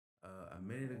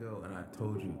minute ago, and I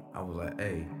told you, I was like,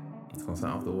 hey, it's gonna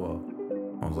sound off the wall.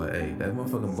 I was like, hey, that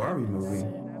motherfucking Barbie movie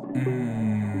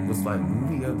was like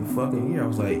movie of the fucking year. I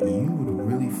was like, you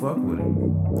would really fuck with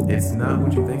it. It's not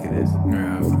what you think it is.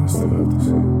 Yeah, I still have to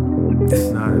see.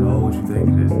 It's not at all what you think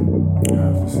it is. I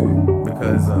have to see.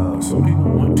 Because some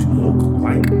people want to look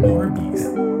like Barbies.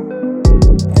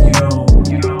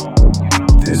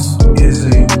 This is a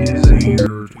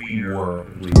weird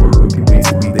world. People used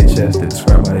to beat their chest to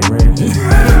describe how they ran.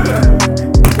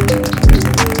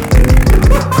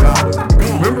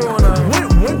 Remember on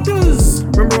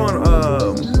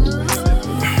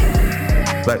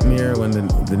Black Mirror when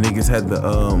the niggas had the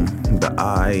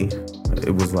eye,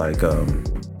 it was like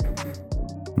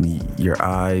your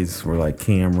eyes were like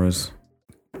cameras.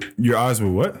 Your eyes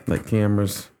were what? Like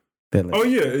cameras. Like, oh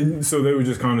yeah, and so they were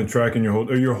just kind of tracking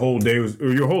your whole day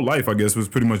or your whole life, I guess, was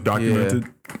pretty much documented.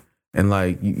 Yeah. And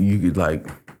like you could like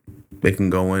they can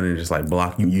go in and just like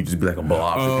block you. You just be like a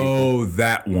block. Oh,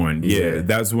 that one. Yeah,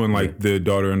 that's when like the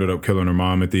daughter ended up killing her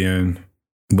mom at the end.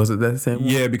 Was it that same one?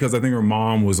 Yeah, because I think her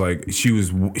mom was like she was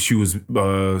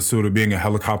sort of being a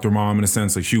helicopter mom in a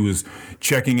sense. Like she was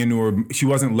checking into her. She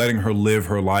wasn't letting her live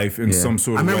her life in some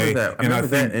sort of way.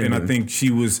 I think she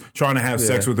was trying to have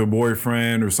sex with her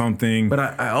boyfriend or something.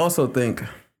 But I also think.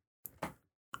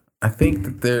 I think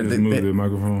that they're... move the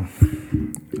microphone.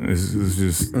 It's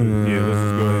just... yeah, let's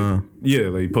just go ahead. Yeah,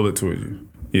 like pull it towards you.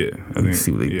 Yeah, I think...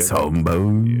 See what they talking about.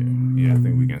 Yeah, I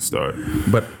think we can start.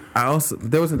 But I also...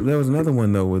 There was another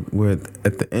one, though, where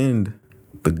at the end,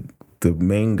 the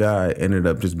main guy ended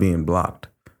up just being blocked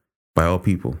by all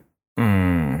people.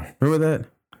 Remember that?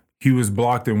 He was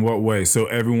blocked in what way? So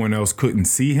everyone else couldn't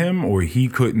see him, or he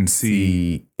couldn't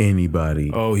see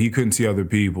anybody? Oh, he couldn't see other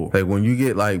people. Like when you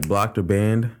get like blocked or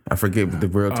banned, I forget the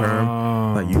real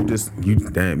term. Like you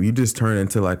just turn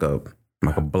into like a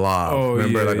blob. Oh,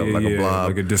 remember, like a blob,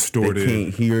 like a distorted. They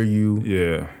can't hear you.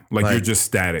 Yeah, like you're just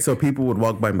static. So people would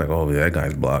walk by and be like, "Oh, yeah, that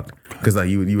guy's blocked," because like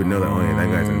you would know that that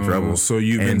guy's in trouble. So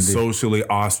you've been socially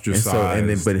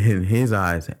ostracized. But in his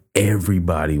eyes,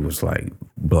 everybody was like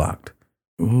blocked.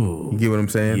 Ooh. You get what I'm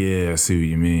saying? Yeah, I see what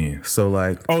you mean. So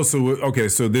like,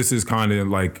 so this is kind of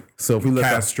like if we look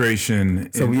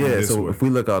castration. So if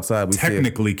we look outside, we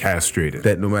technically castrated.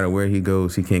 That no matter where he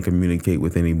goes, he can't communicate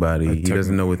with anybody. He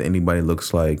doesn't know what anybody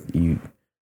looks like. You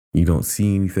don't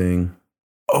see anything.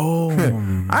 Oh,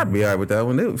 I'd be alright with that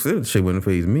one. That shit wouldn't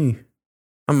faze me.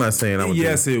 I'm not saying I would.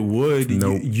 Yes, it would.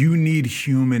 Nope. You need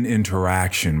human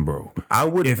interaction, bro. I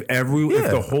would. If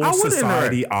the whole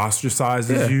society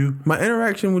ostracizes you, my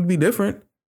interaction would be different.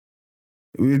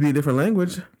 It would be a different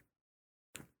language.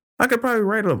 I could probably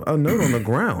write a note on the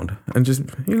ground and just,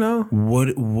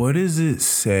 What does it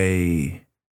say?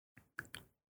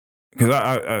 Because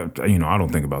I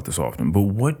don't think about this often. But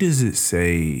what does it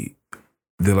say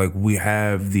that like we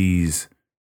have these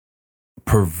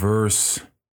perverse?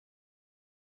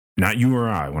 Not you or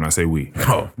I when I say we.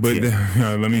 Oh, but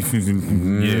let me,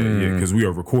 because we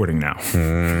are recording now.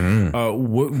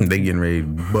 They getting ready to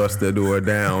bust the door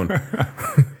down.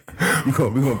 We're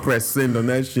gonna press send on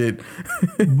that shit.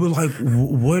 But like,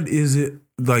 what is it?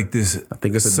 Like this? I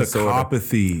think it's a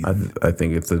psychopathy. I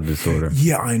think it's a disorder.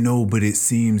 Yeah, I know, but it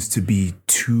seems to be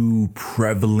too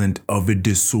prevalent of a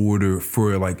disorder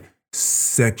for like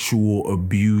sexual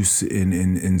abuse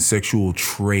and sexual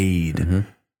trade. Mm-hmm.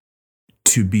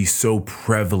 To be so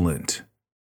prevalent,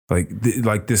 like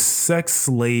the sex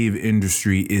slave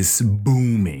industry is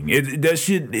booming.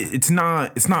 It's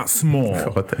not small.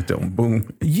 Oh, that don't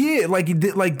boom. Yeah,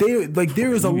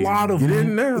 there is a lot of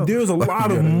there's a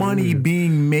lot of money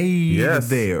being made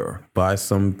there by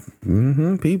some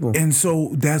people, and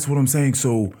so that's what I'm saying.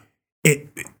 So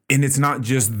it's not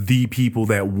just the people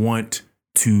that want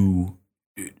to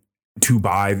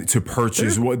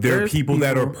purchase. There are people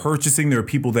that are purchasing. There are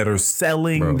people that are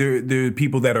selling. There are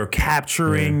people that are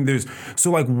capturing. Yeah.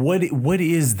 What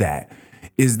is that?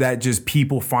 Is that just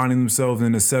people finding themselves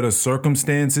in a set of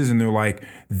circumstances and they're like,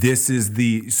 this is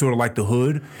the sort of like the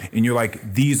hood, and you're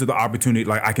like, these are the opportunities.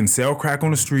 Like I can sell crack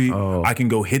on the street. I can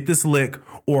go hit this lick,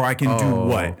 or I can do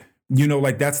what?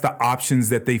 Like that's the options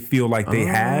that they feel like they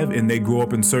have, and they grow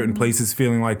up in certain places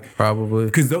feeling like probably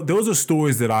because those are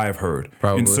stories that I have heard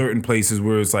in certain places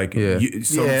where it's like it'd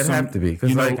have to be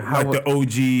like the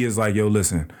OG is like, yo,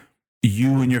 listen,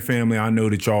 you and your family, I know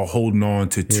that y'all holding on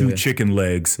to 2 chicken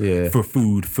legs for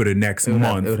food for the next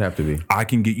month. It would have to be. I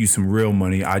can get you some real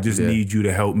money. I just need you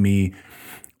to help me.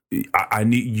 I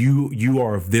need you. You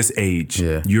are of this age.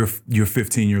 Yeah. You're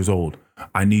 15 years old.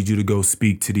 I need you to go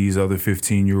speak to these other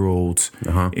 15-year-olds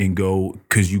and go,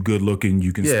 because you good looking,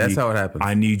 you can speak. Yeah, that's how it happens.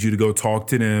 I need you to go talk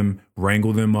to them,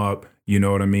 wrangle them up, You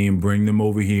know what I mean? Bring them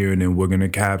over here, and then we're gonna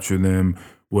capture them,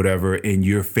 whatever, and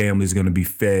your family's gonna be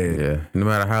fed. Yeah. No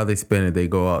matter how they spend it, they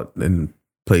go out in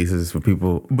places for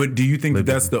people. But do you think that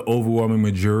that's the overwhelming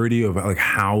majority of like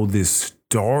how this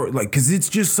start? Like, because it's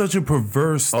just such a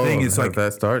perverse thing. It's like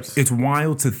that starts. It's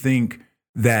wild to think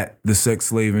that the sex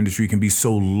slave industry can be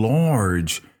so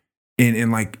large and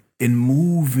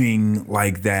moving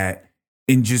like that,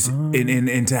 and just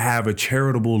and to have a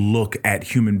charitable look at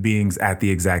human beings at the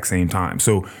exact same time.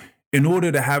 So in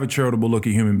order to have a charitable look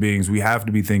at human beings, we have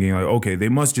to be thinking like, okay, they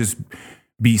must just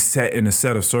be set in a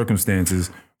set of circumstances.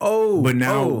 But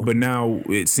now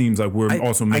it seems like we're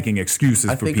also making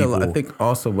excuses for people. I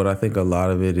think a lot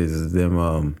of it is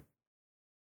them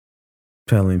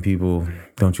telling people,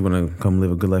 "Don't you want to come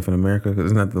live a good life in America?"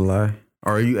 Isn't that the lie?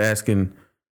 Or are you asking,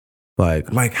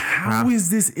 like how is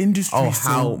this industry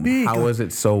so big? How is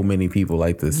it so many people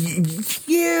like this?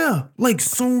 Yeah, like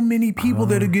so many people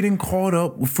that are getting caught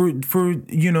up for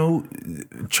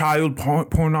child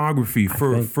pornography,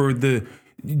 for the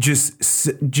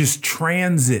just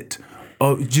transit,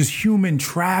 just human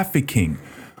trafficking.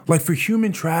 Like for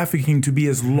human trafficking to be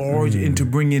as large and to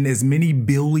bring in as many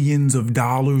billions of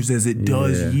dollars as it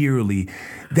does yearly,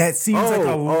 that seems like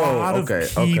a lot of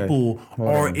people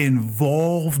are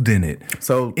involved in it.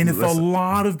 So, and if a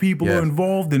lot of people are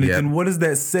involved in it, then what does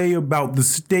that say about the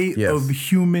state of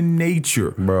human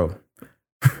nature? Bro.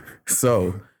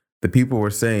 So the people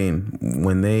were saying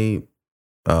when they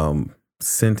but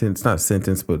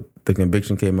the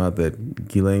conviction came out that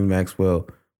Ghislaine Maxwell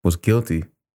was guilty.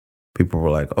 People were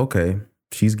like, okay,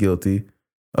 she's guilty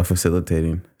of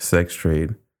facilitating sex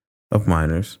trade of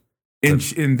minors. And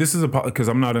this is because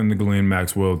I'm not in the Ghislaine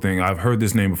Maxwell thing. I've heard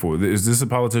this name before. Is this a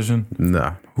politician?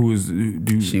 Nah.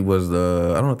 She was I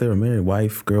don't know if they were married,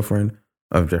 wife, girlfriend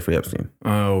of Jeffrey Epstein.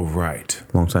 Oh, right.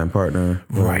 Longtime partner.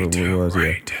 Right.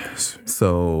 Yeah.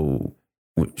 So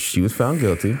she was found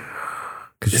guilty.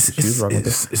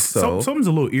 Something's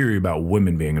a little eerie about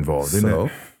women being involved, isn't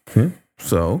it?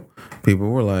 So people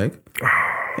were like,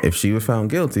 if she was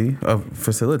found guilty of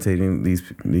facilitating these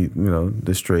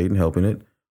this trade and helping it,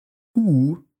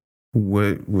 who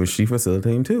was she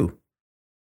facilitating to?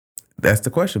 That's the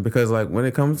question. Because like when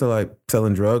it comes to like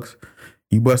selling drugs,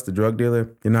 you bust a drug dealer,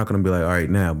 you're not going to be like, all right,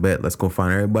 now let's go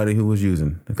find everybody who was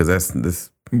using, because that's this.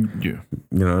 Yeah.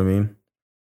 You know what I mean?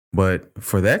 But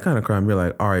for that kind of crime, you're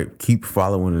like, all right, keep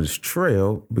following this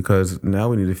trail, because now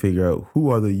we need to figure out who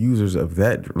are the users of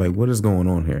that. Like, what is going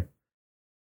on here?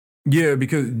 Yeah,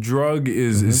 because drug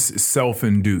is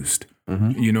self-induced.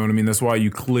 You know what I mean? That's why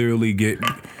you clearly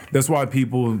that's why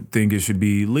people think it should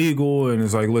be legal. And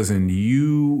it's like, listen,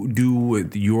 you do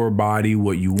with your body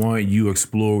what you want. You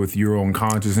explore with your own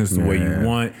consciousness the way you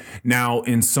want. Now,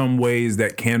 in some ways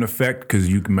that can affect, because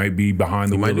you might be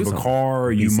behind the wheel of a car.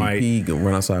 You might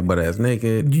run outside butt ass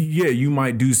naked. Yeah, you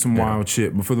might do some wild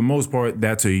shit. But for the most part,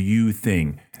 that's a you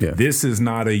thing. Yeah. This is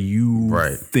not a you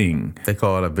thing. They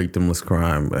call it a victimless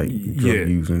crime, like drug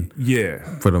using. Yeah.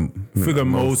 For the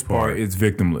most part, it's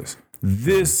victimless.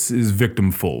 This is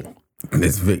victimful.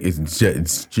 It's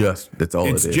just that's all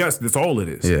it is. That's all it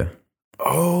is. Yeah.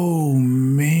 Oh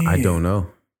man. I don't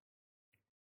know.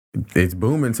 It's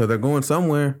booming, so they're going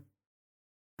somewhere.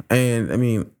 And I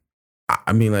mean,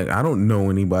 like, I don't know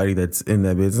anybody that's in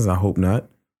that business. I hope not.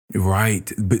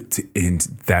 Right, and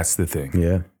that's the thing.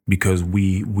 Yeah. Because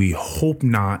we hope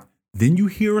not. Then you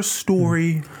hear a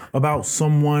story about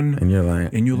someone, and you're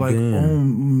like, oh,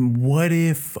 what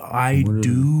if I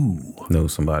do know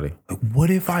somebody? Like, what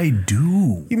if I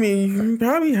do? You mean you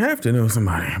probably have to know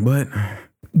somebody, but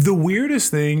the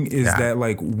weirdest thing is that,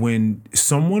 like, when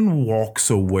someone walks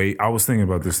away, I was thinking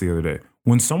about this the other day.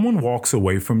 When someone walks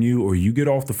away from you, or you get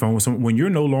off the phone with someone, when you're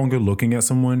no longer looking at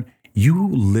someone, you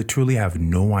literally have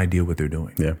no idea what they're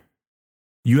doing. Yeah.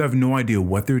 You have no idea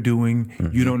what they're doing.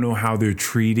 You don't know how they're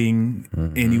treating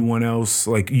anyone else.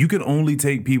 Like, you can only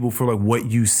take people for like what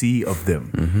you see of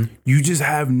them. You just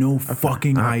have no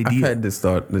fucking idea. I've had this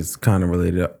thought that's kind of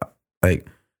related. Like,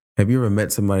 have you ever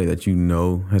met somebody that you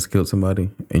know has killed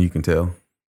somebody and you can tell?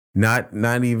 Not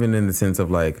even in the sense of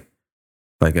like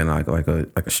in like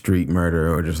a street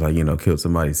murder, or just like, killed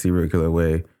somebody serial killer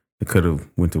way. It could have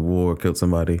went to war, killed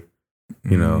somebody.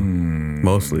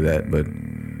 Mostly that, but.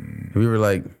 Have you ever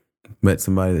like met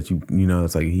somebody that you know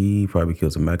it's like he probably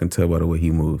killed somebody? I can tell by the way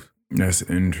he moves. That's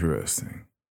interesting.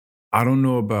 I don't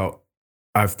know about.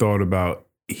 I've thought about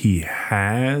he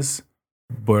has,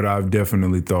 but I've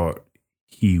definitely thought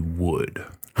he would.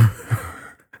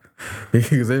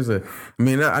 Because there's a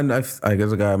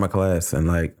guy in my class, and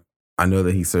like I know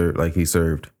that he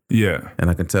served Yeah. And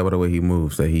I can tell by the way he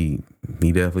moves that he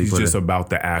definitely He's just about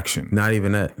the action. Not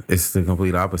even that. It's the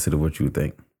complete opposite of what you would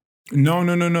think. No.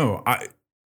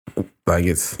 Like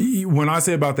it's When I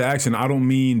say about the action, I don't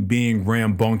mean being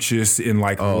rambunctious and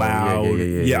like loud.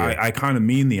 Yeah. I kind of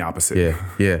mean the opposite.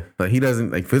 Yeah. Like he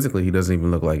doesn't like physically. He doesn't even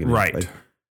look like it. Right. Like,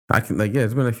 I can like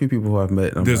there's been a few people who I've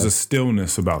met. And There's a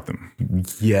stillness about them.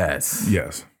 Yes.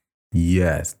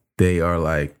 They are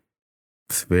like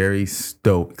very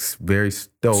stoic.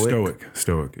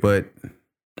 Stoic. But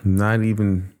not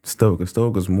even stoic. A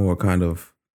stoic is more kind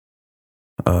of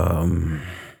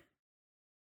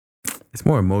it's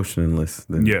more emotionless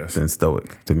than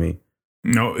stoic to me.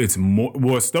 No, it's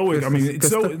more stoic. I mean,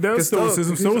 there's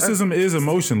stoicism. Stoicism is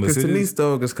emotionless. To me,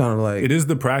 stoic is kind of like it is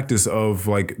the practice of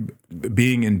like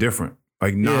being indifferent,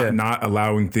 like not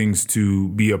allowing things to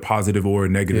be a positive or a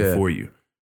negative for you.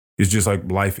 It's just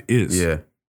like life is,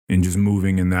 and just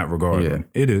moving in that regard. Yeah.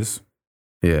 It is.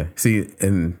 Yeah. See,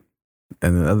 and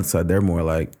the other side, they're more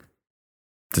like,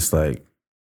 just like,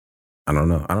 I don't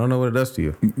know what it does to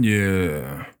you.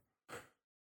 Yeah.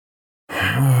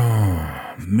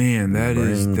 Oh man, that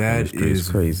is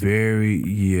crazy.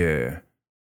 Very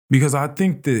because I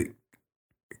think that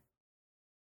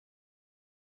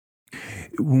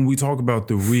when we talk about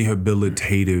the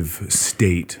rehabilitative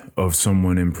state of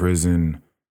someone in prison,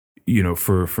 you know,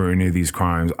 for any of these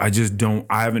crimes, I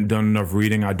haven't done enough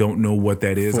reading. I don't know what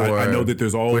that is. I know that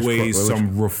there's always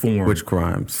some reform. Which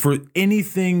crimes? For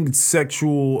anything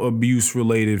sexual abuse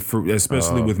related,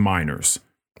 especially with minors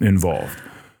involved.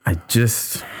 That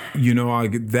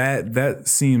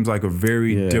seems like a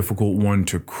very difficult one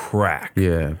to crack.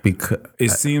 Yeah, because it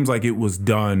seems like it was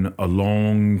done a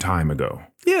long time ago.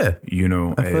 Yeah, you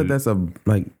know, I feel like that's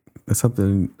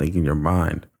something like in your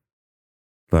mind.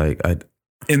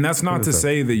 And that's not to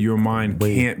say that your mind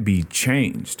can't be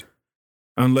changed,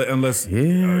 unless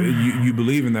you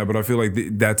believe in that. But I feel like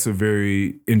that's a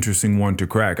very interesting one to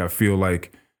crack. I feel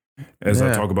like, as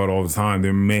I talk about all the time,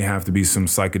 there may have to be some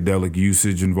psychedelic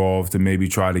usage involved to maybe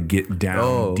try to get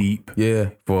down deep. Yeah,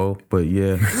 but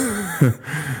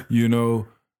you know,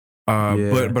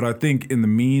 but I think in the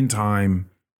meantime,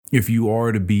 if you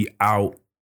are to be out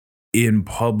in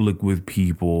public with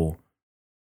people,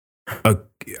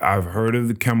 I've heard of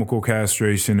the chemical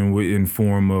castration in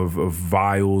form of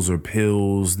vials or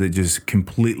pills that just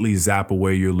completely zap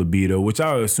away your libido, which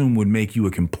I assume would make you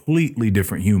a completely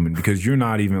different human because you're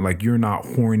not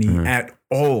horny at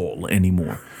all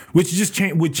anymore, which just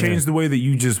would change the way that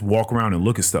you just walk around and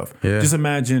look at stuff. Yeah. Just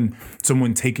imagine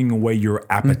someone taking away your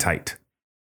appetite.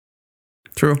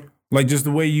 True. Like just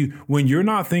the way when you're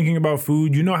not thinking about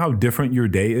food, you know how different your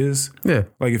day is? Yeah.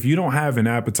 Like if you don't have an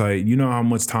appetite, you know how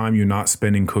much time you're not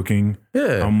spending cooking?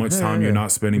 Yeah. How much time you're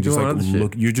not spending just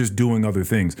like you're just doing other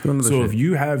things. If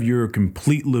you have your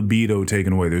complete libido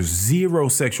taken away, there's zero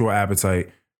sexual appetite.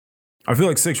 I feel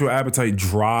like sexual appetite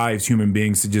drives human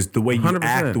beings to just the way you 100%.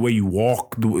 Act, the way you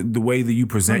walk, the way that you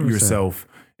present 100%. Yourself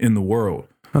in the world.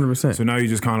 100%. So now you're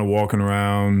just kind of walking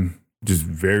around just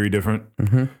very different.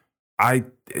 Mm-hmm.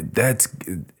 That's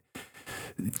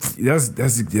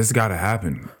got to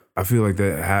happen. I feel like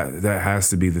that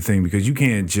has to be the thing because you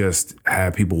can't just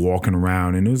have people walking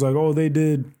around and it was like, oh, they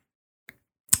did,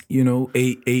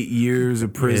 8 years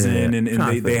of prison and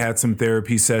they had some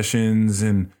therapy sessions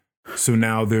and so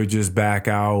now they're just back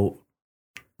out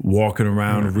walking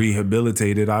around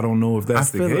rehabilitated. I don't know if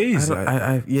that's the case.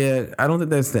 I don't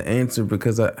think that's the answer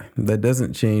because that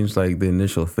doesn't change like the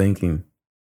initial thinking.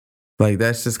 Like,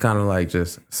 that's just kind of like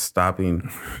just stopping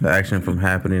the action from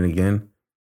happening again.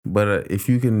 But if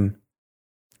you can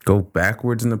go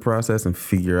backwards in the process and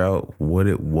figure out what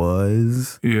it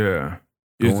was. Yeah.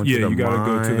 You got to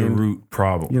go to the root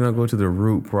problem. Go to the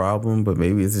root problem, but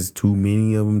maybe it's just too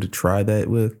many of them to try that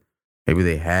with. Maybe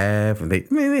they have.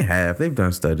 They have. They've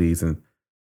done studies and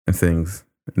things.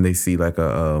 And they see like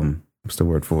what's the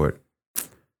word for it?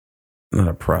 Not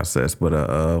a process, but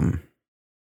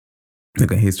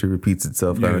like a history repeats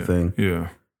itself kind of thing. Yeah.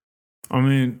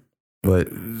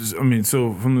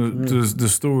 So from the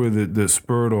story that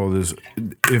spurred all this,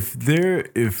 if there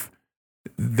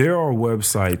are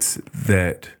websites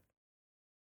that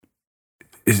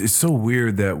it's so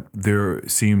weird that there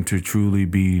seem to truly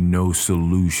be no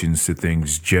solutions to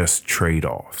things, just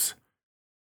trade-offs.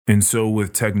 And so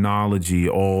with technology,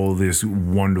 all this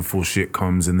wonderful shit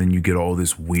comes and then you get all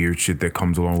this weird shit that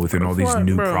comes along with it and all these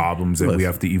new problems that we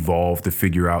have to evolve to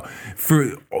figure out.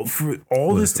 For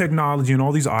all this technology and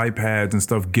all these iPads and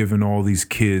stuff given all these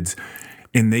kids,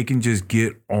 and they can just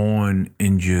get on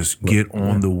and just get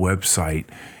on the website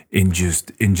and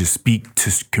just speak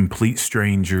to complete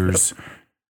strangers.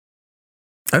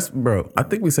 Bro, I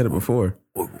think we said it before.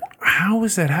 How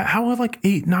is that? How are like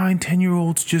 8, 9,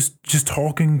 10-year-olds just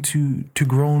talking to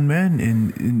grown men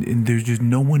and there's just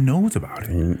no one knows about it?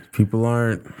 And people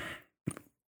aren't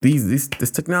this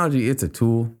technology. It's a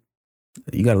tool.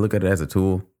 You got to look at it as a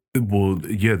tool. Well,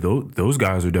 yeah, those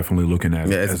guys are definitely looking at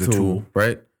it as a tool,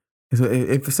 right? So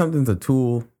if something's a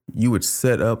tool, you would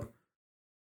set up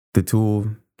the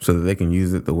tool so that they can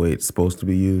use it the way it's supposed to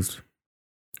be used.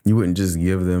 You wouldn't just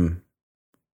give them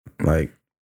like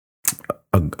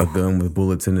a gun with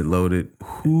bullets in it loaded.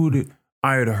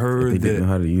 I had heard they didn't know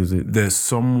how to use it. That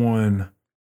someone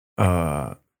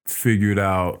figured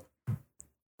out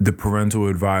the parental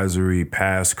advisory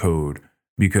passcode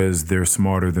because they're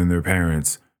smarter than their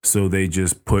parents. So they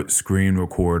just put screen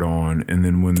record on, and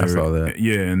then when I saw that.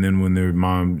 and then when their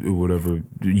mom or whatever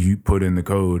you put in the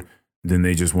code, then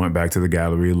they just went back to the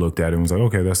gallery, looked at it, and was like,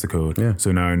 okay, that's the code. Yeah.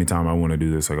 So now anytime I want to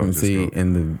do this, I go see.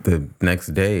 And the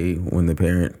next day when the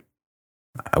parent,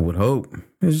 I would hope,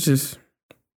 it's just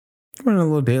running a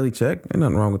little daily check. Ain't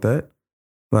nothing wrong with that.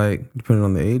 Like depending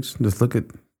on the age, just look at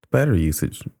the battery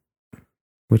usage.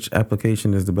 Which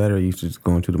application is the battery usage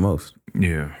going to the most?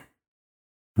 Yeah.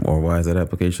 Or why is that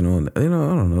application on? I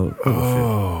don't know.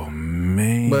 Oh,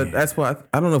 man. But that's why,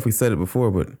 I don't know if we said it before,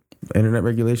 but internet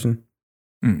regulation.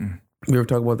 Mm-mm. You ever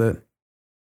talk about that?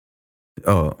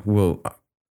 Oh, well,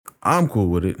 I'm cool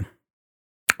with it.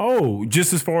 Oh,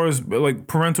 just as far as like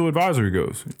parental advisory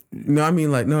goes. No, I mean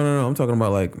like, no. I'm talking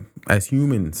about like as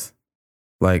humans.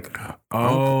 Like,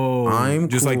 I'm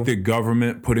just cool. like the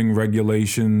government putting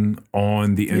regulation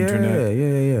on the internet.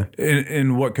 Yeah.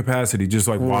 In what capacity? Just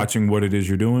like watching what it is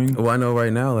you're doing? Well, I know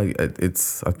right now, like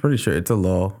I'm pretty sure it's a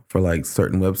law for like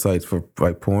certain websites for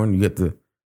like porn. You get to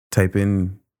type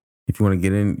in, if you want to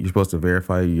get in, you're supposed to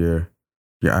verify your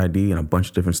ID in a bunch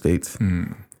of different states.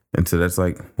 And so that's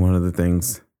like one of the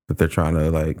things that they're trying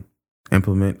to like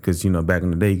implement. Because, back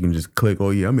in the day, you can just click, oh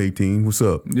yeah, I'm 18. What's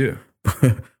up? Yeah.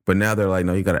 But now they're like,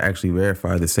 no, you got to actually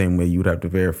verify the same way you would have to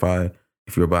verify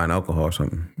if you were buying alcohol or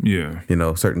something. Yeah.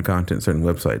 Certain content, certain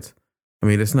websites. I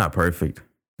mean, it's not perfect.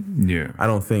 Yeah. I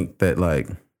don't think that like.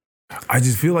 I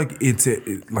just feel like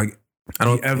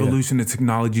the evolution of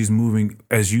technology is moving,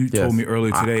 as you told me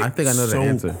earlier today. I think I know the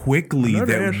answer. So quickly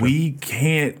that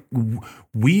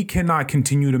we cannot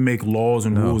continue to make laws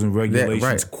and rules and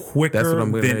regulations quicker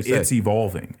than it's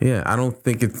evolving. Yeah, I don't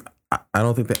think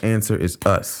the answer is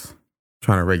us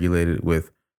trying to regulate it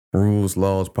with rules,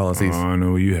 laws, policies. I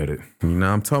know where you headed.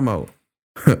 I'm talking about.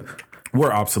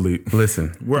 We're obsolete.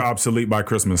 Listen. We're obsolete by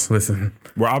Christmas. Listen.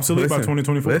 We're obsolete by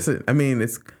 2024. Listen, I mean,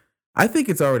 I think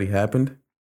it's already happened.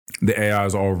 The AI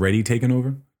is already taken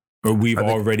over? Or we've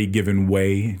already given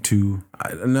way to?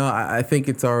 I think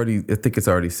it's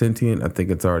already sentient. I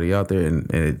think it's already out there and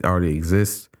it already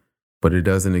exists. But it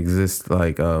doesn't exist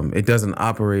like, it doesn't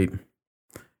operate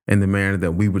in the manner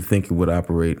that we would think it would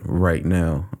operate right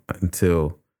now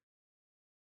until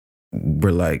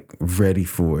we're like ready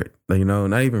for it.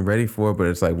 Not even ready for it, but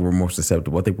it's like we're more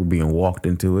susceptible. I think we're being walked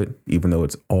into it, even though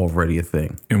it's already a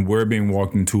thing. And we're being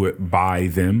walked into it by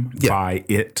them, by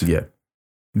it. Yeah.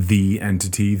 The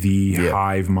entity, the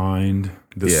hive mind,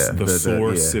 the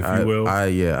source, if you will.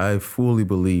 I fully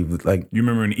believe. Like, you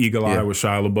remember in Eagle Eye with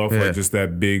Shia LaBeouf, like just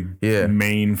that big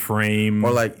mainframe.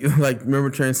 Or like remember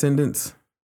Transcendence?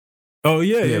 Oh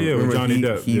yeah. With Johnny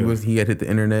Depp. He had hit the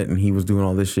internet and he was doing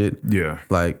all this shit. Yeah.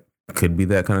 Like, could be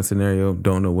that kind of scenario.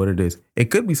 Don't know what it is.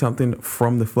 It could be something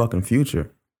from the fucking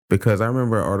future. Because I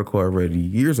remember an article I read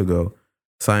years ago.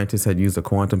 Scientists had used a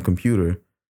quantum computer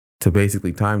to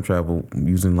basically time travel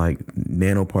using like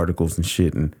nanoparticles and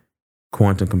shit and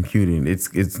quantum computing.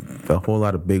 It's a whole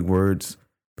lot of big words.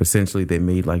 But essentially, they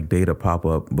made like data pop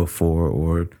up before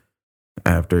or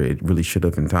after it really should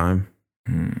have in time.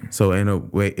 So in a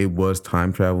way, it was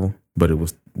time travel, but it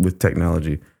was with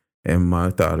technology. And my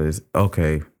thought is,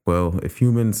 okay, well, if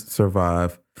humans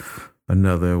survive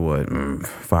another,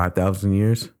 5,000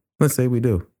 years? Let's say we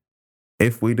do.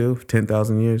 If we do,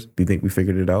 10,000 years, do you think we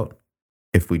figured it out?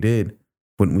 If we did,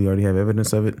 wouldn't we already have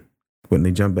evidence of it? Wouldn't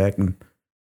they jump back and,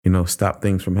 stop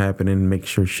things from happening and make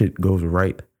sure shit goes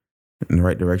right in the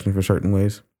right direction for certain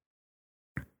ways?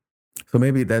 So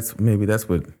maybe that's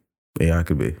what AI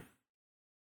could be.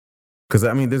 Because,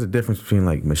 I mean, there's a difference between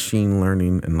like machine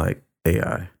learning and like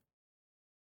AI.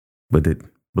 But it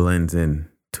blends in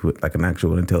to it like an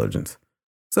actual intelligence.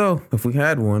 So if we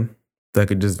had one that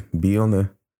could just be on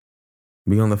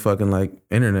the fucking like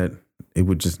internet, it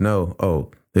would just know,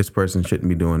 oh, this person shouldn't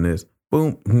be doing this.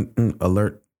 Boom,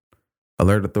 alert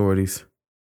authorities.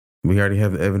 We already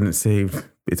have the evidence saved.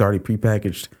 It's already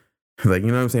prepackaged. Like, you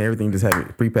know what I'm saying? Everything just had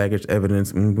prepackaged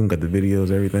evidence. Got the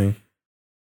videos, everything.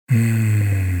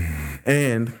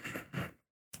 And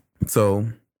so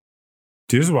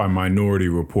this is why Minority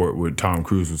Report with Tom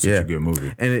Cruise was such a good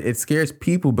movie. And it scares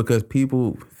people because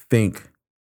people think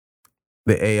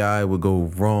the AI would go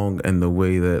wrong in the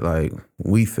way that like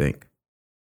we think,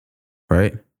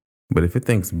 right? But if it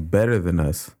thinks better than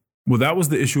us. Well, that was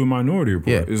the issue with Minority Report.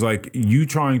 Yeah. It's like you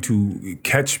trying to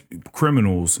catch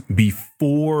criminals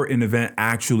before an event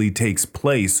actually takes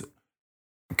place,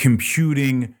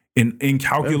 computing an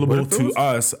incalculable to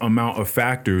us amount of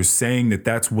factors, saying that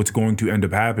that's what's going to end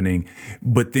up happening,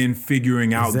 but then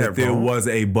figuring out that there was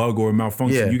a bug or a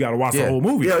malfunction. Yeah. You got to watch the whole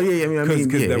movie. Yeah.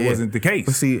 Because that wasn't the case.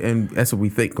 But see, and that's what we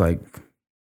think, like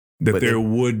that there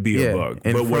would be a bug,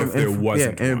 but what if there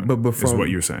wasn't? But is what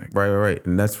you're saying, right?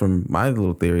 And that's from my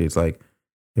little theory. It's like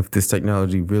if this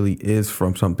technology really is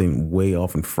from something way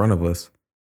off in front of us,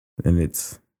 then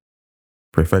it's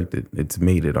perfected. It's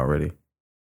made it already.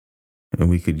 And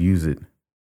we could use it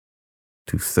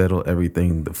to settle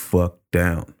everything the fuck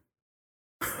down.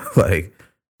 Like,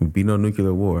 there'd be no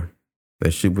nuclear war.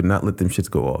 That shit would not let them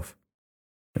shits go off.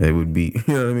 It would be,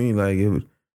 you know what I mean? Like,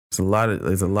 there's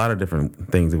a lot of different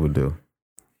things it would do.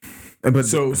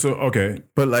 But okay.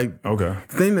 But like, okay.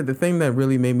 The thing that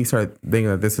really made me start thinking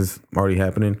that this is already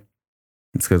happening,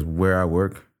 it's because where I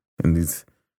work and these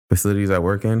facilities I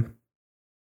work in,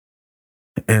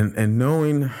 and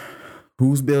knowing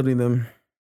who's building them,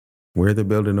 where they're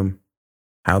building them,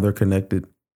 how they're connected.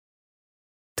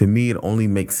 To me, it only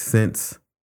makes sense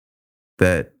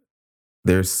that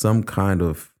there's some kind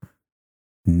of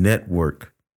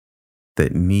network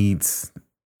that needs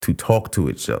to talk to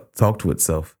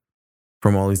itself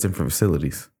from all these different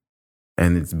facilities.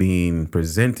 And it's being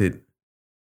presented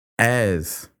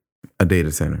as a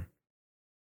data center.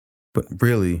 But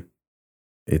really,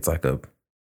 it's like a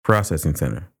processing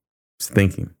center. It's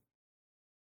thinking.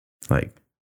 Like,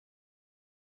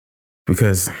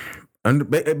 because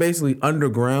basically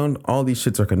underground, all these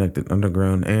shits are connected.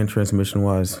 Underground and transmission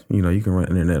wise, you can run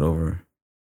internet over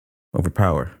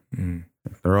power. Mm.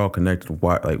 They're all connected,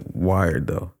 wired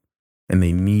though, and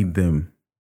they need them.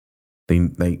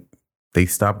 They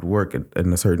stopped work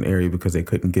in a certain area because they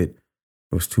couldn't get.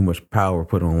 There was too much power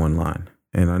put on one line,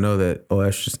 and I know that. Oh,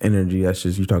 that's just energy. That's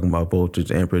just you're talking about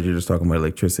voltage, amperage. You're just talking about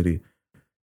electricity.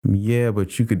 Yeah,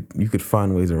 but you could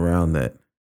find ways around that.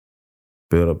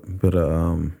 Build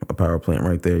a power plant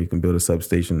right there. You can build a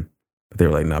substation. But they're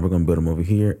like, nah, we're gonna build them over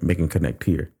here, make them connect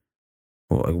here.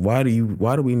 Well, like,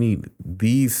 why do we need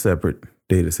these separate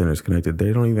data centers connected?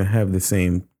 They don't even have the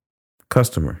same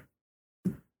customer.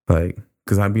 Like,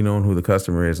 because I be knowing who the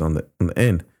customer is on the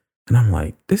end, and I'm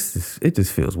like, it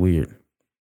just feels weird.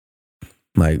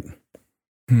 Like,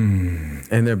 and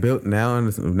they're built now,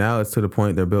 and now it's to the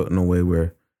point they're built in a way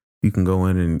where you can go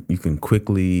in and you can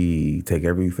quickly take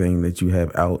everything that you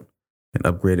have out and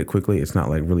upgrade it quickly. It's not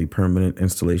like really permanent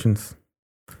installations.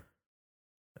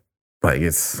 Like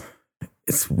it's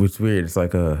weird. It's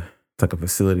like a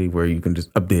facility where you can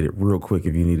just update it real quick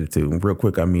if you needed to. And real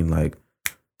quick, I mean like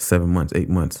 7 months, 8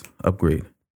 months upgrade.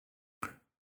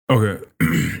 Okay,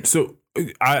 so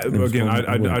I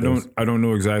don't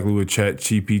know exactly what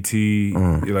ChatGPT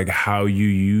like how you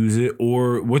use it,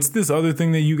 or what's this other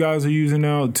thing that you guys are using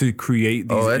now to create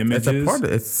these images? It's a part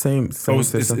of it. It's the same.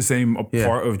 It's the same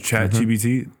part of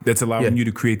ChatGPT that's allowing you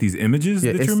to create these images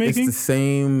that you're making. It's the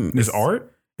same. This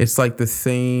art. It's like the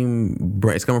same.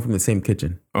 It's coming from the same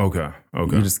kitchen. Okay.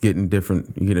 You're just getting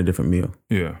different. You get a different meal.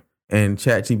 Yeah. And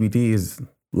ChatGPT is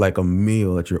like a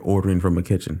meal that you're ordering from a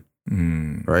kitchen,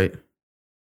 right?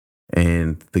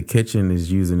 And the kitchen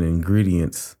is using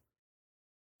ingredients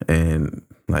and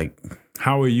like.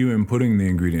 How are you inputting the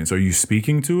ingredients? Are you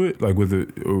speaking to it like with a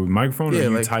microphone? Or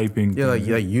are you typing? Yeah, like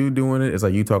you doing it. It's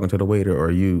like you talking to the waiter,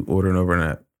 or you ordering over an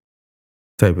app.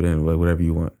 Type it in, like whatever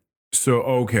you want. So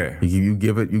okay, you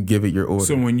give it your order.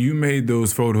 So when you made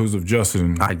those photos of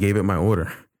Justin, I gave it my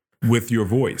order with your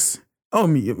voice. Oh,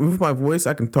 with my voice,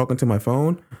 I can talk into my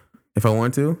phone if I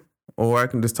want to, or I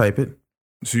can just type it.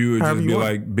 So you would just be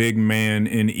like big man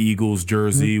in Eagles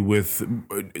jersey with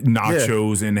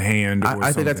nachos in hand.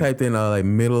 I think I typed in like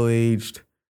middle-aged,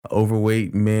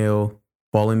 overweight male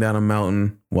falling down a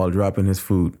mountain while dropping his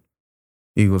food.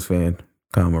 Eagles fan,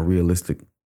 realistic.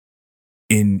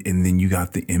 And then you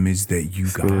got the image that you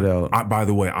Spit it out. By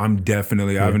the way, I haven't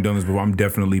done this before. I'm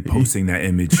definitely posting that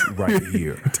image right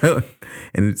here.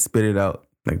 And it spit it out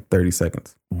like 30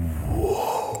 seconds.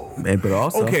 Whoa. But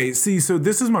also. Okay, see, so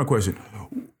this is my question.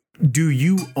 Do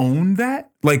you own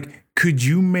that? Like, could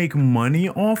you make money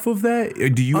off of that?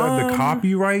 Do you have the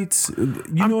copyrights? You know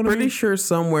what I mean? I'm pretty sure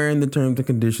somewhere in the terms and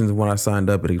conditions when I signed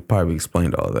up, it probably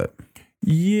explained all of that.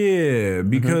 Yeah,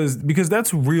 because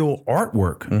that's real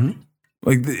artwork.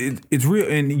 Like it's real,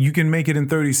 and you can make it in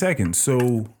 30 seconds.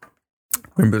 So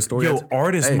Remember the story?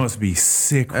 Artists must be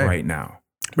sick right now.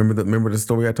 Remember the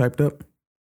story I typed up?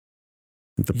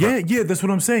 Yeah, that's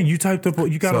what I'm saying. You typed up,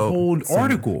 you got a whole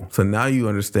article. So now you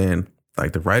understand,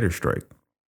 like, the writer's strike.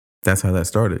 That's how that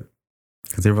started.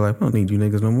 Because they were like, we don't need you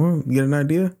niggas no more. You get an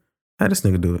idea? How this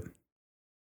nigga do it?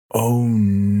 Oh,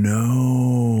 no.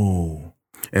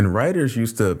 And writers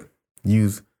used to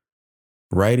use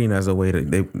writing as a way to,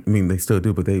 they still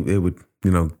do, but they would,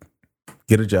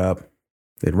 get a job.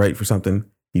 They'd write for something.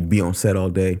 You'd be on set all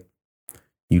day.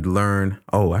 You'd learn,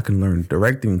 I can learn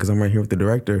directing because I'm right here with the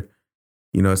director.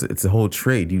 It's a whole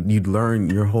trade. You'd learn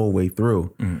your whole way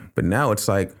through. But now it's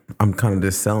like, I'm kind of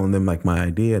just selling them like my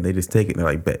idea. They just take it and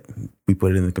they're like, bet, we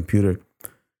put it in the computer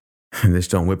and this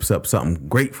John whips up something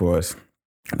great for us.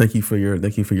 Thank you for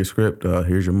your script.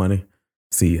 Here's your money.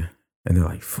 See ya. And they're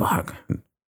like, fuck.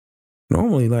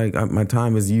 Normally, like, my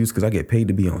time is used because I get paid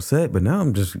to be on set, but now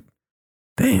I'm just,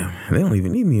 damn, they don't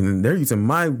even need me. And they're using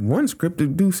my one script to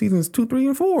do seasons 2, 3,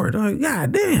 and 4. They're like,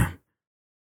 god damn.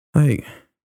 Like,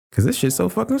 because this shit's so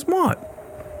fucking smart.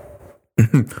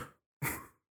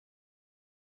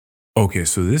 Okay,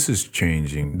 so this is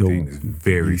changing things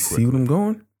very quickly. See what I'm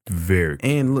going? Very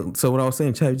quickly. And look, so what I was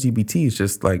saying, ChatGPT is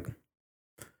just like,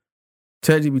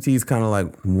 ChatGPT is kind of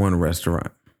like one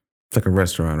restaurant. It's like a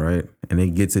restaurant, right? And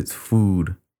it gets its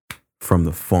food from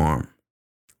the farm.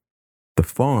 The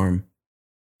farm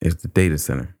is the data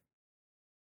center.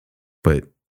 But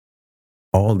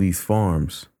all these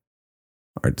farms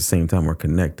are at the same time are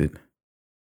connected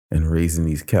and raising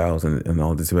these cows and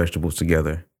all these vegetables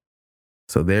together.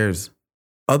 So there's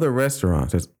other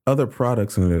restaurants, there's other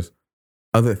products, and there's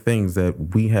other things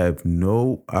that we have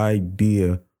no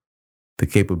idea the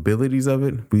capabilities of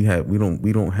it. We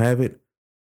don't have it.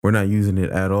 We're not using it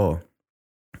at all.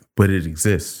 But it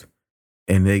exists.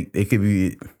 And it could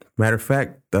be, matter of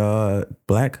fact,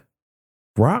 black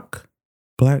rock.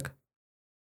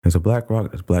 There's a black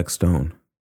rock, there's black stone.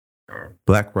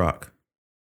 Black rock.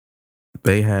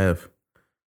 They have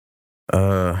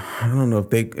I don't know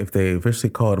if they officially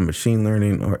call it a machine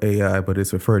learning or AI, but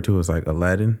it's referred to as like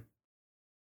Aladdin.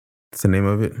 It's the name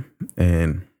of it.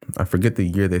 And I forget the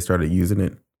year they started using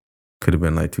it. Could have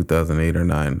been like 2008 or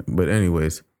 9. But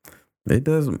anyways, it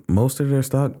does most of their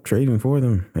stock trading for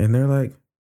them. And they're like,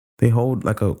 they hold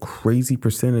like a crazy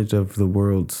percentage of the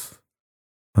world's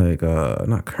like,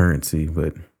 not currency,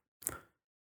 but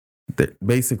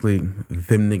basically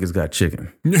them niggas got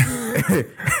chicken.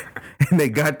 And they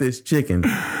got this chicken.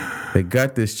 They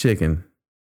got this chicken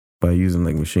by using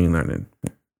like machine learning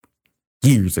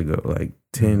years ago, like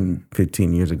 10,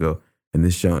 15 years ago. And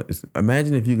this show,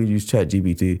 imagine if you could use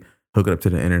ChatGPT, hook it up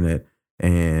to the internet,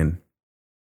 and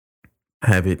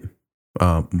have it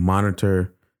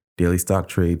monitor daily stock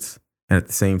trades. And at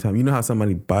the same time, you know how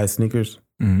somebody buys sneakers,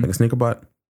 like a sneaker bot?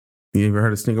 You ever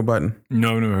heard of sneaker botting?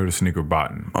 No, I've never heard of sneaker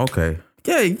botting. Okay.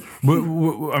 Yeah. But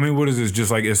I mean, what is this? Just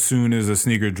like as soon as a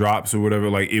sneaker drops or whatever,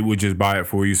 like it would just buy it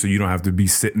for you so you don't have to be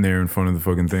sitting there in front of the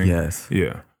fucking thing? Yes.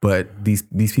 Yeah. But these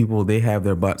people, they have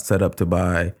their bot set up to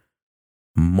buy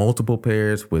multiple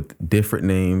pairs with different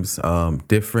names,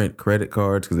 different credit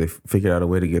cards, because they figured out a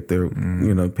way to get their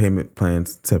payment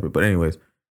plans separate. But anyways,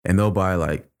 and they'll buy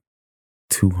like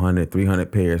 200,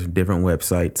 300 pairs, different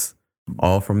websites,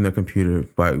 all from their computer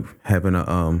by having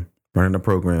running a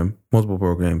program, multiple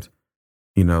programs.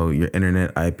 Your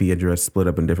internet IP address split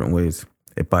up in different ways.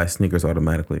 It buys sneakers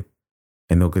automatically,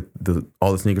 and they'll get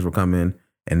all the sneakers will come in,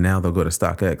 and now they'll go to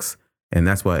StockX. And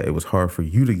that's why it was hard for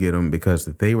you to get them, because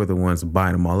they were the ones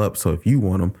buying them all up. So if you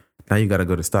want them, now you got to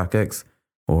go to StockX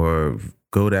or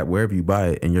go that wherever you buy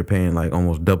it, and you're paying like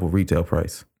almost double retail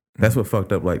price. That's what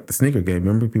fucked up like the sneaker game.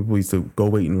 Remember, people used to go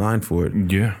wait in line for it.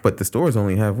 Yeah. But the stores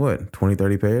only have what, 20,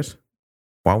 30 pairs?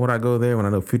 Why would I go there when I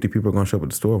know 50 people are going to show up at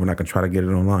the store when I can try to get it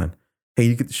online? Hey,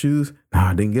 you get the shoes? Nah,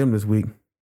 I didn't get them this week.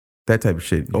 That type of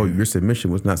shit. Yeah. Oh, your submission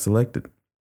was not selected.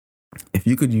 If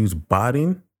you could use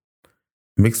botting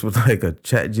mixed with like a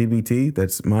ChatGPT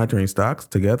that's monitoring stocks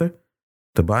together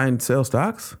to buy and sell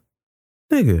stocks,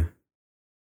 nigga,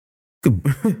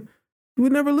 you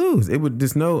would never lose. It would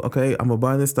just know, okay, I'm going to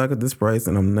buy this stock at this price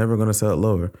and I'm never going to sell it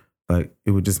lower. Like,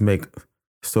 it would just make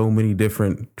so many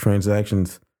different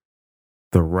transactions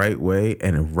the right way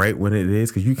and right when it is,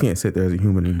 because you can't sit there as a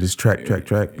human and just track.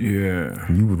 Yeah.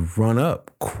 You would run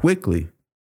up quickly.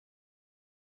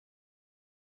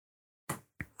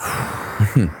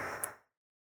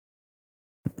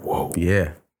 Whoa.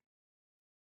 Yeah.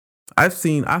 I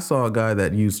saw a guy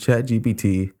that used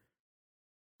ChatGPT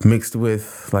mixed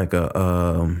with like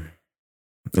a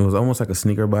It was almost like a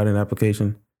sneaker botting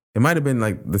application. It might have been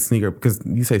like the sneaker, because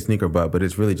you say sneaker bot, but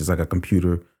it's really just like a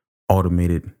computer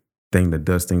automated thing that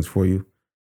does things for you.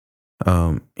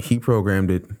 He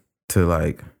programmed it to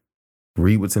like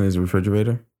read what's in his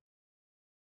refrigerator.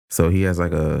 So he has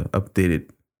like a updated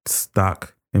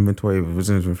stock inventory of what's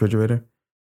in his refrigerator.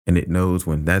 And it knows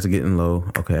when that's getting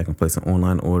low, okay, I can place an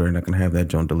online order and I can have that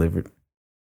junk delivered.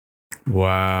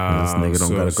 Wow. And this nigga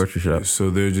don't got a grocery shop. So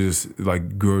they're just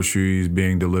like groceries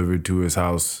being delivered to his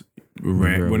house.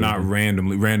 Not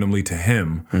randomly to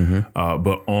him,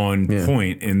 but on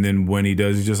point. And then when he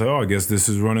does, he's just like, oh, I guess this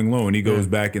is running low. And he goes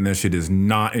back and that shit is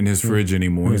not in his fridge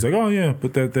anymore. He's like, oh yeah,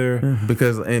 put that there. Yeah.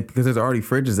 Because there's already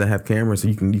fridges that have cameras, so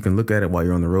you can look at it while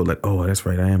you're on the road, like, oh, that's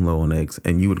right, I am low on eggs.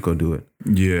 And you would go do it.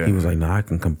 Yeah. He was like, nah, I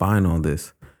can combine all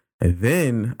this. And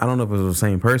then, I don't know if it was the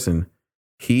same person,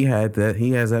 he has that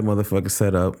motherfucker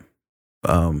set up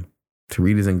to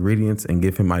read his ingredients and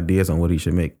give him ideas on what he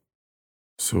should make.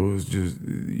 So it's just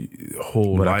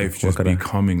whole life just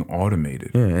becoming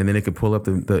automated. Yeah, and then it could pull up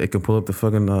the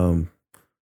fucking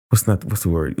what's the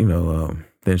word? The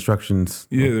instructions.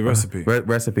 Yeah, the recipe.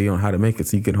 Recipe on how to make it.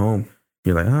 So you get home,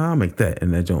 you're like, I'll make that,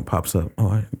 and that joint pops up.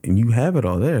 Oh, and you have it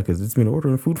all there because it's been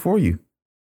ordering food for you.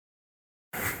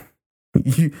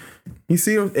 You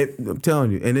see, I'm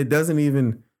telling you, and it doesn't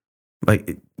even.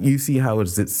 Like, you see how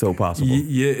it's so possible.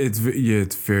 Yeah, it's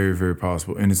very, very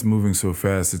possible. And it's moving so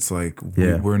fast, it's like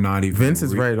we're not even... Vince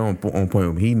is right on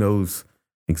point. He knows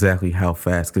exactly how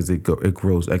fast because it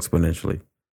grows exponentially.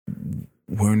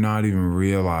 We're not even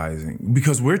realizing.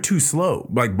 Because we're too slow,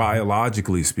 like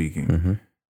biologically speaking. Mm-hmm.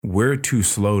 We're too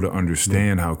slow to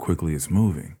understand how quickly it's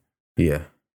moving. Yeah.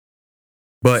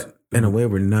 But in a way,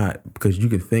 we're not. Because you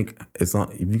can think, if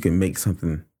you can make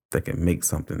something that can make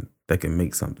something that can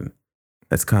make something.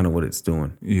 That's kind of what it's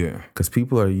doing. Yeah. Because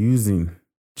people are using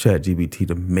ChatGPT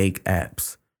to make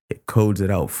apps. It codes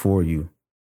it out for you.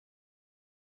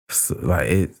 So, like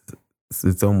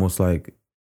it's almost like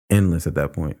endless at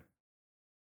that point.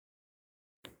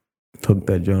 Hook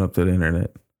that joint up to the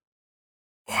internet.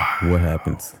 Wow. What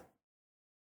happens?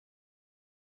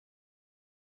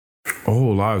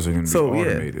 Whole lives are going to be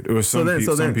automated. Or some people's lives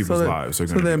are going to be automated.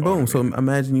 So then boom. So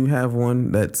imagine you have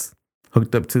one that's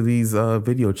hooked up to these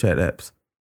video chat apps.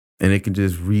 And it can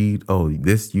just read, oh,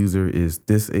 this user is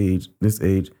this age,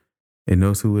 it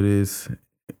knows who it is.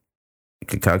 It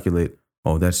can calculate,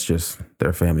 oh, that's just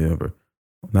their family member.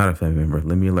 Not a family member.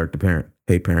 Let me alert the parent.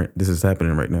 Hey, parent, this is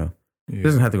happening right now. Yeah. It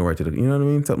doesn't have to go right to you know what I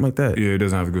mean? Something like that. Yeah, it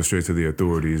doesn't have to go straight to the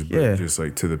authorities, but just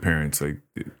like to the parents, like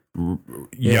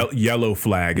yellow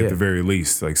flag at the very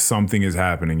least. Like something is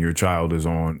happening. Your child is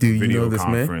on video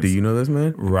conference. Do you know this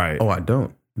man? Right. Oh, I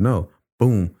don't. No.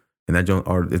 Boom. And that joint,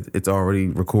 it's already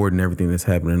recording everything that's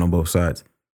happening on both sides.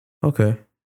 Okay.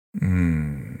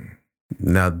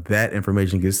 Now that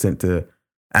information gets sent to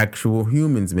actual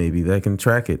humans, maybe that can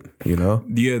track it.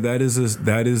 Yeah, that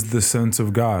is the sense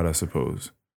of God, I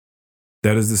suppose.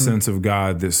 That is the sense of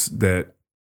God. That,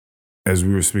 as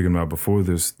we were speaking about before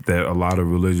this, that a lot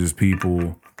of religious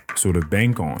people sort of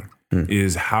bank on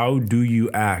is how do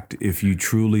you act if you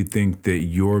truly think that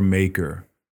your maker,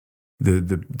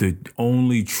 the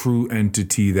only true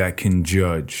entity that can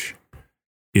judge,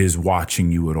 is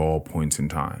watching you at all points in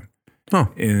time. Huh.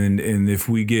 And if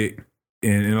we get,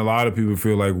 and a lot of people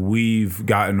feel like we've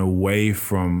gotten away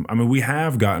from, we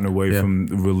have gotten away from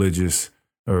religious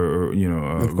or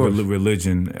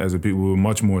religion as a people. We're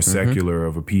much more secular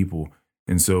of a people.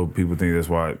 And so people think that's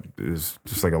why there's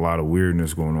just like a lot of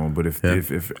weirdness going on. But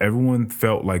if everyone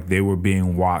felt like they were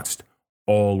being watched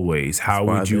always, how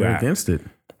would you act? Against it.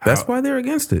 That's why they're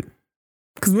against it.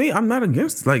 Because I'm not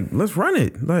against it. Like, let's run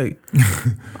it. Like,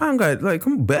 I don't got, like,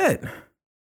 come bet.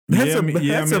 That's a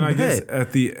bet.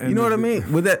 At the end, you know what I mean?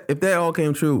 If that all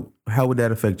came true, how would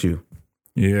that affect you?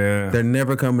 Yeah. They're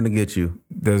never coming to get you.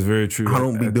 That's very true. I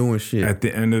don't be doing shit. At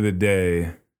the end of the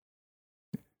day.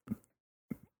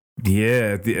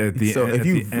 Yeah. So if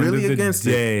you're really against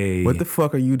it, what the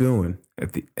fuck are you doing?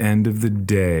 At the end of the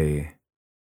day,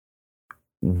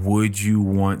 would you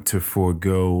want to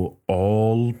forego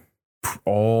all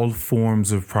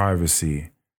forms of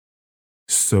privacy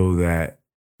so that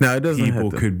now it doesn't people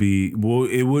could be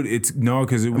it would get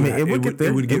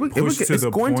pushed to the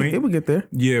point it would get there,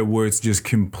 where it's just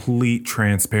complete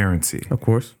transparency, of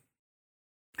course.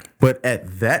 But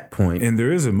at that point, and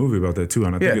there is a movie about that too,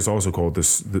 and I think it's also called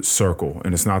The Circle,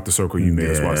 and it's not The Circle you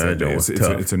made us watch that day.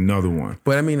 It's another one.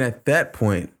 But at that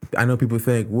point, I know people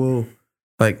think, well,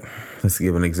 like, let's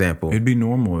give an example. It'd be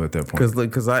normal at that point.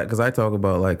 Because I talk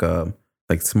about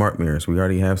like smart mirrors. We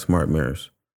already have smart mirrors.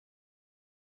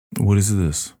 What is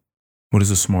this? What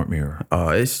is a smart mirror?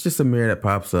 It's just a mirror that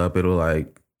pops up. It'll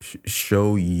like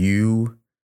show you,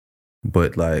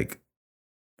 but like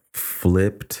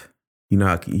flipped. You know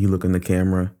how you look in the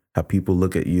camera, how people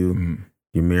look at you. Mm-hmm.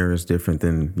 Your mirror is different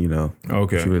than,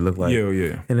 what you would look like.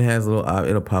 Yeah. And it has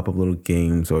it'll pop up little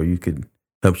games, or you could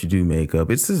help you do makeup.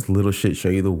 It's just little shit, show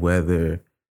you the weather,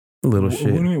 little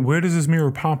shit. What do you mean? Where does this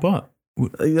mirror pop up?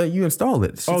 You install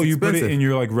it. You put it in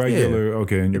your like regular,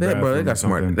 in your bathroom. Bro, they got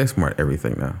smart. They smart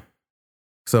everything now.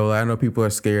 So I know people are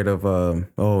scared of,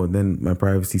 then my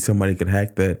privacy, somebody could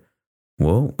hack that.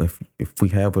 Well, if we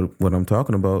have what I'm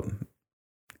talking about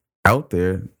out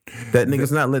there, that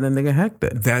nigga's not letting that nigga hack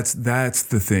that. That's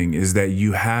the thing, is that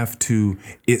you have to,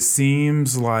 it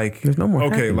seems like, there's no more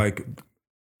hacking. Like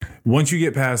once you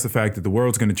get past the fact that the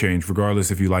world's going to change,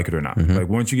 regardless if you like it or not, like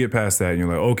once you get past that and you're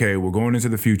like, okay, we're going into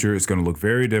the future, it's going to look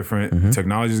very different.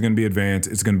 Technology is going to be advanced.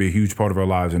 It's going to be a huge part of our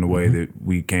lives in a way that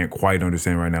we can't quite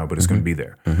understand right now, but it's going to be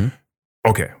there.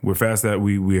 Okay, we're past that.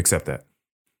 We accept that.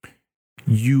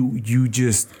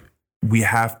 We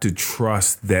have to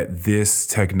trust that this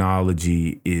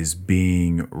technology is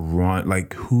being run.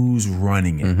 Like, who's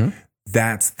running it?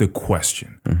 That's the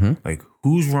question. Like,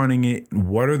 who's running it?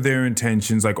 What are their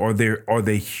intentions? Like, are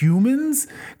they humans?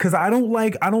 Because I don't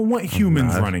want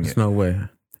humans running it. No way.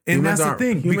 And that's the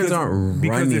thing. Humans aren't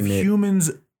running if humans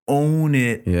own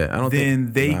it,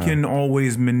 then they can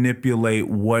always manipulate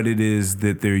what it is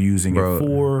that they're using it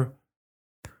for.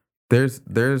 There's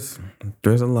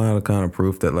a lot of kind of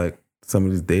proof that like some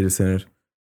of these data centers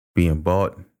being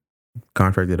bought,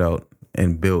 contracted out,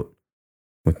 and built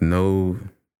with no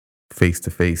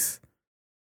face-to-face,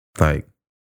 like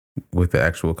with the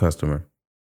actual customer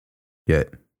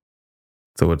yet.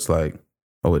 So it's like,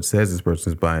 it says this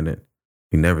person's buying it.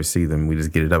 You never see them. We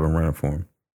just get it up and running for them.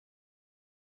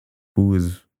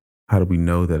 How do we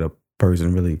know that a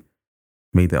person really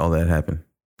made all that happen?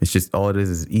 It's just, all it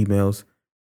is emails,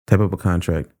 type up a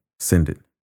contract, send it.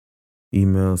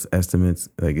 Emails, estimates,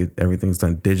 everything's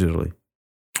done digitally.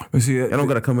 See, I don't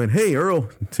gotta come in. Hey, Earl,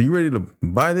 so you ready to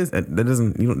buy this? That does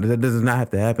not have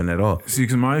to happen at all. See,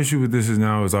 because my issue with this is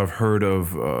I've heard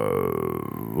of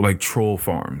like troll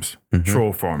farms,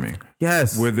 troll farming.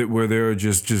 Yes, where there are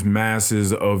just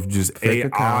masses of just fake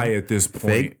AI at this point.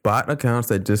 Fake bot accounts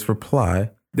that just reply.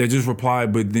 But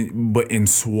in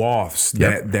swaths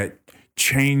that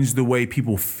change the way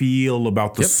people feel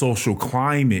about the social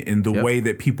climate and the way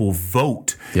that people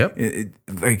vote.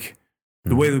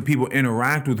 The way that people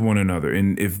interact with one another.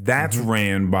 And if that's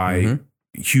ran by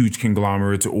huge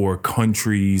conglomerates or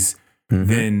countries,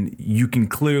 then you can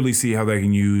clearly see how that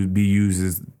can be used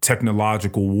as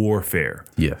technological warfare.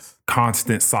 Yes.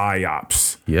 Constant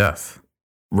psyops. Yes.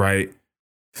 Right?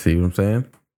 See what I'm saying?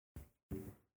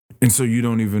 And so you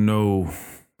don't even know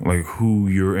like who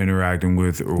you're interacting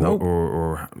with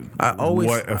or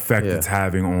what effect it's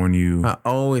having on you. I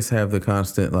always have the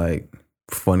constant like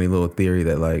funny little theory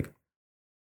that like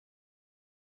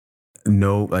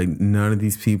none of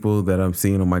these people that I'm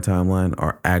seeing on my timeline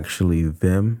are actually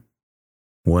them.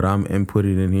 What I'm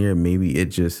inputting in here, maybe it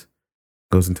just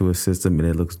goes into a system and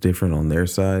it looks different on their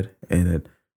side, and it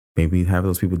maybe half of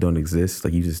those people don't exist.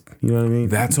 Like you know what I mean?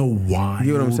 That's a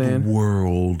wild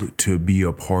world to be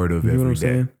a part of every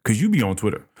day. Because you be on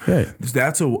Twitter. Yeah.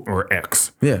 Or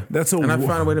X. Yeah. And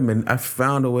I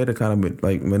found a way to kind of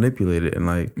like manipulate it and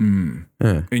like And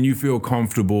you feel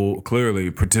comfortable clearly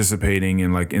participating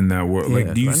in like in that world.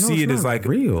 Like do you see it as like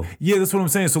real? Yeah, that's what I'm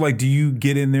saying. So like do you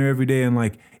get in there every day and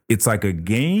like it's like a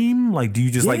game? Like do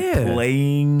you just like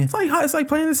playing? It's like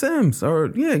playing The Sims or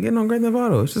getting on Grand Theft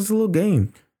Auto. It's just a little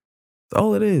game. That's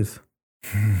all it is.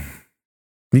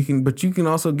 You can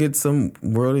also get some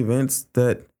world events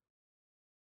that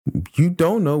you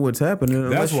don't know what's happening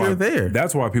unless you're there.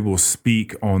 That's why people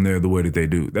speak on there the way that they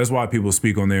do. That's why people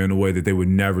speak on there in a way that they would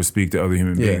never speak to other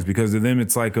human beings, because to them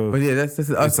it's like a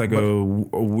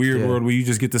weird world where you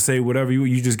just get to say whatever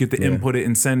you just get to input it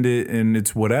and send it and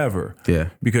it's whatever. Yeah,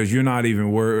 because you're not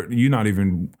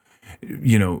even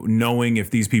knowing if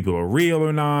these people are real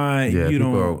or not. Yeah,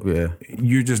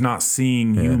 you're just not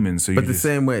seeing humans. So the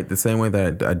same way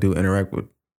that I do interact with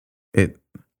it,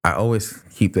 I always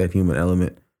keep that human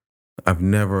element. I've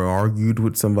never argued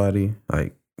with somebody,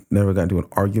 like never got into an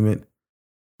argument.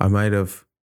 I might have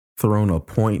thrown a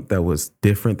point that was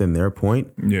different than their point.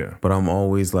 Yeah. But I'm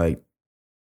always like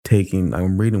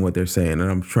I'm reading what they're saying and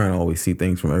I'm trying to always see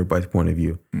things from everybody's point of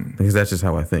view. Because that's just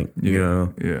how I think. Yeah. You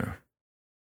know? Yeah.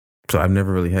 So I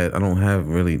don't have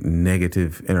really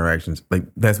negative interactions. Like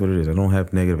that's what it is. I don't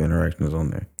have negative interactions on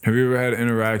there. Have you ever had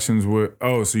interactions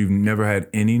so you've never had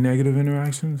any negative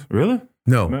interactions? Really?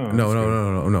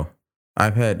 No.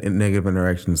 I've had negative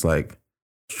interactions like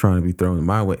trying to be thrown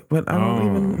my way. But I don't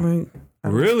even like.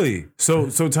 Really? So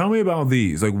tell me about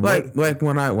these. Like what? Like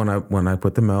when I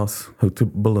put the mouse hooked to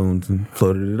balloons and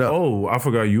floated it up. Oh, I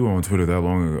forgot you were on Twitter that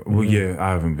long ago. Well, yeah,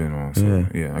 I haven't been on. So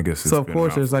yeah, I guess. It's so of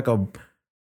course there's like a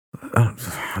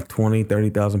 20,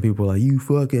 30,000 people like, you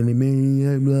fucking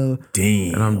man, blah.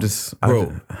 Damn. And I'm just,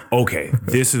 bro. Okay,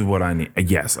 this is what I need.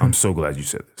 Yes, I'm so glad you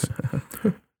said this.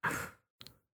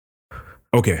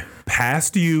 Okay,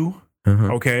 past you.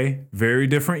 Okay, very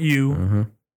different you.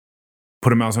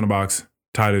 Put a mouse in a box,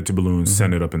 tied it to balloons,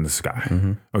 send it up in the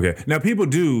sky. Okay, now people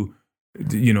do,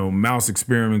 mouse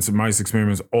experiments and mice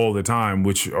experiments all the time,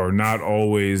 which are not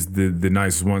always the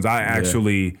nicest ones. I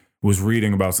actually was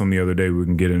reading about some the other day. We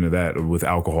can get into that with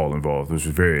alcohol involved, which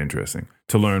is very interesting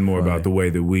to learn more about the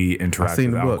way that we interact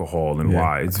with alcohol and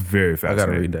why. It's very fascinating. I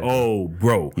gotta read that. Oh,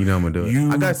 bro. You know I'm gonna do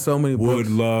it. I got so many books.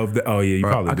 Would love that. Oh, yeah, you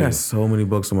probably do. I got so many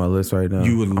books on my list right now.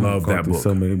 You would love that book.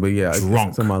 So many, but yeah, Drunk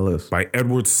it's on my list. By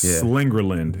Edward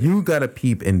Slingerland. You gotta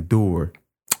peep Endure.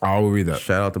 I will read that.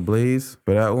 Shout out to Blaze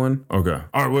for that one. Okay.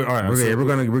 All right. We're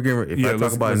gonna if I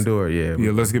talk about Endure,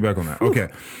 let's get back on that. Okay.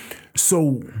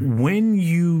 So when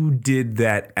you did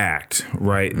that act,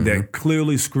 right, that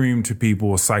clearly screamed to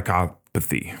people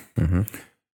psychopathy,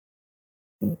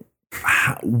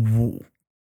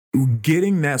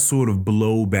 getting that sort of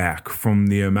blowback from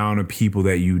the amount of people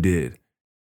that you did,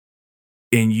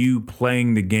 and you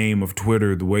playing the game of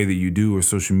Twitter the way that you do or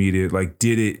social media, like,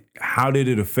 how did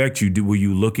it affect you? Were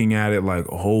you looking at it like,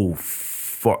 oh,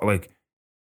 fuck, like,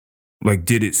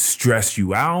 did it stress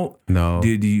you out? No.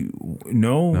 Did you?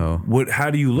 No.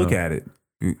 How do you look at it?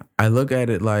 I look at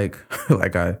it like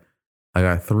I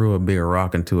threw a big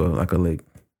rock into a lake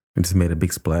and just made a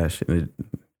big splash, and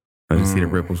I just see the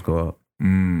ripples go up.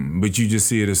 But you just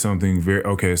see it as something very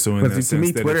okay. So in that sense, me,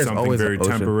 that it's something very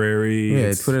temporary.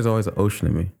 Yeah, Twitter's always an ocean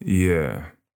to me. Yeah.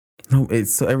 No,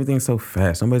 everything's so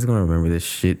fast. Nobody's gonna remember this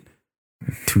shit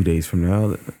 2 days from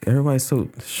now. Everybody's so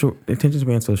short. The attention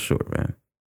span's so short, man.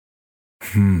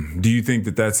 Do you think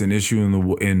that that's an issue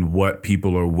in what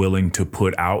people are willing to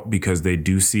put out because they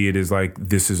do see it as like,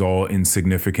 this is all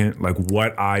insignificant? Like,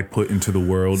 what I put into the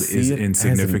world is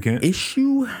insignificant. As an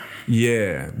issue?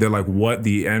 Yeah. They're like, what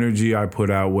the energy I put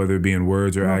out, whether it be in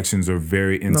words or actions, are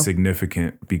very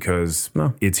insignificant because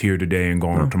it's here today and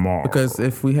gone tomorrow. Because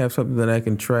if we have something that I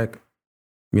can track,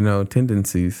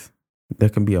 tendencies, there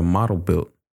can be a model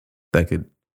built that could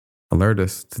alert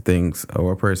us to things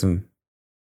or a person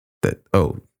that,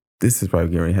 this is probably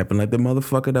getting ready to happen. Like the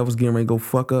motherfucker that was getting ready to go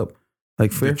fuck up. Like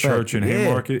the church in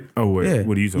Haymarket? Oh, wait.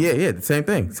 What are you talking about? Yeah, the same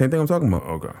thing. Same thing I'm talking about.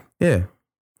 Okay. Yeah.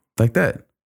 Like that.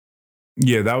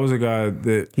 Yeah, that was a guy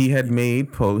that... He had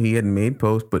made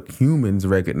posts, but humans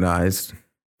recognized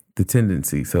the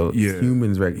tendency. So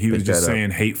humans recognized. He was just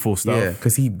saying hateful stuff. Yeah,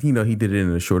 because he did it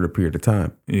in a shorter period of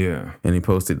time. Yeah. And he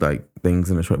posted like things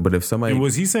in a short... But if somebody... And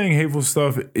was he saying hateful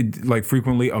stuff like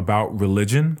frequently about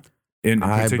religion?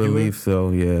 I believe so,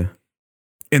 yeah.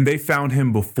 And they found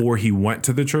him before he went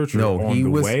to the church? Or on the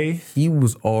way? He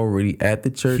was already at the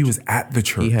church. He was at the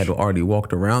church. He had already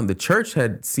walked around. The church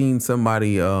had seen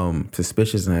somebody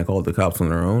suspicious and had called the cops on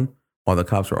their own while the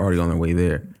cops were already on their way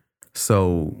there.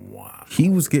 So he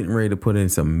was getting ready to put in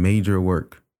some major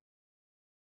work.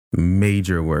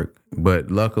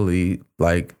 But luckily,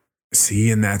 like...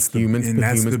 See, and that's the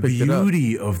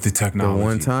beauty of the technology. The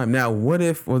one time. Now, what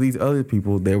if for these other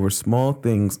people, there were small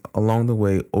things along the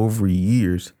way over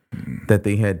years that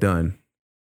they had done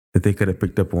that they could have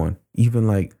picked up on, even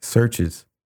like searches.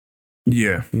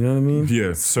 Yeah, you know what I mean.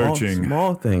 Yeah, searching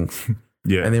small things.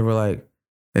 Yeah, and they were like,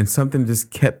 and something just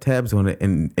kept tabs on it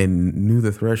and knew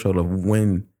the threshold of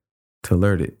when to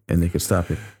alert it, and they could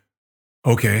stop it.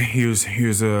 Okay, here's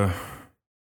a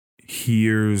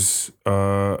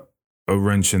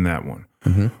wrench in that one.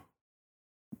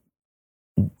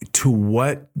 To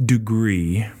what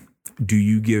degree do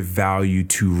you give value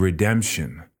to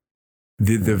redemption?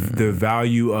 The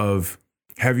value of,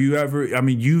 have you ever, I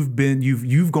mean,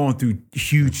 you've gone through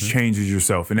huge changes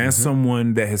yourself. And as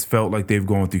someone that has felt like they've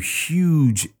gone through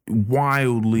huge,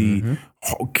 wildly,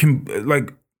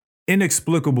 like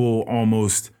inexplicable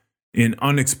almost, and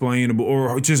unexplainable,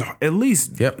 or just at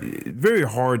least very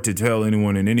hard to tell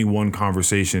anyone in any one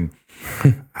conversation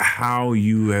how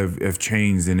you have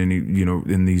changed in any,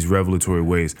 in these revelatory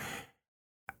ways.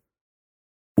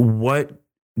 What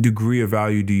degree of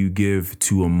value do you give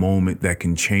to a moment that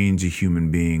can change a human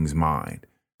being's mind,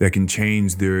 that can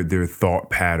change their thought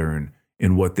pattern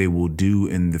and what they will do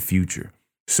in the future?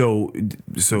 So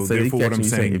therefore, what I'm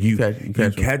saying, you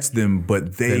catch them,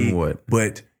 but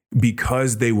but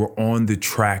because they were on the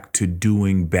track to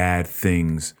doing bad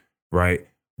things, right?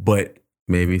 But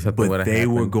Maybe something would but have they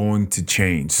happened. were going to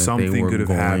change. Something could have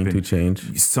happened. To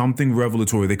change. Something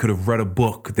revelatory. They could have read a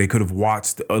book. They could have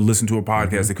watched, listened to a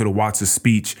podcast. They could have watched a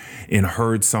speech and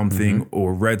heard something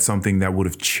or read something that would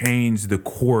have changed the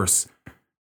course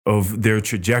of their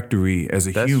trajectory as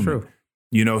a human. True.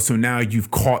 You know, so now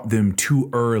you've caught them too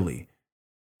early.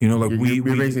 You know, like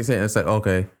you're basically saying it's like,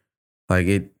 okay, like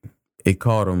it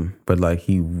caught him, but like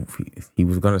he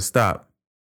was gonna stop.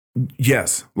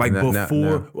 Yes, like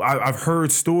before. I've heard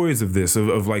stories of this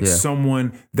of like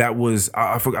someone that was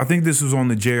I think this was on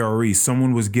the JRE.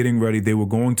 Someone was getting ready. They were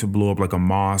going to blow up like a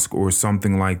mosque or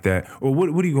something like that. Or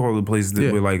what do you call the places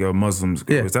that where like Muslims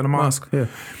go? Is that a mosque? Yeah.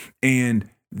 And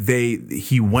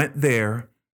he went there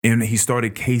and he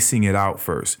started casing it out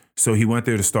first. So he went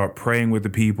there to start praying with the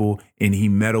people, and he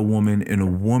met a woman, and a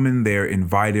woman there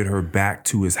invited her back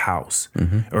to his house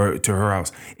or to her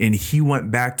house. And he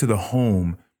went back to the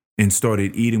home and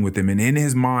started eating with them. And in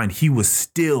his mind, he was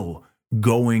still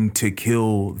going to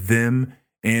kill them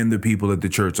and the people at the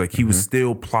church. Like he was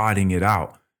still plotting it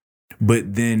out.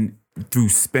 But then through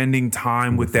spending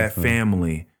time with that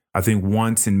family, I think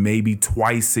once and maybe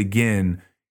twice again,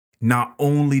 not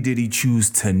only did he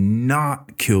choose to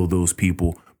not kill those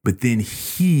people, but then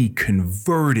he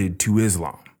converted to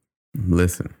Islam.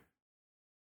 Listen.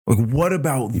 Like, what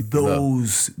about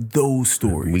those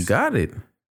stories? We got it.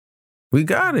 We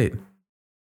got it.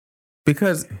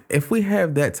 Because if we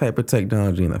have that type of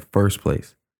technology in the first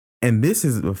place, and this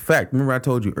is a fact, remember I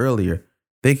told you earlier,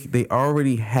 they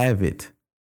already have it.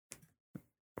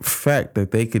 Fact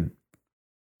that they could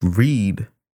read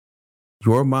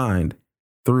your mind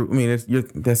through. I mean,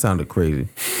 that sounded crazy.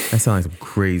 That sounds like some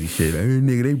crazy shit. Hey,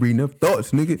 nigga, they reading up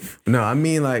thoughts, nigga. No, I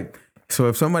mean like, so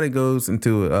if somebody goes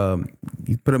into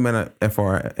you put them in a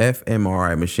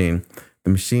fMRI machine. The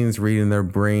machine's reading their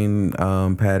brain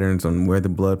patterns on where the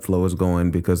blood flow is going,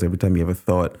 because every time you have a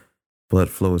thought, blood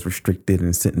flow is restricted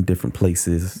and sent in different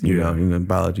places. You know,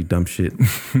 biology, dumb shit.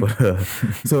 But,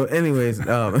 so anyways,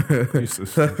 I'm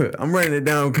writing it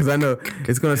down because I know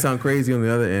it's going to sound crazy on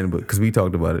the other end, but because we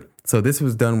talked about it. So this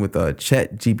was done with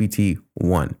Chat GPT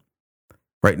 1.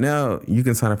 Right now, you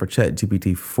can sign up for Chat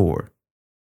GPT 4.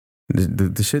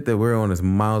 The shit that we're on is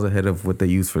miles ahead of what they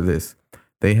use for this.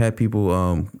 They had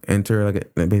people enter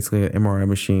like basically an MRI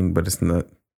machine, but it's not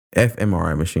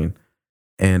fMRI machine,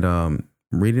 and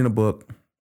reading a book,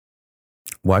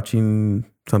 watching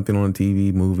something on a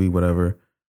TV, movie, whatever,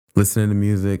 listening to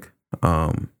music,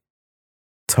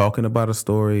 talking about a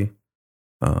story,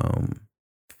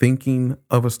 thinking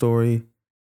of a story,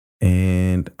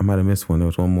 and I might have missed one. There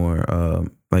was one more,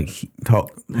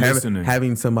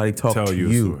 having somebody talk to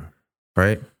you,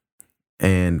 right?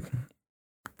 And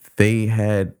they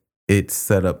had it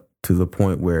set up to the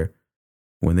point where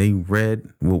when they read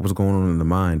what was going on in the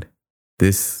mind,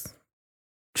 this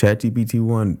ChatGPT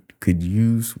 1 could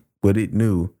use what it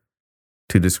knew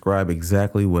to describe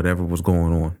exactly whatever was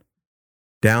going on,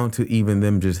 down to even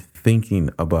them just thinking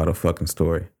about a fucking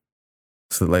story.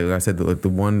 So like I said, the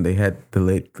one they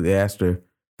asked her,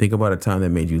 think about a time that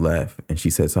made you laugh. And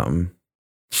she said something.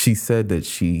 She said that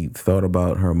she thought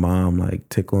about her mom, like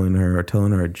tickling her or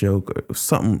telling her a joke or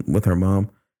something with her mom.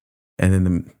 And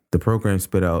then the program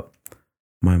spit out,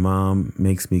 my mom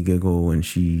makes me giggle, and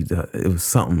it was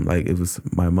something like it was,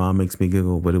 my mom makes me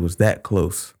giggle, but it was that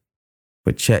close.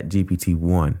 But Chat GPT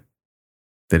 1,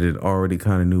 that it already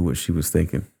kind of knew what she was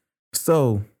thinking.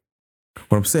 So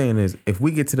what I'm saying is, if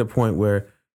we get to the point where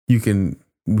you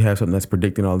have something that's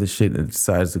predicting all this shit and it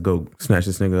decides to go snatch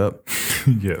this nigga up,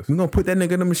 yes, we're gonna put that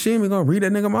nigga in the machine. We're gonna read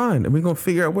that nigga mind, and we're gonna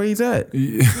figure out where he's at.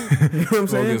 You know what I'm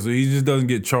saying? Okay, so he just doesn't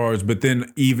get charged, but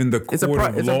then even the court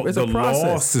of law, the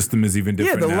law system is even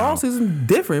different. Yeah, the law system is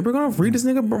different. We're gonna read this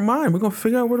nigga mind. We're gonna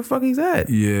figure out where the fuck he's at.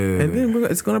 Yeah, and then we're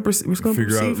gonna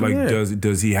figure out like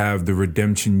does he have the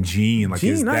redemption gene? Like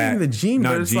gene, not even the gene,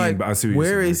 but it's like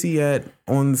where is he at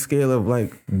on the scale of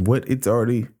like what it's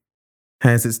already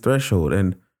has its threshold,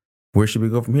 and where should we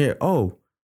go from here? Oh,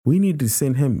 we need to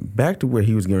send him back to where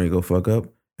he was going to go fuck up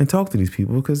and talk to these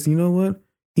people, because you know what?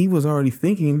 He was already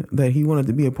thinking that he wanted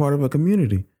to be a part of a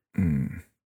community. And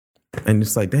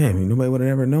it's like, damn, nobody would have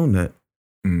ever known that.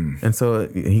 And so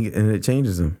it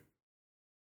changes him.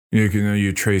 Yeah, because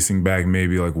you're tracing back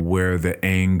maybe like where the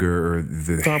anger or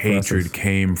the hatred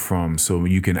came from, so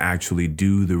you can actually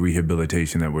do the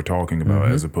rehabilitation that we're talking about,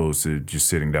 as opposed to just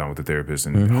sitting down with the therapist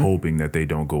and hoping that they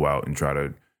don't go out and try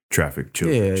to traffic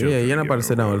children. Yeah, you're not about to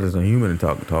sit down with a human and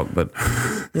talk, but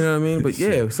you know what I mean? But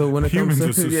yeah, so when it comes to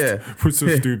we're so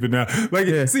stupid now. Like,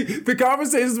 see, the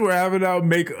conversations we're having now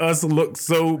make us look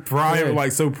so primal,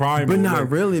 like so primal. But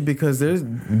not really, because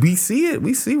we see it.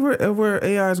 We see where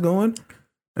AI is going.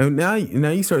 And now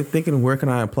you start thinking, where can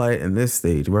I apply it in this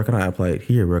stage? Where can I apply it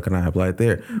here? Where can I apply it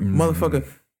there? Motherfucker,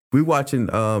 we watching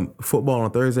football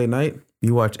on Thursday night.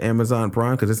 You watch Amazon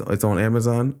Prime because it's on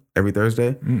Amazon every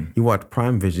Thursday. You watch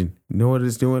Prime Vision. You know what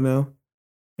it's doing now?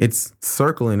 It's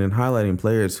circling and highlighting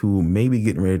players who may be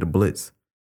getting ready to blitz.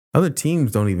 Other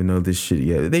teams don't even know this shit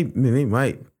yet. They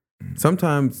might.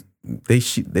 Sometimes this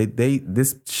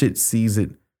shit sees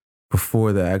it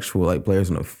before the actual like players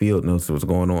on the field knows what's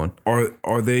going on.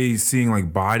 Are they seeing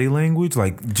like body language,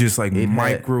 like just like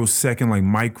microsecond, like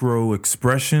micro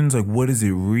expressions? Like what is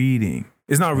it reading?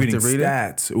 It's not reading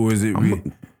stats, or is it?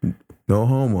 No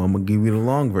homo. I'm gonna give you the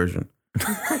long version.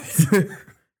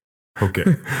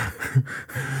 Okay.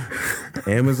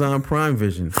 Amazon Prime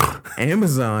Vision.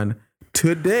 Amazon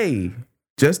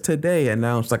just today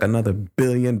announced like another $1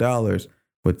 billion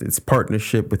with its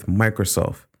partnership with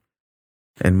Microsoft.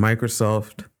 And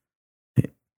Microsoft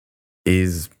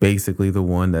is basically the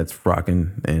one that's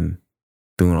rocking and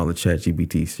doing all the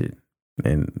ChatGPT shit.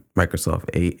 And Microsoft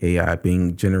AI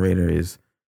Bing generator is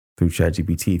through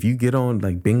ChatGPT. If you get on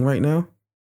like Bing right now,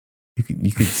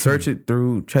 you could search it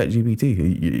through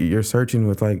ChatGPT. You're searching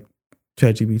with like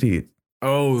ChatGPT.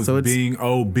 Oh, so Bing.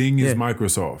 Bing is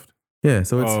Microsoft. Yeah,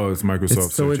 so it's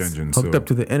Microsoft search engine. Hooked up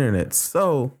to the internet,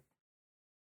 so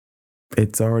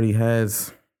it already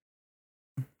has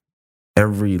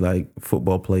every like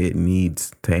football play it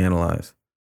needs to analyze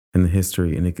in the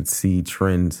history, and it could see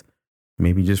trends.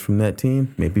 Maybe just from that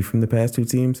team, maybe from the past two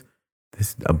teams.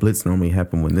 A blitz normally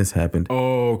happened when this happened.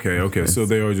 Oh, okay. So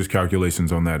they are just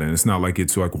calculations on that, and it's not like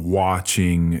it's like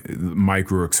watching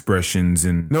micro expressions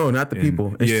and no, not the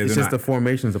people. It's just the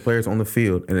formations of players on the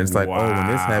field, and it's like, when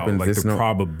this happens, like the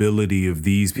probability of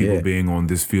these people being on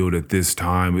this field at this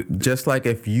time. Just like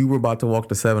if you were about to walk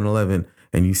to 7-Eleven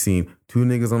and you seen two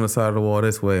niggas on the side of the wall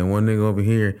this way and one nigga over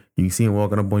here, you see him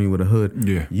walking up on you with a hood.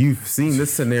 Yeah, you've seen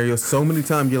this scenario so many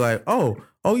times. You're like, oh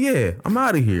yeah, I'm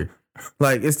out of here.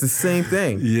 Like, it's the same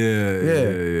thing.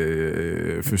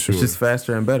 Yeah, for sure. It's just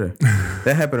faster and better.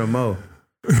 That happened to Mo.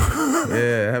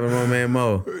 Yeah, it happened to my man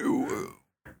Mo.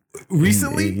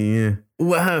 Recently? Yeah.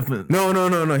 What happened? No.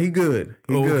 He good.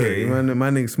 He good. My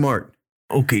nigga smart.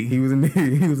 Okay. He was in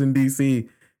DC,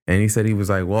 and he said he was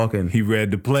like walking. He read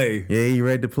the play. Yeah, he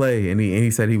read the play, and he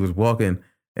said he was walking,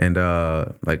 and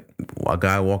like a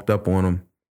guy walked up on him.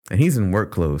 And he's in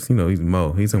work clothes. You know, he's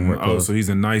Mo. He's in work clothes. Oh, so he's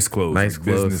in nice clothes. Nice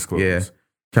clothes. Business clothes. Yeah.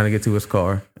 Trying to get to his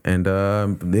car. And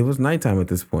it was nighttime at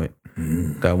this point.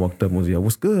 Guy walked up and was like,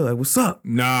 what's good? Like, what's up?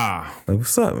 Nah. Like,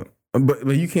 what's up?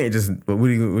 But you can't just, but what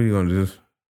are you going to do?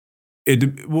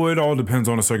 It all depends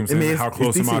on the circumstance. I mean, how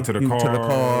close am I to the car? To the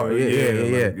car.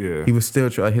 Yeah. He was still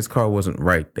trying, his car wasn't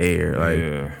right there.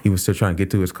 Like, he was still trying to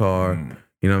get to his car.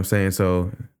 You know what I'm saying?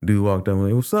 So, dude walked up and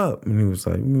like, what's up? And he was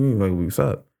like, what's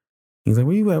up? He's like,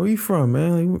 where you at? Where you from,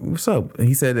 man? Like, what's up? And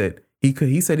he said that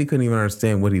he said he couldn't even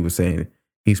understand what he was saying.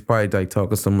 He's probably like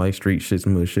talking some like street shit,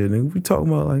 some other shit. And we talking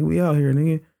about like, we out here,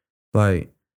 nigga.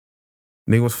 Like,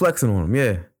 nigga was flexing on him,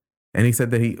 yeah. And he said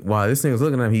that while this nigga was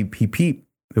looking at him, he peeped.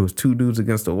 There was two dudes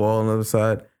against the wall on the other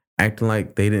side, acting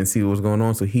like they didn't see what was going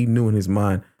on. So he knew in his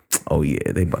mind, oh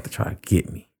yeah, they about to try to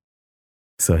get me.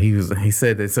 So he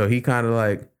said that. So he kind of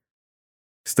like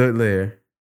stood there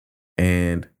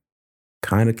and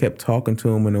kind of kept talking to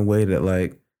him in a way that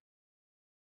like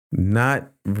not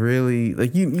really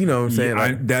like you know what I'm saying.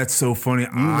 Like, that's so funny.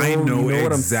 I know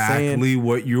exactly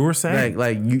what you're saying.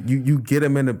 Like you get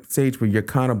them in a stage where you're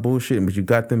kind of bullshitting, but you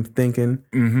got them thinking,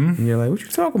 and you're like, "What you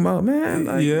talking about, man?"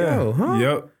 Like, yo,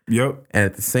 huh? Yep. And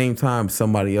at the same time,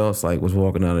 somebody else like was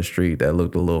walking down the street that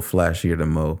looked a little flashier than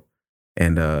Mo,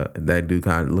 and that dude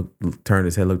kind of turned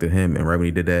his head, looked at him, and right when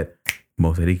he did that,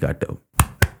 Mo said he got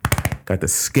the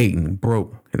skating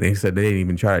broke, and they said they didn't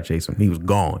even try to chase him. He was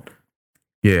gone.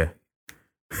 Yeah.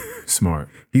 Smart.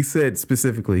 He said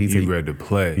specifically. He read the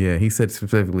play. Yeah, he said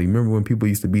specifically. Remember when people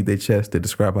used to beat their chest to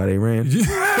describe how they ran?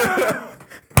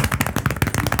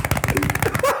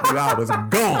 I was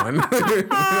gone. You know what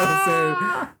I'm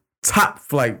saying? Top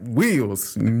flight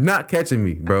wheels. You're not catching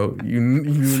me, bro. You're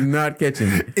not catching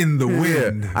me. In the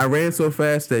wind. I ran so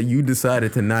fast that you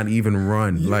decided to not even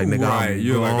run. Like, nigga, right.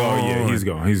 You're gone. Like, oh yeah, he's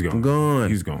gone. I'm gone.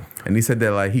 He's gone. And he said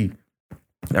that like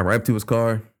I ran up to his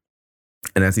car.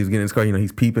 And as he was getting in his car, you know,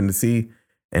 he's peeping to see,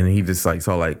 and he just like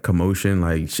saw like commotion,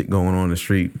 like shit going on in the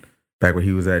street back where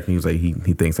he was at. And he was like, he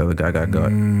thinks the other guy got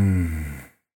caught.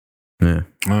 Yeah.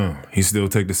 He still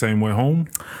take the same way home?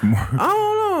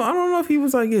 I don't know if he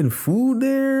was like getting food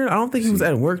there. I don't think he was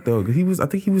at work though, because I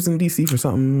think he was in DC for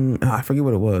something. I forget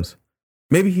what it was.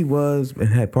 Maybe he was and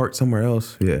had parked somewhere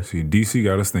else. Yeah. See, DC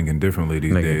got us thinking differently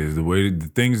these days. The way, the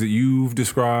things that you've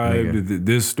described,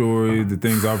 this story, the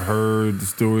things I've heard, the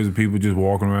stories of people just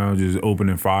walking around, just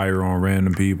opening fire on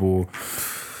random people.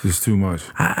 It's too much.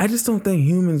 I just don't think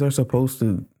humans are supposed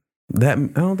to. I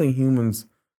don't think humans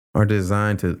are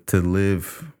designed to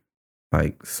live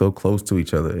like so close to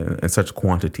each other in such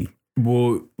quantity.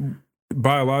 Well,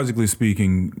 biologically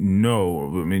speaking,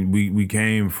 no. I mean, we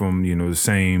came from, the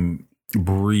same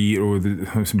breed or the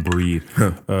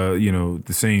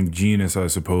same genus, I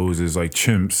suppose, as like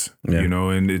chimps,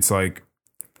 and it's like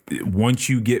once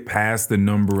you get past the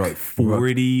number like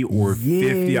 40 or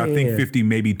 50, I think 50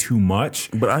 may be too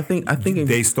much. But I think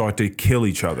they start to kill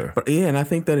each other. But and I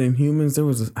think that in humans there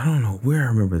was I don't know where I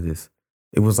remember this.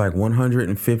 It was like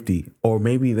 150, or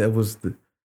maybe that was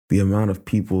the amount of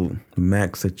people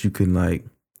max that you can like.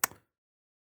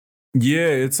 Yeah,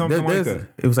 it's something like that.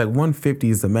 It was like 150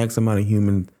 is the max amount of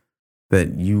human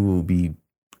that you will be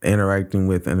interacting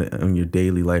with in your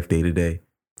daily life, day to day,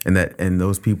 and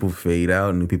those people fade out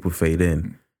and new people fade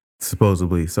in,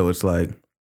 supposedly. So it's like,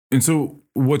 and so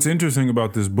what's interesting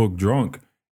about this book, Drunk,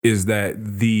 is that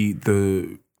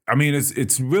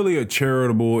it's really a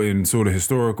charitable and sort of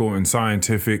historical and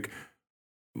scientific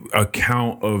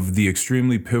account of the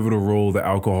extremely pivotal role that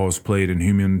alcohol has played in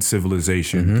human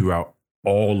civilization throughout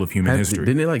all of human history.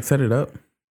 Didn't they like set it up,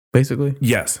 basically?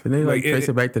 Yes. Didn't they like trace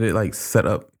it back that it like set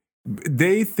up?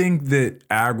 They think that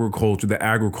the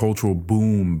agricultural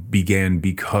boom began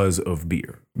because of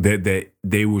beer. That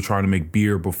they were trying to make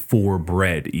beer before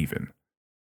bread even.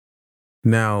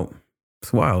 Now,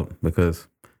 it's wild because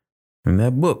in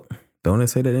that book, don't they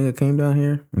say that nigga came down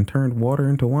here and turned water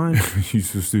into wine? You're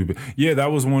so stupid. Yeah,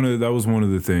 that was one of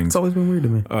the things. It's always been weird to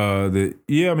me.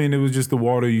 It was just the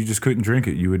water. You just couldn't drink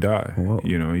it. You would die. Whoa.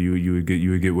 You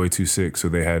would get way too sick. So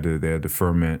they had to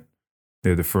ferment.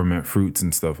 They had to ferment fruits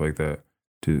and stuff like that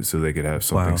so they could have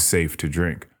something safe to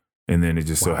drink. And then it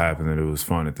just so happened that it was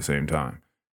fun at the same time.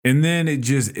 And then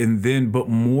but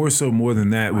more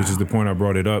than that, which is the point I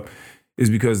brought it up, is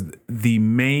because the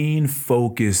main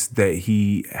focus that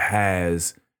he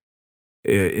has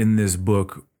in this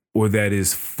book, or that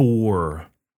is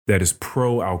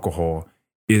pro alcohol,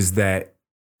 is that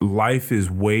life is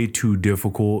way too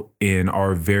difficult in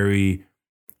our very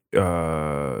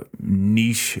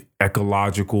niche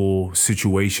ecological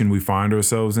situation we find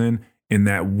ourselves in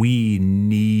that we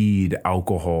need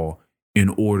alcohol in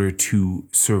order to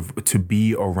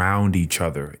be around each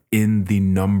other in the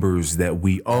numbers that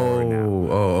we are now.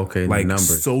 Oh, okay. Like, the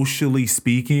numbers. Socially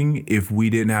speaking, if we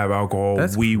didn't have alcohol,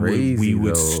 we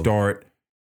would start.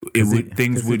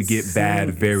 Things would get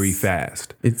bad very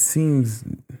fast. It seems.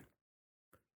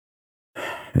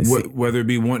 Whether it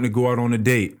be wanting to go out on a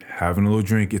date, having a little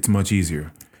drink, it's much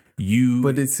easier.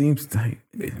 But it seems like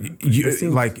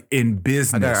like in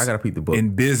business. I gotta read the book.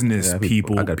 In business,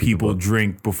 people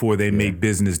drink before they make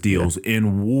business deals. Yeah.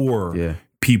 In war,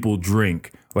 people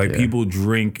drink. People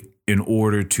drink in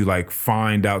order to like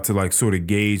find out, to like sort of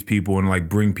gauge people and like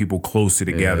bring people closer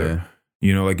together.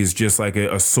 Yeah. It's just like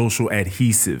a social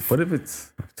adhesive. What if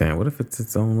it's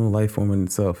its own little life form in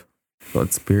itself?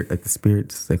 Called spirit, like the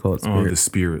spirits. They call it spirits. Oh, the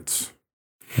spirits.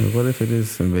 What if it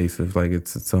is invasive, like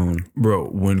it's its own? Bro,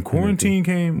 when quarantine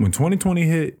came, when 2020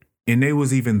 hit, and they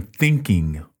was even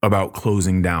thinking about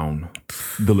closing down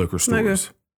the liquor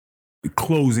stores,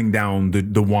 closing down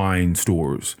the wine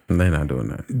stores. They're not doing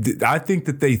that. I think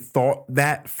that they thought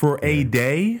that for a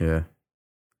day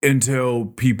until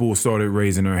people started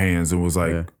raising their hands and was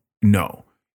like, no.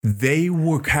 They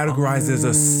were categorized as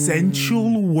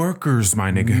essential workers,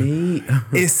 my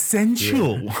nigga.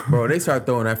 Essential. Yeah. Bro, they start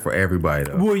throwing that for everybody,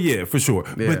 though. Well, yeah, for sure.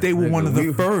 Yeah, but they were one of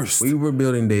the first. We were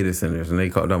building data centers, and they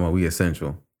called them we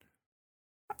essential.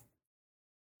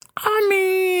 I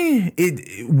mean,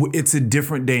 it's a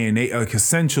different day and age. Like,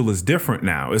 essential is different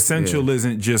now. Essential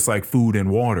isn't just like food and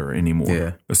water anymore.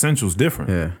 Yeah. Essential's different.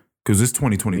 Yeah. Because it's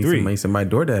 2023. I need somebody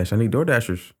DoorDash. I need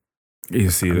DoorDashers. You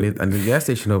see I need a gas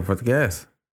station over for the gas.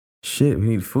 Shit, we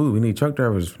need food. We need truck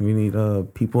drivers. We need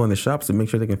people in the shops to make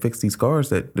sure they can fix these cars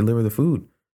that deliver the food.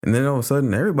 And then all of a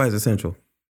sudden, everybody's essential.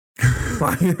 That's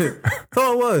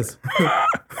all it was.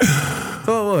 That's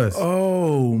all it was.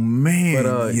 Oh, man.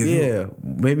 But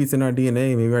maybe it's in our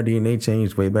DNA. Maybe our DNA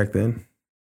changed way back then.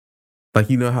 Like,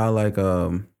 you know how like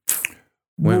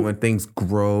when things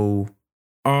grow.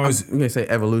 I'm going to say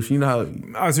evolution. You know how...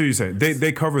 I see what you're saying.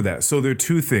 They cover that. So there are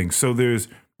two things. So there's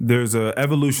a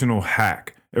evolutionary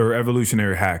hack,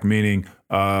 meaning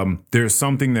There's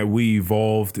something that we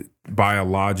evolved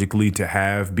biologically to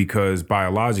have because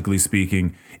biologically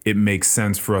speaking, it makes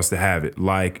sense for us to have it,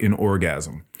 like an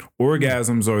orgasm.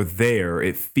 Orgasms are there.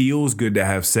 It feels good to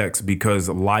have sex because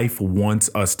life wants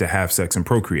us to have sex and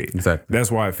procreate. Exactly.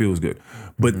 That's why it feels good.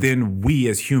 But then we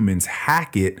as humans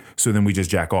hack it, so then we just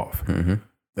jack off.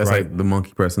 That's right? like the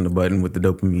monkey pressing the button with the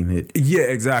dopamine hit. Yeah,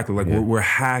 exactly. Like we're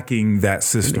hacking that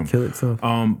system. Didn't it kill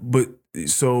itself? But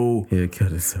so It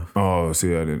killed itself. oh,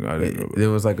 see, I didn't know. There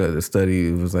was like a study.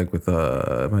 It was like with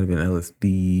it might have been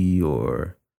LSD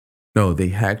or no. They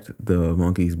hacked the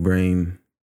monkey's brain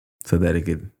so that it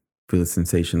could feel the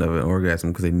sensation of an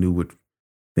orgasm because they knew what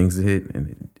things to hit,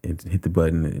 and it hit the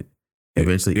button. And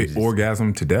eventually, it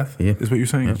orgasm to death. Yeah. Is what you're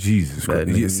saying? Yeah. Jesus That Christ.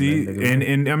 nigga- You see, that nigga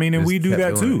and I mean, and we do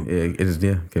that too.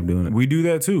 Kept doing it. We do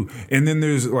that too. And then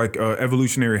there's like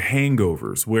evolutionary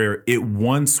hangovers where it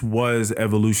once was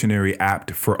evolutionary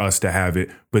apt for us to have it,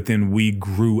 but then we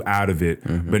grew out of it.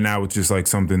 But now it's just like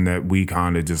something that we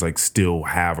kind of just like still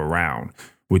have around,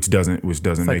 which doesn't It's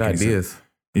make like any ideas. sense.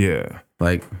 Yeah.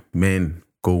 Like men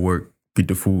go work, get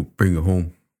the food, bring it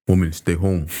home. Woman stay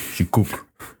home, she cook.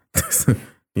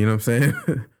 You know what I'm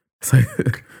saying? It's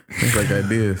like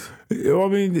ideas. I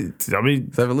mean,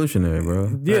 It's evolutionary,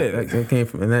 bro. Yeah. That came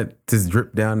from, and that just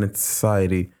dripped down into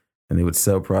society. And they would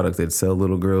sell products. They'd sell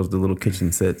little girls the little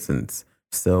kitchen sets and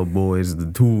sell boys the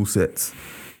tool sets,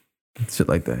 shit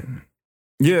like that.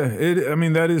 yeah. I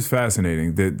mean, that is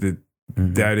fascinating.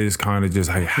 That is kind of just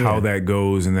like how that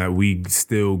goes, and that we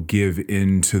still give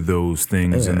into those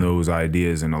things and those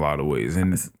ideas in a lot of ways.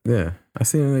 And Yeah, I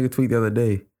seen a nigga tweet the other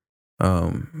day.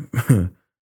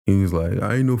 He was like,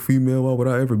 "I ain't no female. Why would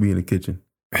I ever be in the kitchen?"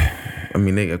 I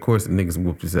mean, of course, the niggas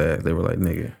whooped his ass. They were like,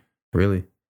 "Nigga, really?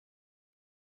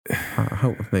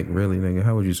 Nigga,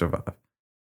 how would you survive?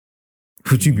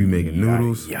 Would you be making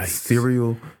noodles,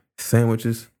 cereal,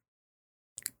 sandwiches?"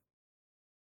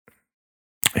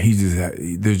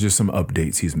 there's just some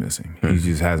updates he's missing. He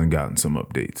just hasn't gotten some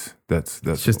updates. That's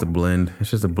It's just a blend. It's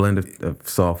just a blend of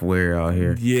software out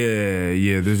here.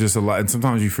 Yeah. There's just a lot, and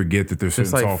sometimes you forget that there's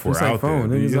certain software out there.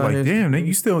 Niggas You're out like, here-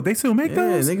 damn, they still make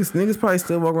those. Niggas probably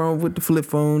still walk around with the flip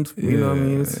phones. You know what I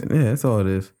mean? That's all it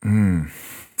is.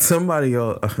 Somebody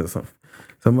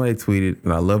tweeted,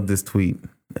 and I love this tweet,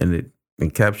 and it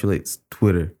encapsulates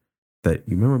Twitter. That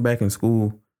you remember back in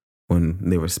school when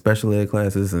there were special ed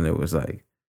classes and there was like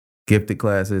gifted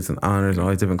classes and honors and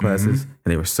all these different classes,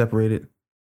 and they were separated.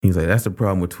 He's like, that's the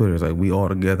problem with Twitter. It's like we all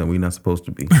together and we not supposed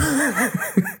to be.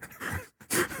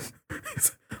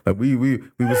 Like we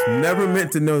was never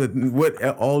meant to know that what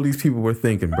all these people were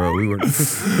thinking, bro. We were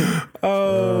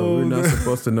we're not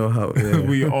supposed to know how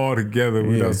we all together.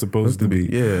 We're not supposed to be.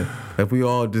 Yeah, if we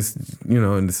all just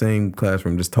in the same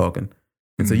classroom just talking,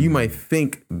 and so you might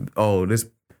think, oh, this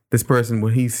person,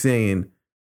 what he's saying,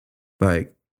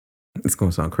 like, it's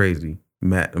gonna sound crazy,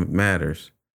 matters.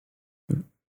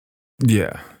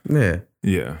 Yeah,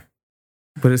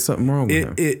 but it's something wrong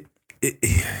with him.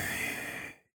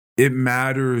 It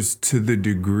matters to the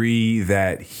degree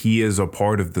that he is a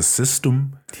part of the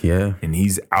system. Yeah, and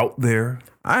he's out there.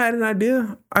 I had an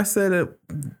idea. I said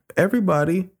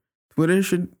that Twitter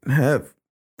should have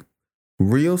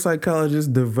real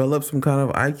psychologists develop some kind of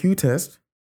IQ test.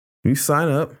 You sign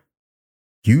up,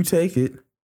 you take it,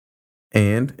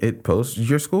 and it posts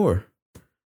your score.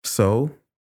 So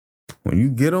when you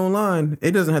get online,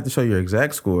 it doesn't have to show your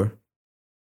exact score.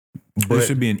 But there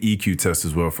should be an EQ test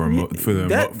as well for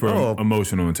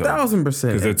emotional intelligence. 1,000%.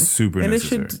 Because that's super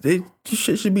necessary. And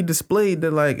it should be displayed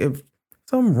that, like, if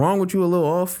something wrong with you a little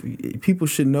off, people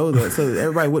should know that, so that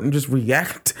everybody wouldn't just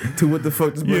react to what the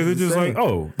fuck this person is they're just saying. like,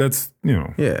 oh, that's,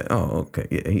 Yeah, oh, okay,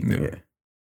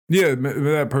 Yeah,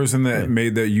 that person that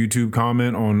made that YouTube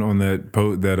comment on that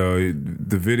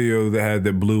the video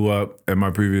that blew up at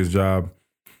my previous job.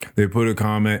 They put a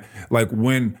comment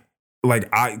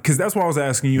because that's why I was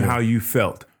asking you how you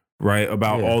felt, right,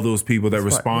 about all those people that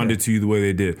responded to you the way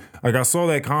they did. Like, I saw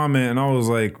that comment and I was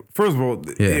like, first of all,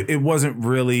 it wasn't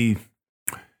really.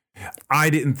 I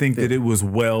didn't think that it was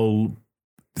well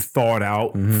thought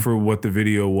out for what the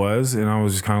video was, and I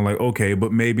was just kind of like, okay,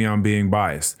 but maybe I'm being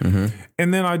biased. And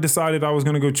then I decided I was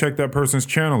going to go check that person's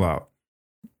channel out.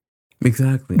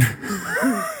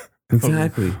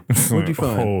 Exactly. What'd you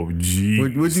find? Oh,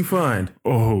 geez. What'd you find?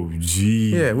 Oh,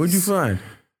 geez. Yeah, what'd you find?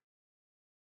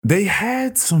 They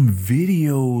had some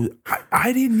video.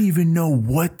 I didn't even know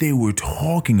what they were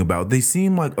talking about. They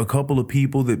seemed like a couple of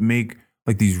people that make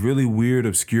like these really weird,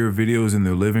 obscure videos in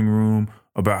their living room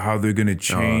about how they're going to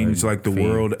change like the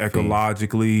world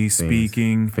ecologically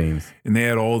speaking. And they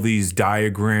had all these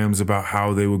diagrams about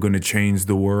how they were going to change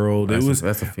the world. That's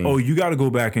a fiend. Oh, you got to go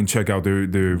back and check out their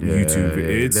YouTube.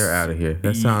 Yeah, they're out of here.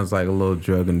 That sounds like a little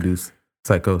drug-induced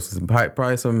psychosis.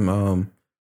 Probably some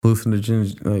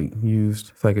hallucinogens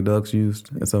psychedelics used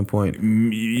at some point.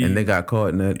 And they got caught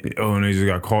in that. Oh, and they just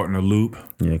got caught in a loop?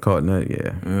 Yeah, caught in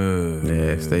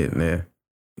that, stayed in there.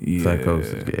 Yeah.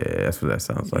 Psychosis. Yeah, that's what that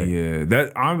sounds like. Yeah,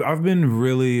 that I've been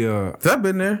really. I've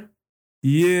been there.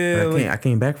 Yeah, I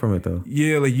came back from it though.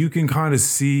 Yeah, like you can kind of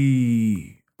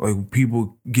see like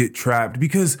people get trapped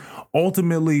because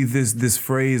ultimately this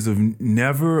phrase of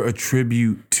never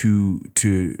attribute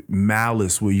to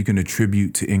malice what you can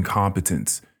attribute to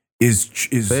incompetence is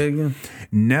Say it again.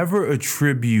 Never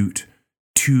attribute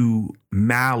to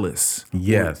malice.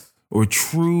 Yes. Or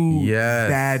true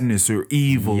badness or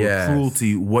evil or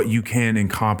cruelty, what you can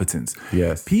incompetence.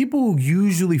 Yes. People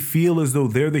usually feel as though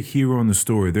they're the hero in the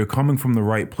story. They're coming from the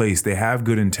right place. They have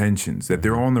good intentions, that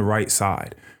they're on the right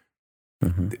side.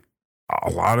 Mm-hmm. A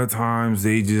lot of times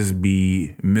they just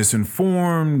be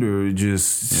misinformed or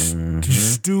just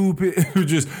stupid or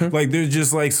just like there's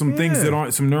just like some things that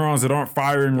aren't, some neurons that aren't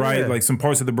firing right, like some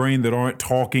parts of the brain that aren't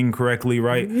talking correctly,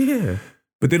 right? Yeah.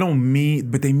 But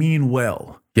they mean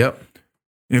well. Yep.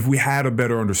 If we had a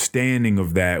better understanding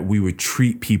of that, we would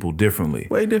treat people differently.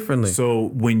 Way differently. So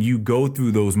when you go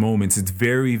through those moments, it's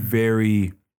very,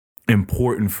 very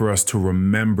important for us to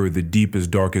remember the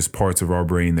deepest, darkest parts of our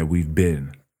brain that we've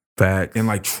been. Facts. And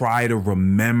like try to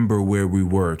remember where we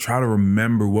were. Try to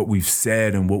remember what we've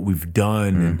said and what we've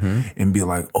done and be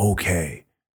like, okay,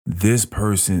 this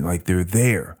person, like they're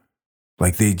there.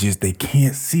 Like they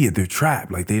can't see it. They're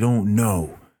trapped. Like they don't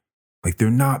know. Like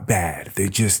they're not bad. They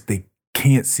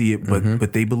can't see it,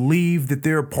 but they believe that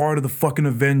they're a part of the fucking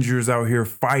Avengers out here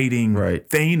fighting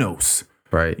Thanos.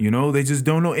 Right. You know, they just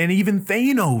don't know. And even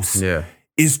Thanos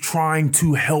is trying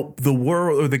to help the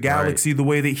world or the galaxy the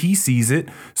way that he sees it.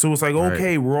 So it's like,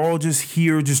 okay, we're all just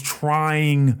here just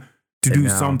trying to do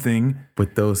something.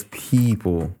 With those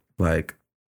people, like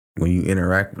when you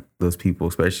interact with those people,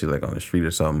 especially like on the street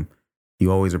or something,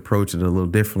 you always approach it a little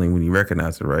differently when you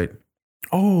recognize it, right?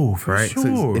 Oh, for sure.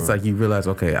 So it's like you realize,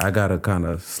 okay, I got to kind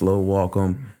of slow walk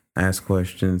them, ask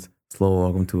questions, slow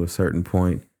walk them to a certain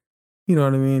point. You know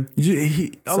what I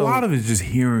mean? A lot of it is just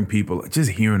hearing people,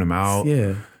 just hearing them out.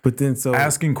 Yeah. But then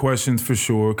asking questions for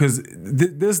sure. Because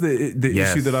this is the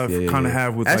issue that I've kind of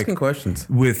have with asking questions.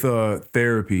 With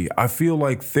therapy. I feel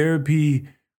like therapy,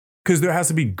 because there has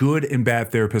to be good and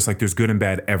bad therapists, like there's good and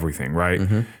bad everything, right?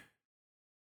 Mm-hmm.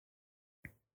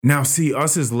 Now, see,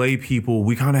 us as lay people,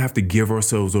 we kind of have to give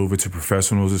ourselves over to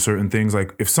professionals of certain things.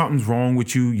 Like if something's wrong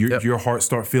with you, your heart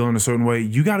start feeling a certain way,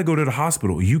 you got to go to the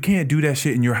hospital. You can't do that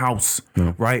shit in your house,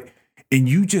 right? And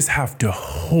you just have to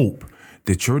hope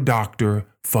that your doctor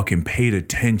fucking paid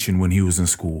attention when he was in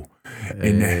school.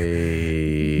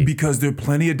 And because there are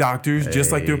plenty of doctors,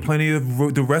 just like there are plenty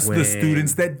of the rest of the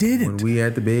students that didn't. When we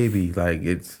had the baby, like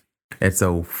it's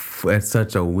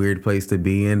such a weird place to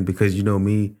be in because you know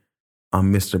me,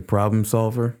 I'm Mr. Problem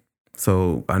Solver.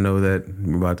 So I know that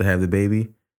we're about to have the baby.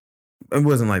 It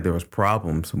wasn't like there was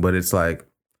problems, but it's like,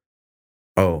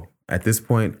 oh, at this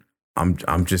point, I'm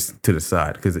just to the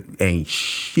side because it ain't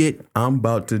shit I'm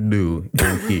about to do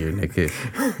in here,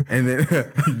 nigga. And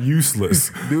then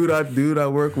useless. Dude I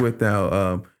work with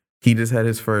now, he just had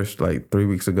his first like 3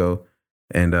 weeks ago.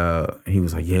 And he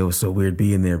was like, yeah, it was so weird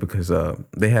being there because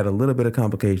they had a little bit of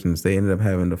complications. They ended up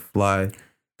having to fly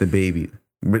the baby.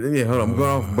 But yeah, hold on, I'm going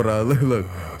off. But look.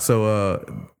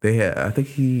 So they had, I think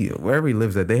wherever he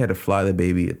lives at, they had to fly the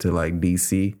baby to like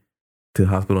DC, to the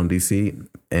hospital in DC.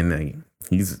 And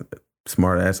he's a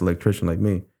smart ass electrician like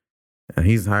me. And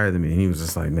he's higher than me. And he was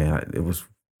just like, man, it was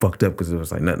fucked up because it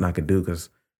was like nothing I could do because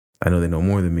I know they know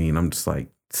more than me. And I'm just like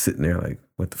sitting there like,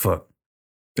 what the fuck?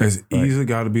 It's easily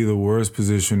got to be the worst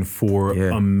position for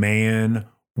a man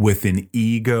with an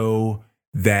ego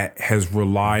that has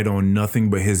relied on nothing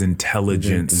but his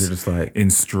intelligence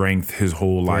and strength his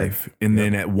whole life. And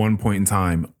then at one point in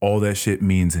time, all that shit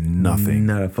means nothing.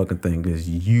 Not a fucking thing because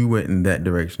you went in that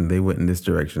direction. They went in this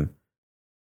direction.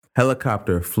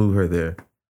 Helicopter flew her there.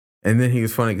 And then he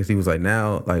was funny because he was like,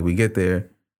 now, like we get there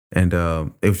and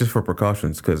it was just for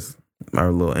precautions because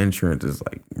our little insurance is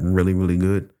like really, really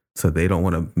good. So they don't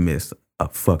want to miss a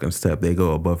fucking step. They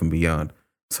go above and beyond.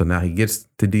 So now he gets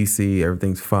to DC,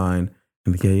 everything's fine.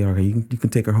 And like, yeah, okay, you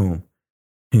can take her home.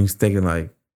 And he's thinking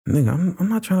like, nigga, I'm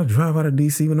not trying to drive out of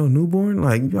DC with no newborn.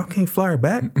 Like, y'all can't fly her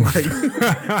back. Like,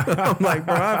 I'm like,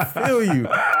 bro, I feel you.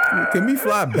 Can we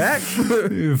fly back?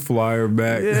 You fly her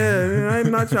back. Yeah,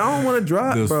 I'm not. I don't want to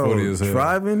drive, That's bro. funny as hell.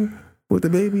 Driving with the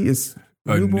baby is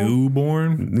A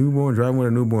newborn? Newborn driving with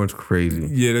a newborn's crazy.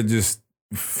 Yeah, that just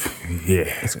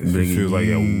it feels like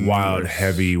a wild,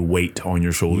 heavy weight on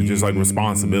your shoulder, just like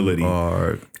responsibility.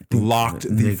 Locked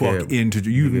the fuck into.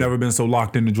 You've never been so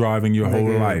locked into driving your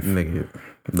whole life, nigga.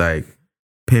 Like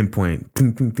pinpoint,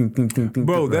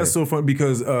 bro. That's so fun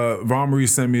because Von Marie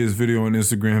sent me this video on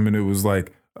Instagram, and it was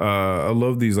like, I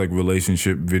love these like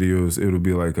relationship videos. It'll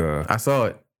be like I saw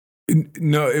it.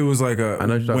 No, it was like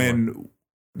when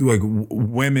like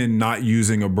women not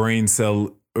using a brain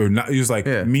cell. Or not, it was like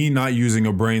me not using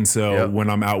a brain cell when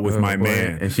I'm out with my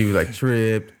man. And she was like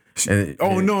tripped.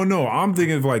 No. I'm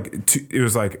thinking of like, it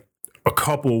was like a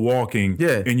couple walking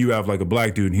and you have like a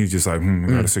black dude and he's just like, I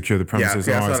gotta secure the premises.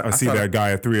 I see that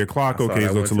guy at 3:00. Okay, he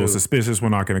looks a little suspicious. We're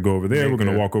not gonna go over there. We're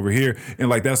gonna walk over here. And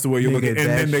like, that's the way you're looking. And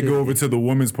then they go over to the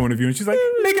woman's point of view and she's like,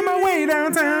 making my way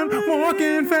downtown,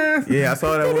 walking fast. Yeah, I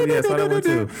saw that one. Yeah, I saw that one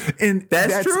too. And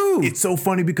that's true. It's so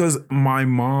funny because my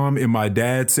mom and my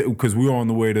dad said, because we were on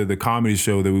the way to the comedy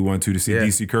show that we went to see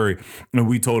DC Curry, and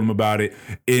we told them about it,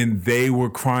 and they were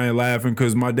crying, laughing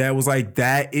because my dad was like,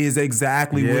 that is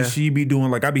exactly what she be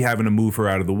doing. Like, I be having to move her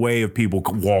out of the way of people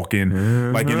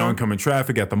walking, like in oncoming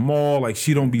traffic at the mall. Like,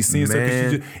 she don't be seeing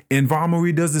stuff. And Von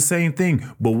Marie does the same thing.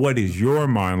 But what is your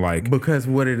mind like? Because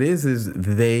what it is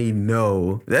they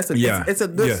know. That's it's a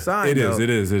good sign. It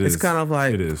is. It's kind of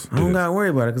like, I don't gotta worry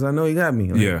about it because I know he got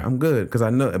me. Like, I'm good because I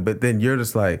know. But then you're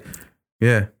just like,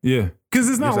 yeah. Because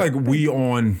it's not like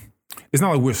it's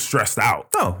not like we're stressed out.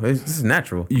 No, it's just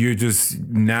natural. You're just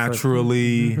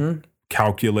naturally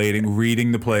calculating,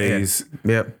 reading the plays.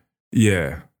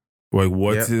 Yeah. Like,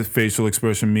 what's his facial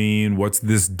expression mean? What's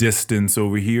this distance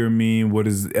over here mean? What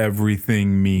does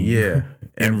everything mean? Yeah.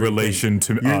 In relation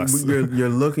to us. You're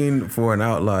looking for an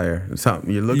outlier.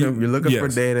 Something. You're looking for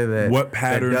data that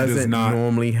doesn't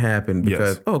normally happen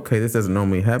because this doesn't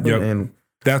normally happen and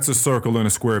that's a circle and a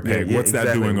square peg. What's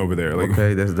that doing over there? Like,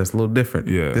 okay, that's a little different.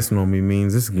 Yeah. This normally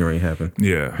means this is going to happen.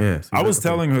 Yeah. So I was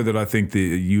telling her that I think that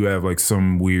you have like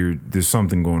there's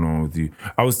something going on with you.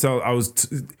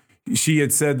 She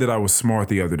had said that I was smart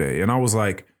the other day, and I was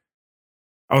like,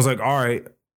 all right,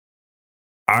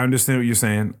 I understand what you're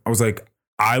saying. I was like,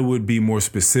 I would be more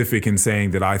specific in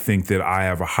saying that I think that I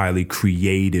have a highly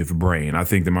creative brain. I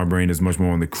think that my brain is much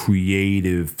more on the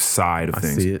creative side of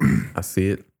things. I see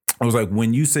it. I was like,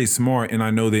 when you say smart, and I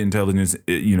know that intelligence,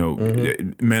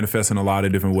 it manifests in a lot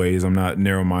of different ways. I'm not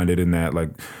narrow-minded in that.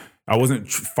 Like, I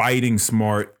wasn't fighting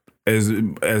smart as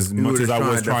much as I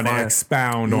was trying to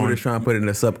expound on. You were just trying to put it in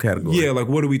a subcategory. Yeah, like,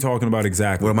 what are we talking about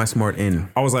exactly? What am I smart in?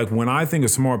 I was like, when I think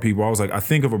of smart people, I was like, I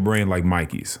think of a brain like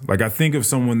Mikey's. Like, I think of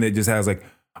someone that just has like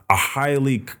a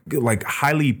highly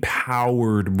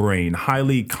powered brain,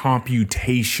 highly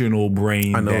computational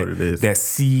brain. I know what it is. That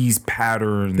sees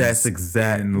patterns. That's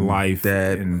exact in life.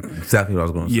 Exactly what I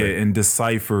was going to say. Yeah, and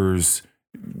deciphers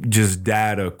just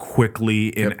data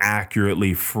quickly and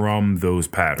accurately from those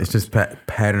patterns. It's just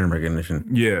pattern recognition.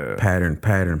 Yeah. Pattern,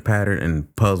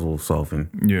 and puzzle solving.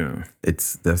 Yeah.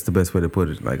 That's the best way to put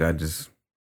it. Like,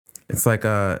 it's like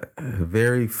a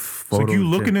very it's like you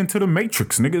looking into the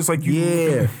Matrix, nigga. It's like you.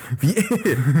 Yeah.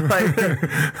 Like,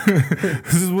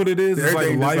 this is what it is. It's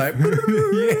like life.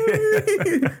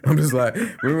 I'm just like,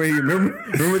 remember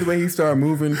the way he started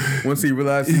moving once he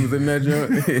realized he was in that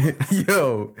joint?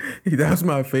 Yo, that was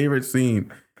my favorite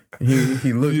scene.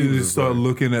 He looked. You just start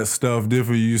looking at stuff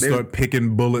different. You start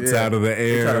picking bullets out of the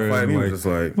air. Try to fight him. Just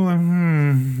like,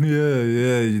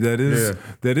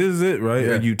 that is it, right?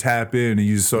 Yeah. And you tap in and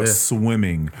you start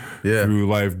swimming through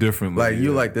life differently. Like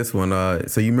you like this one.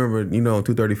 So you remember,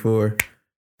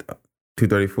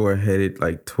 234 headed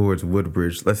like towards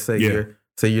Woodbridge. Let's say you're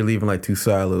leaving like 2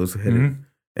 silos headed,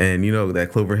 and that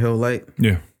Clover Hill light.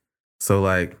 Yeah. So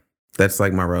like. That's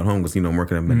like my route home because, I'm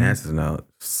working at Manassas now.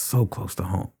 So close to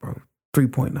home, bro.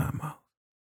 3.9 miles.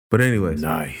 But anyways.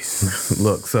 Nice.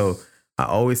 Look, so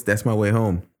that's my way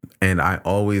home. And I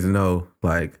always know,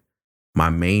 like, my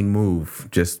main move,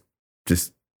 just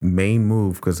main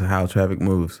move because of how traffic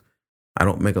moves. I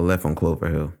don't make a left on Clover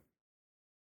Hill.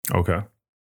 Okay.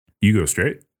 You go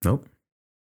straight? Nope.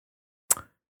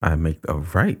 I make a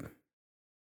right.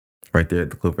 Right there at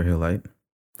the Clover Hill light.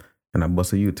 And I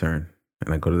bust a U-turn.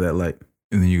 And I go to that light.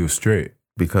 And then you go straight.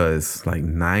 Because like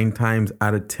 9 times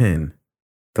out of 10,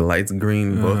 the light's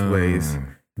green both ways.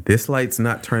 This light's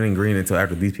not turning green until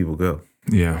after these people go.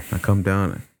 Yeah. I come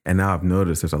down, and now I've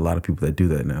noticed there's a lot of people that do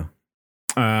that now.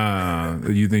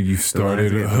 You think you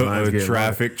started a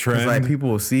traffic trend? It's like people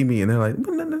will see me, and they're like,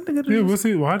 nigga. Yeah, what's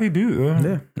he? Why'd he do that?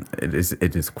 Yeah,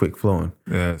 it is quick flowing.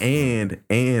 Yeah,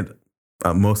 And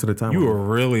most of the time you were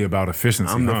really about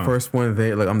efficiency. I'm the first one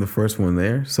there. Like I'm the first one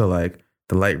there. So like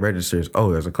the light registers.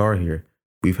 Oh, there's a car here.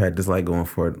 We've had this light going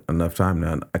for enough time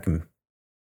now. I can.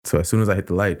 So as soon as I hit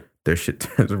the light, their shit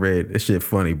turns red. This shit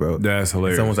funny, bro. That's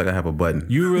hilarious. It's almost like I have a button.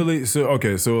 You really so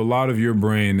a lot of your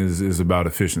brain is about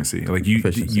efficiency. Like you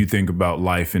think about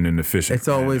life in an efficient. It's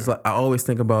always like I always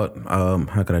think about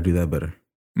how can I do that better?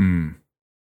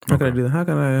 How can I do that? How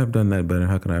can I have done that better?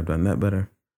 How can I have done that better?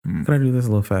 How can I do this a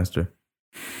little faster?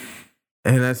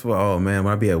 And that's what, oh man,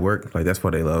 when I be at work, like that's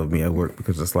why they love me at work,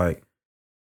 because it's like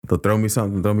they'll throw me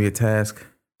something, throw me a task,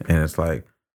 and it's like,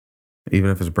 even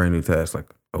if it's a brand new task, like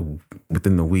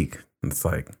within the week, it's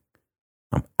like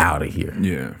I'm out of here.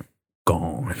 Yeah,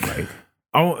 gone. Like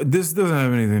this doesn't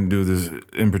have anything to do with this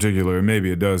in particular.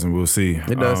 Maybe it does, and we'll see.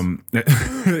 It does.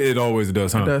 It always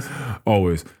does, huh? It does.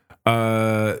 Always.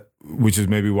 Which is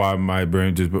maybe why my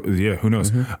brain just, yeah, who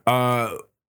knows?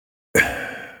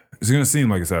 It's going to seem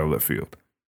like it's out of left field.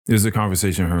 This is a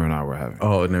conversation her and I were having.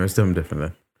 Oh, no, it's something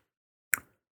different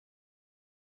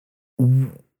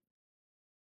then.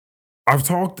 I've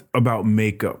talked about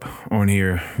makeup on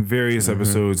here, various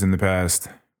episodes in the past.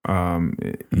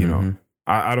 You know,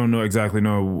 I don't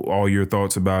know all your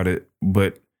thoughts about it,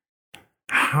 but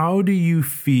how do you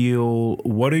feel?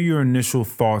 What are your initial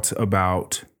thoughts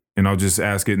about, and I'll just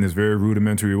ask it in this very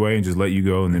rudimentary way and just let you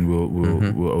go, and then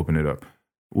we'll open it up.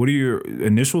 What are your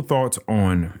initial thoughts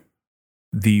on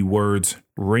the words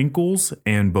wrinkles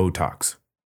and Botox?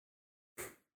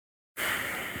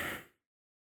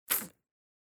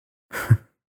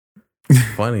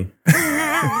 Funny.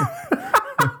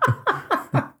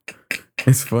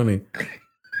 It's funny.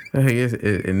 It's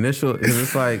initial.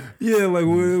 It's like, yeah, like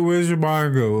where's your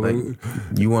mind go? Like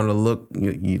you want to look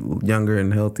younger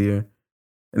and healthier.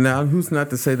 Now, who's not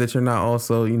to say that you're not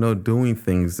also, doing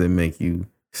things that make you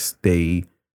stay,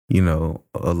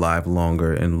 alive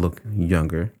longer and look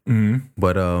younger.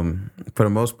 But for the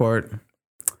most part,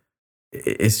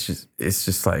 it's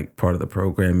just like part of the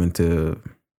programming to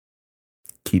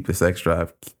keep the sex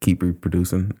drive, keep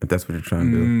reproducing, if that's what you're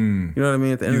trying to do. You know what I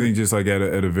mean? At the end, you think just like at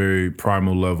a very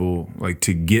primal level, like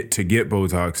to get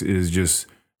Botox is just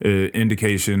an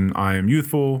indication I am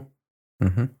youthful.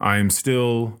 I am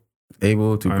still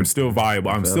able to. I'm still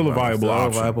viable. I'm still a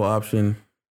viable option.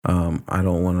 I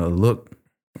don't want to look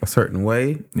a certain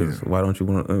way. Why don't you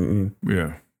want to?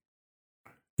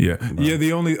 Yeah.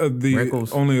 The only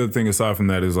other thing aside from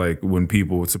that is like when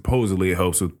people, supposedly it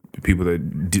helps with people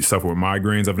that suffer with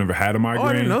migraines. I've never had a migraine. Oh,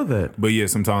 I didn't know that. But yeah,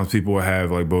 sometimes people will have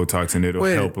like Botox and it'll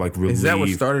help like relieve. Is that what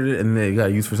started it and they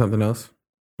got used for something else?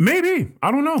 Maybe.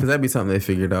 I don't know. Because that'd be something they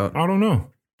figured out. I don't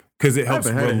know. Because it helps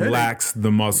relax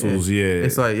the muscles. Yeah.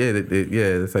 It's like,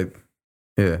 it's like,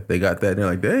 they got that. And they're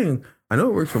like, dang, I know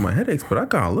it works for my headaches, but I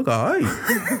kind of look all right.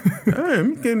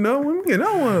 I'm getting on one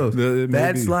of those.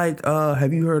 That's like,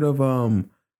 have you heard of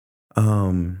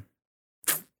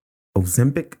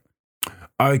Ozempic?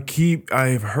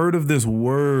 I've heard of this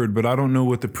word, but I don't know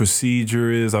what the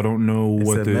procedure is. I don't know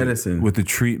what the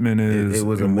treatment is. It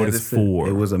was and a what medicine, it's for.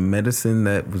 It was a medicine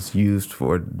that was used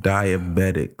for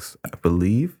diabetics, I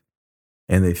believe,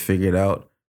 and they figured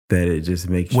out that it just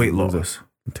makes weight you lose loss,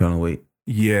 internal weight.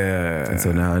 Yeah, and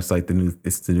so now it's like the new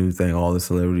thing. All the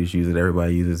celebrities use it.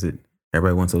 Everybody uses it.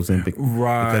 Everybody wants Ozempic,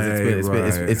 right?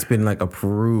 Because it's been like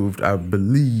approved, I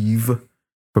believe,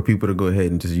 for people to go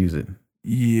ahead and just use it.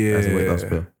 Yeah, as a weight loss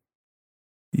pill.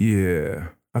 Yeah,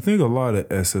 I think a lot of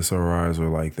SSRIs are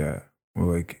like that. Or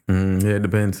like, it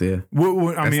depends. Yeah, I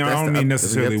don't mean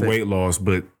necessarily weight loss,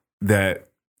 but that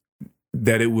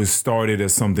it was started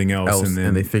as something else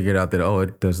and they figured out that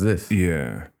it does this.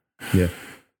 Yeah. Yeah.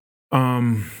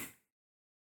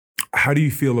 How do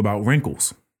you feel about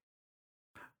wrinkles?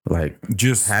 Like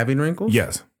just having wrinkles?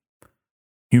 Yes.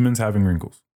 Humans having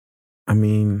wrinkles. I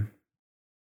mean,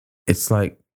 it's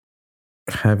like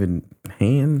having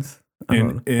hands.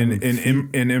 And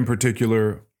in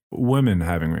particular, women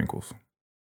having wrinkles.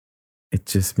 It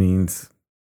just means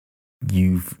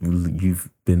you've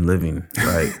been living.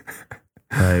 Like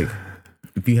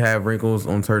if you have wrinkles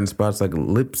on certain spots like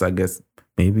lips, I guess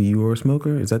maybe you were a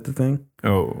smoker. Is that the thing?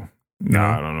 Oh.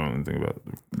 Nah, I don't know anything about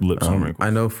lips on wrinkles.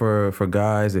 I know for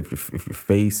guys, if your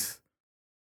face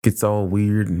gets all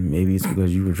weird, and maybe it's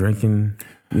because you were drinking.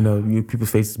 People's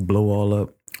faces blow all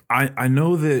up. I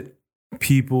know that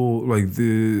people like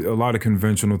a lot of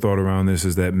conventional thought around this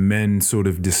is that men sort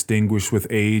of distinguish with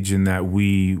age, and that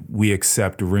we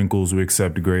accept wrinkles, we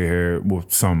accept gray hair. Well,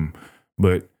 some,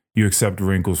 but you accept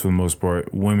wrinkles for the most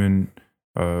part. Women,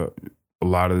 a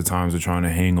lot of the times are trying to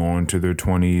hang on to their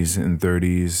 20s and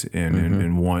 30s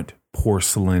and want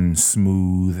porcelain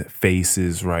smooth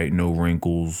faces, right? No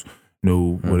wrinkles,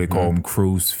 no what they call them,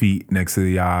 crow's feet next to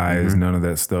the eyes, none of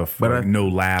that stuff. But like, no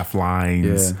laugh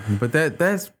lines. Yeah, but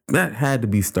that had to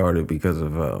be started because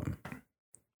of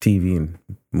TV and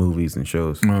movies and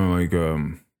shows. Like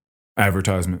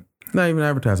advertisement. Not even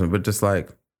advertisement, but just like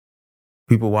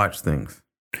people watch things.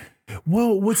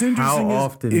 Well, what's interesting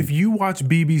is if you watch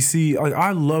BBC, like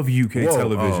I love UK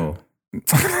television.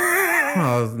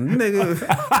 Oh, nigga,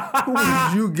 who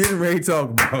was you getting ready to talk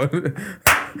about?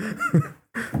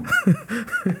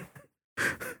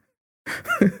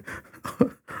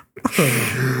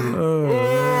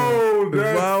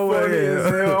 That's funny as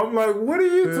hell. I'm like, what are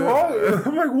you talking?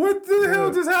 I'm like, what the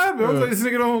hell just happened? I was like, this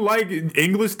nigga don't like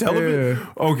English television?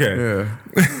 Yeah. Okay. Yeah.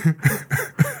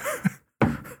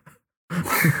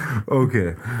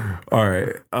 Okay. All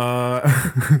right.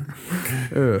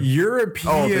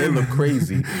 European. Oh, they look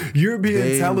crazy.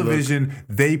 European television,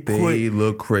 they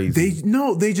look crazy.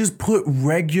 They just put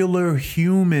regular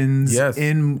humans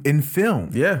in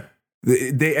film. Yeah.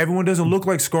 Everyone doesn't look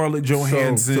like Scarlett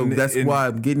Johansson. So that's why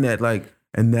I'm getting at, like,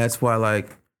 and that's why,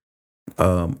 like,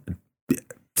 I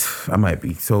might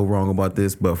be so wrong about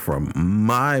this, but from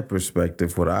my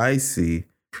perspective, what I see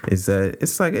is that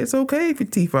it's like, it's okay if your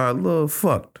teeth are a little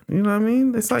fucked. You know what I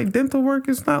mean? It's like dental work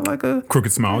is not like a...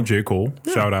 Crooked Smile, J. Cole.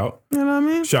 Yeah. Shout out. You know what I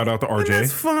mean? Shout out to RJ. And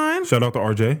that's fine. Shout out to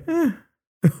RJ. Yeah.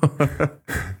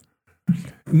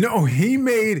 No, he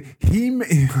made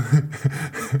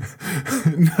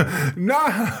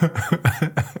nah.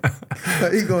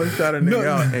 He gonna shout a nigga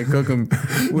out and cook him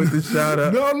with the shout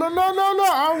out. No.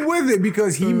 I'm with it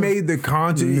because he made the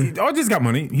conscious. RJ's got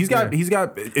money. He's got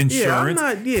insurance.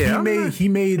 He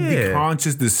made the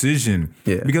conscious decision.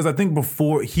 Yeah. Because I think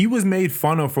before he was made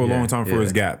fun of for a long time for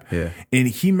his gap. Yeah. And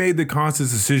he made the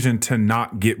conscious decision to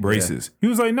not get braces. Yeah. He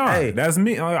was like, nah, that's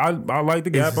me. I like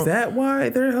the gap. Is that why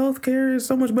their healthcare is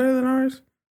so much better than ours?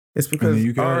 It's because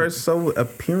ours is so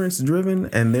appearance driven,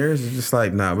 and theirs is just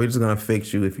like, nah, we're just gonna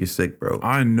fix you if you're sick, bro.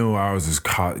 I know ours is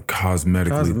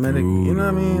cosmetically through. You know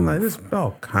what I mean? Like, this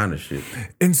all kind of shit.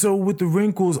 And so with the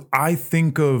wrinkles, I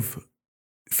think of,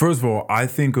 first of all,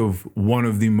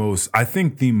 the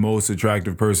most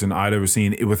attractive person I'd ever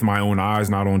seen with my own eyes,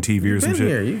 not on TV or some shit.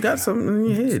 Here. You got something in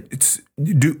your head.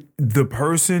 The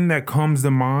person that comes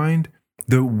to mind.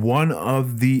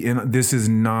 This is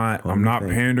not. I'm not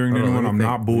pandering to anyone. I'm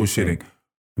not bullshitting.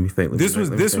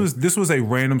 This was a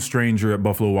random stranger at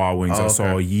Buffalo Wild Wings I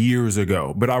saw years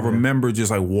ago. But I remember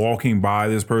just like walking by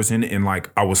this person and like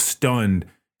I was stunned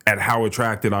at how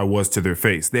attracted I was to their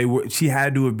face. She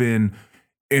had to have been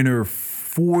in her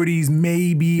 40s,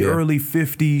 maybe early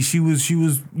 50s. She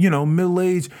was middle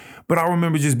aged. But I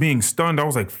remember just being stunned. I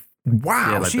was like,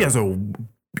 wow, she has a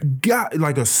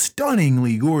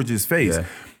stunningly gorgeous face,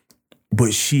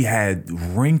 but she had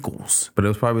wrinkles. But it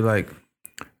was probably like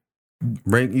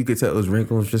you could tell it was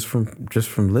wrinkles just from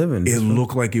living. It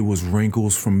looked like it was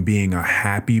wrinkles from being a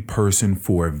happy person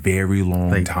for a very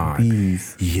long time.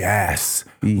 Bees. Yes,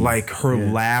 like her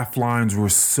laugh lines were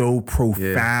so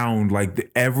profound.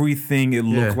 Like everything, it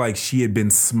looked like she had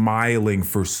been smiling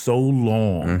for so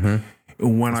long. Mm-hmm.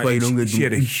 When she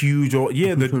had a huge,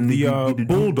 the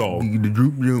bulldog. The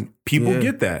droop. People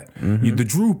get that. Mm-hmm. The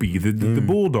droopy, the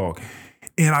bulldog.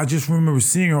 And I just remember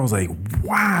seeing her, I was like,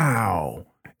 wow.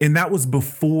 And that was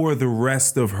before the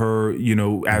rest of her,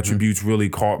 attributes really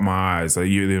caught my eyes. Like,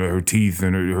 her teeth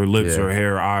and her lips, her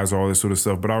hair, eyes, all this sort of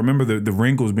stuff. But I remember the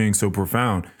wrinkles being so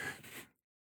profound.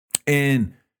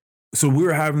 And so we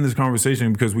were having this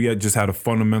conversation because we had just had a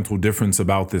fundamental difference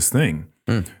about this thing.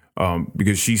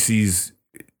 Because she sees,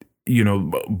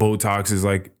 Botox as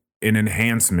like an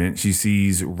enhancement. She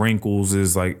sees wrinkles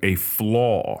as like a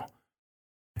flaw,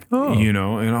 and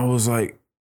I was like,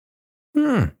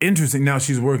 interesting. Now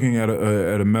she's working at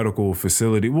a medical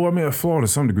facility. Well, I mean, a flaw to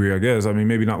some degree, I guess. I mean,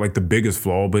 maybe not like the biggest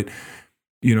flaw, but,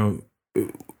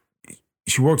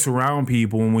 she works around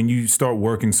people. And when you start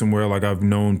working somewhere, like I've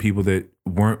known people that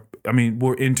were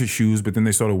into shoes, but then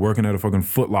they started working at a fucking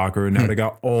Foot Locker and now they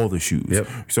got all the shoes. Yep.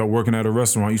 You start working at a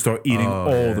restaurant, you start eating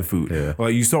all the food. Yeah.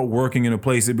 Like you start working in a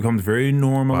place, it becomes very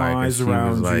normalized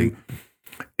around you.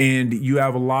 And you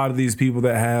have a lot of these people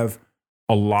that have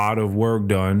a lot of work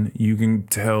done. You can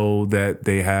tell that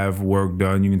they have work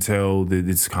done. You can tell that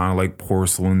it's kind of like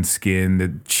porcelain skin.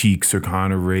 The cheeks are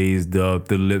kind of raised up.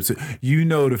 The lips, you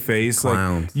know, the face,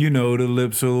 Clowns. like, you know, the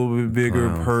lips are a little bit bigger,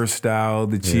 Clowns. pursed out.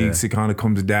 The cheeks, it kind of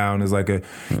comes down as like a,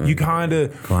 you kind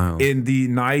of, Clowns. in the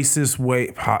nicest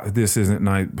way. This isn't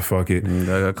nice. Fuck it.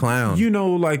 Like a clown. You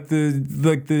know, like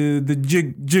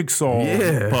the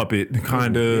jigsaw puppet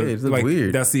kind of, it's like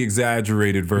weird. that's the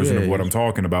exaggerated version of what I'm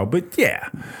talking about. But yeah.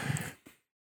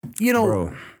 You know,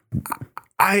 Bro.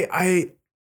 I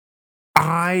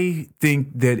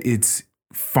think that it's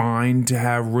fine to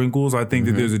have wrinkles. I think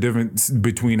that there's a difference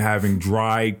between having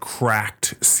dry,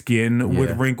 cracked skin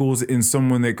with wrinkles and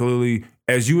someone that clearly,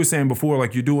 as you were saying before,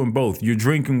 like you're doing both. You're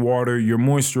drinking water, you're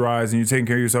moisturizing, you're taking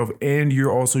care of yourself, and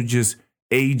you're also just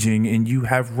aging and you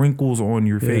have wrinkles on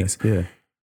your face. Yeah.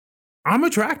 I'm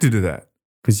attracted to that.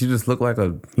 Because you just look like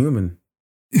a human.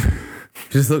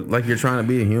 Just look like you're trying to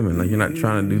be a human. Like you're not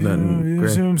trying to do nothing. You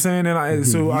great. see what I'm saying?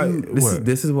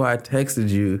 This is why I texted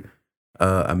you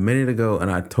a minute ago, and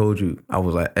I told you, I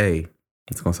was like, "Hey,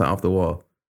 it's gonna sound off the wall."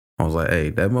 I was like, "Hey,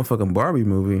 that motherfucking Barbie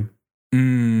movie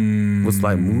was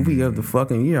like movie of the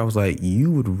fucking year." I was like,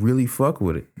 "You would really fuck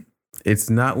with it. It's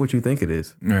not what you think it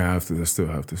is. Yeah, I still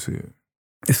have to see it.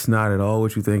 It's not at all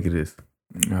what you think it is."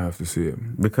 I have to see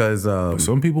it. Because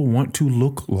some people want to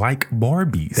look like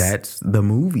Barbies. that's the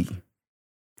movie.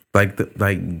 Like,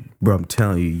 bro, I'm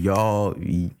telling you, y'all,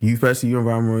 you especially you and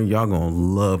Robin, y'all gonna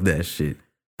love that shit.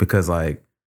 Because like,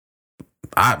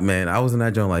 I was in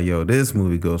that joint like, yo, this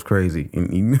movie goes crazy.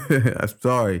 And I'm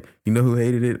sorry, you know who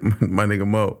hated it? My nigga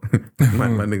Mo. my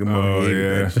nigga Mo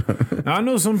hated that. I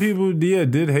know some people,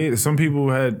 did hate it. Some people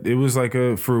it was like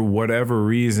for whatever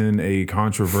reason, a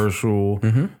controversial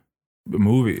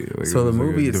movie. Like, So the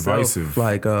movie like itself, divisive.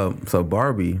 like, so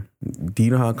Barbie, do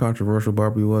you know how controversial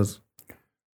Barbie was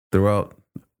throughout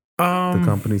the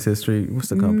company's history? What's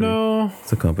the company? No. What's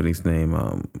the company's name?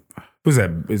 What's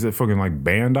that? Is it fucking like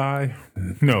Bandai?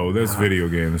 No, that's video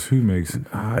games. Who makes it?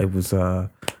 It was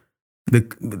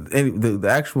the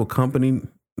actual company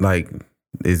like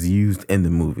is used in the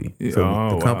movie.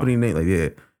 So the company name,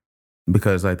 like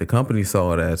because like the company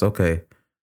saw it as, okay,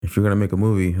 if you're gonna make a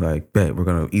movie, like bet we're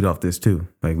gonna eat off this too.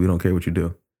 Like we don't care what you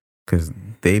do, because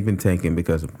they've been tanking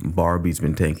because Barbie's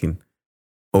been tanking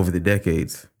over the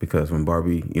decades. Because when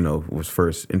Barbie, was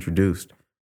first introduced,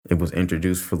 it was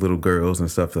introduced for little girls and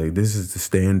stuff. Like this is the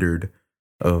standard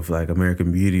of like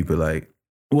American Beauty, but like,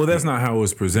 well, that's not how it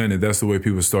was presented. That's the way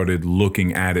people started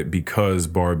looking at it because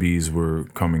Barbies were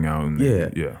coming out. And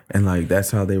and like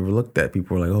that's how they were looked at.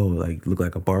 People were like, oh, like look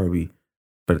like a Barbie,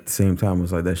 but at the same time,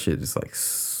 it's like that shit is like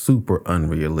super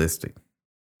unrealistic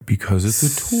because it's a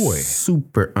toy.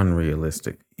 Super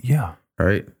unrealistic. Yeah.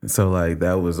 Right. So like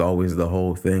that was always the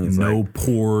whole thing. It's no like,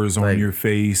 pores on your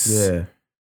face. Yeah.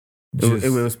 It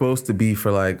was supposed to be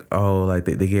for like, oh, like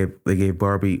they gave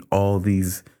Barbie all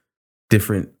these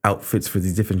different outfits for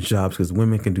these different jobs because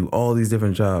women can do all these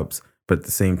different jobs, but at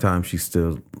the same time she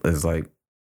still is like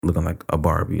looking like a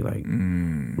Barbie, like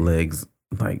legs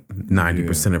like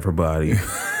 90% of her body.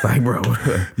 Like, bro.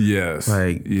 Yes.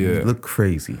 Like, you look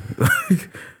crazy.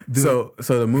 So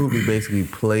the movie basically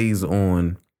plays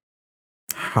on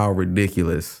how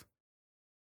ridiculous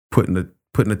putting a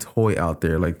toy out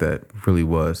there like that really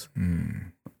was.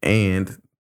 And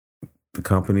the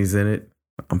company's in it.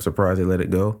 I'm surprised they let it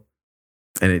go.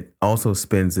 And it also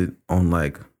spends it on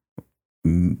like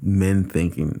men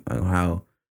thinking like how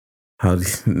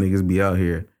these niggas be out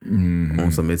here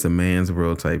on some it's a man's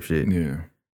world type shit. Yeah.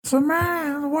 It's a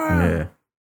man's world. Yeah.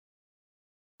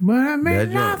 But I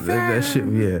mean that shit,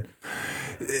 yeah.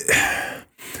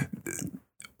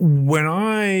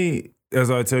 As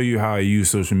I tell you how I use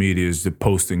social media is to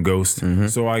post and ghost.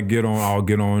 So I'll get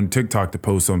on TikTok to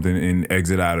post something and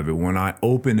exit out of it. When I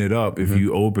open it up, if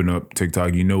you open up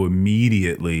TikTok,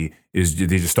 immediately they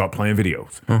just start playing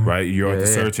videos, right? You're at the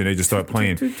search and they just start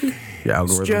playing.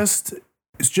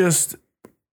 It's just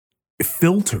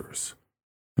filters.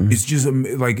 It's just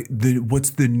like what's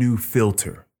the new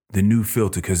filter? The new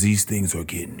filter, because these things are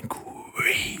getting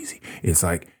crazy. It's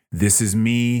like, this is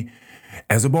me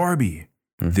as a Barbie.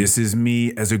 This is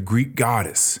me as a Greek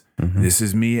goddess. This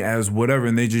is me as whatever,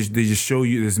 and they just show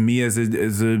you this me as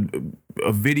a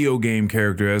video game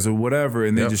character, as a whatever,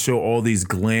 and they just show all these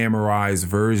glamorized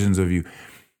versions of you.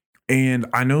 And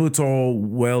I know it's all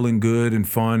well and good and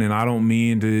fun, and I don't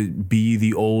mean to be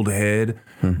the old head,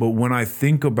 but when I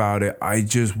think about it,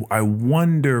 I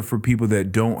wonder for people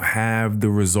that don't have the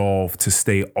resolve to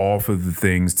stay off of the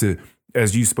things, to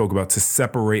as you spoke about, to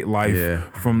separate life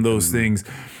from those things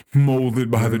molded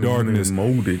by the darkness.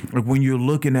 Molded. Like when you're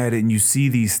looking at it and you see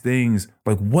these things,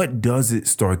 like what does it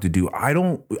start to do? I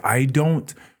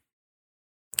don't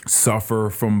suffer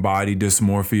from body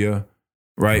dysmorphia,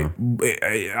 right?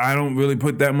 I don't really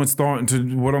put that much thought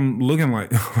into what I'm looking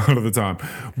like a lot of the time.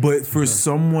 But for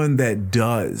someone that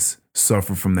does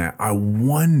suffer from that, I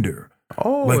wonder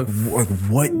what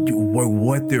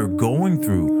they're going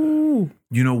through.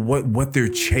 You know, what they're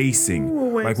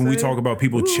chasing. Like when we talk about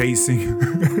people chasing.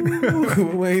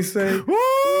 What he say?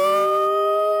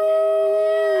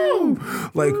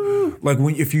 Like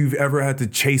when if you've ever had to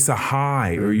chase a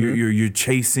high, or you're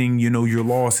chasing, you know, your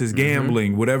losses,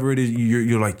 gambling, whatever it is,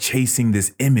 you're like chasing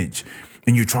this image.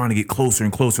 And you're trying to get closer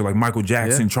and closer, like Michael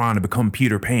Jackson trying to become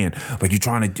Peter Pan. Like you're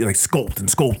trying to like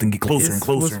sculpt and get closer and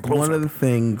closer and closer. One of the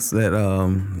things that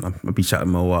I be shouting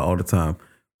Mo out all the time.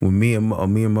 When me and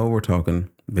Mo were talking,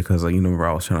 because like, you know,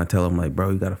 I was trying to tell him like, bro,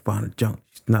 you gotta find a junk.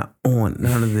 She's not on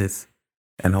none of this.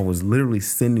 And I was literally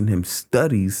sending him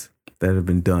studies that have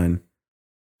been done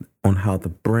on how the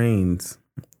brains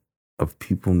of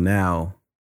people now,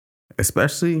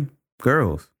 especially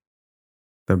girls,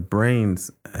 their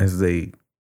brains as they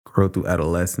grow through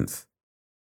adolescence,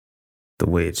 the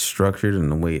way it's structured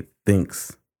and the way it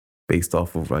thinks based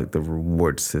off of like the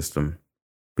reward system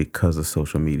because of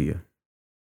social media.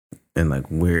 And like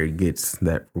where it gets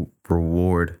that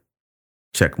reward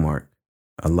check mark,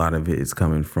 a lot of it is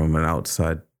coming from an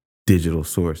outside digital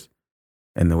source.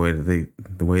 And the way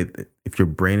that if your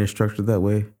brain is structured that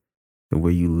way, the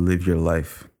way you live your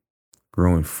life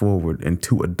growing forward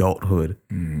into adulthood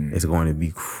is going to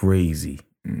be crazy.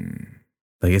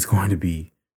 Like it's going to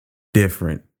be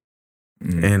different.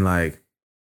 And like,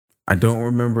 I don't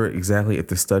remember exactly if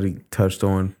the study touched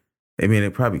on, I mean,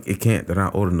 it can't, they're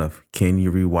not old enough. Can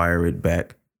you rewire it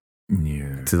back?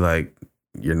 Yeah. To like,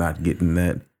 you're not getting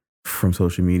that from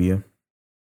social media.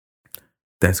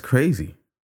 That's crazy.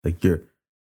 Like your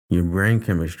brain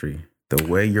chemistry, the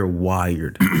way you're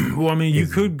wired. Well, I mean, you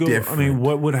could go, different. I mean,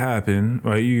 what would happen,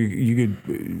 right? You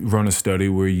could run a study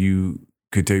where you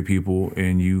could take people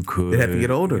and you could. They'd have to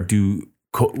get older.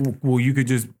 Well, you could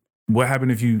just, what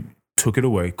happened if you took it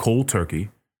away, cold turkey?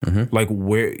 Like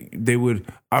where they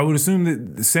would, I would assume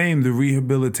that the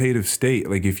rehabilitative state,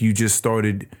 like if you just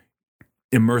started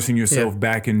immersing yourself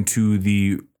back into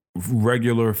the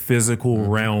regular physical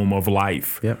realm of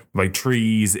life, like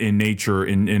trees and nature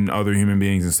and other human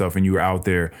beings and stuff, and you were out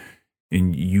there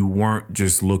and you weren't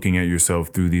just looking at yourself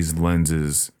through these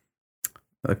lenses.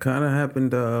 That kind of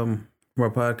happened from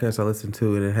a podcast I listened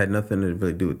to, and it had nothing to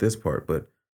really do with this part, but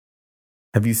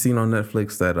have you seen on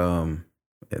Netflix that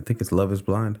I think it's Love is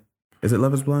Blind? Is it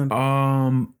Love is Blind?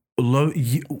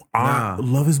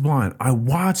 Love is Blind. I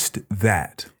watched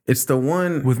that. It's the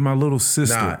one with my little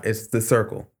sister. Nah, it's The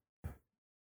Circle.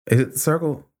 Is it The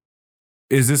Circle?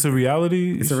 Is this a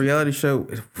reality? It's a reality show.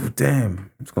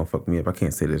 Damn, it's gonna fuck me up. I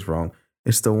can't say this wrong.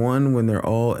 It's the one when they're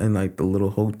all in like the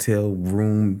little hotel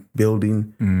room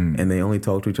building and they only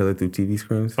talk to each other through TV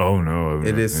screens. Oh no,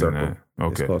 it is Circle. That.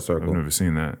 Okay, it's called Circle. I've never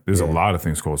seen that. There's a lot of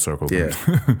things called Circle. Yeah,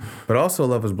 but also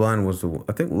Love is Blind was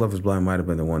I think Love is Blind might have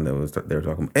been the one that they were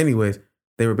talking about. Anyways,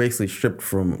 they were basically stripped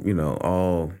from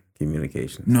all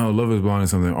communication. No, Love is Blind is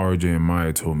something RJ and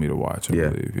Maya told me to watch. I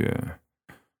believe, yeah.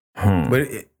 But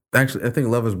actually, I think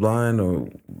Love is Blind or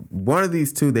one of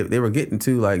these two, they were getting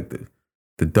to like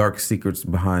the dark secrets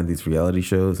behind these reality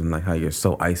shows and like how you're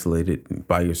so isolated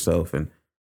by yourself and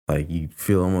like you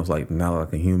feel almost like not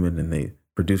like a human, and they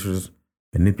producers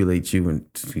manipulate you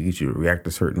and to get you to react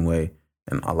a certain way.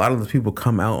 And a lot of the people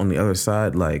come out on the other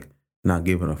side like not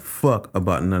giving a fuck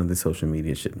about none of the social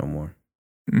media shit no more.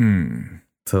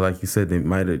 So like you said, they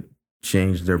might have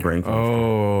changed their brain chemistry.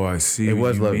 Oh, I see. It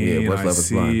was Love. Yeah, it was Love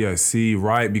is Blind. I see.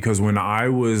 Right, because when I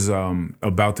was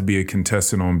about to be a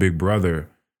contestant on Big Brother,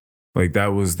 like that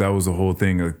was the whole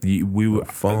thing. Like they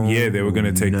were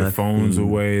gonna take the phones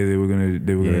away. They were gonna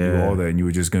do all that, and you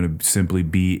were just gonna simply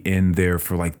be in there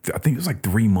for like I think it was like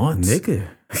 3 months. Nigga,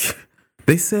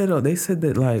 they said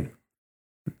that like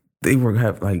they were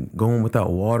going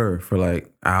without water for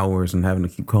like hours and having to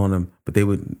keep calling them, but they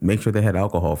would make sure they had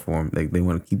alcohol for them. Like they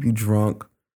want to keep you drunk.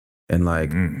 And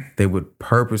like they would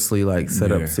purposely like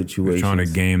set up situations. They're trying to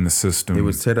game the system. They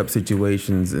would set up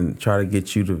situations and try to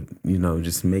get you to,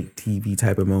 just make TV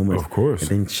type of moments. Of course. And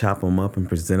then chop them up and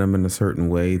present them in a certain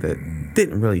way that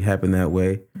didn't really happen that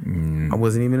way. I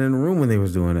wasn't even in the room when they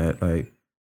was doing that. Like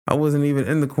I wasn't even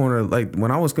in the corner. Like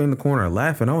when I was in the corner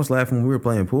laughing, I was laughing when we were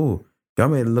playing pool. Y'all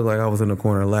made it look like I was in the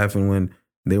corner laughing when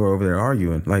they were over there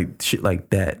arguing. Like shit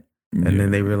like that. And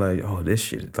then they realized, oh, this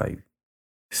shit is like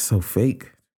so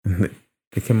fake.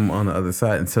 They came on the other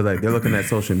side. And so like they're looking at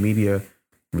social media,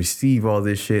 receive all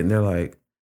this shit, and they're like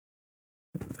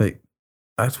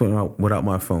I just went out without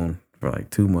my phone for like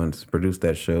 2 months, produced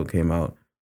that show, came out.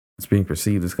 It's being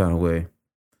perceived this kind of way.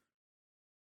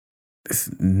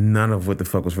 It's none of what the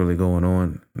fuck was really going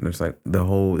on. There's like that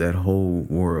whole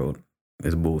world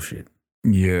is bullshit.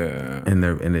 Yeah. And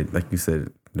it, like you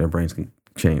said, their brains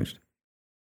changed.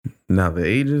 Now the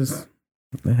ages,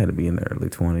 they had to be in their early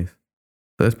 20s.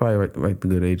 So that's probably right the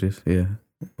good ages, yeah,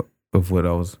 of what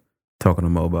I was talking to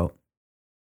Mo about.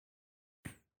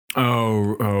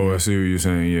 Oh, I see what you're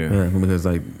saying. Yeah, because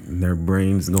like their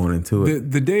brains going into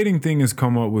it. The dating thing has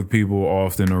come up with people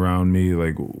often around me,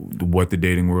 like what the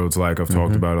dating world's like. I've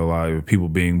talked about a lot of people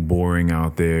being boring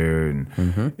out there, and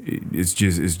it's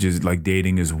just like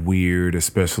dating is weird,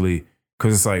 especially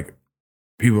because it's like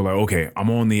people are like, okay, I'm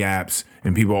on the apps,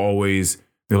 and people always.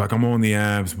 They're like, I'm on the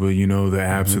apps, but you know, the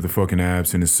apps are the fucking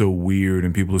apps, and it's so weird,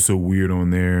 and people are so weird on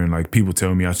there, and like people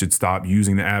tell me I should stop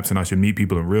using the apps and I should meet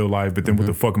people in real life, but then what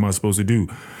the fuck am I supposed to do?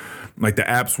 Like the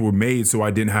apps were made so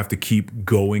I didn't have to keep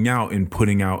going out and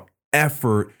putting out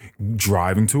effort,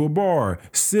 driving to a bar,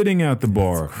 sitting at the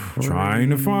bar, trying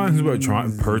to find somebody,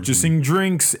 purchasing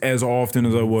drinks as often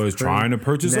as I was, trying to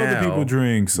purchase other people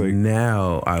drinks. Like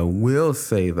now, I will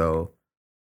say though,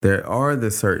 there are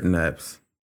the certain apps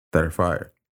that are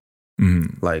fire.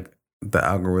 Like the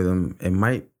algorithm,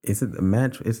 is it the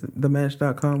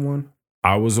Match.com one?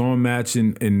 I was on Match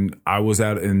and I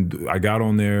got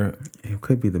on there. It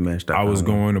could be the Match.com. I was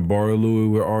going to Bar Louie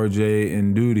with RJ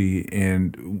and Duty,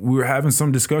 and we were having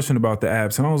some discussion about the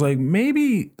apps, and I was like,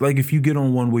 maybe like if you get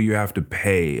on one where you have to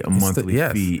pay a monthly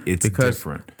fee, it's because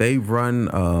different. They run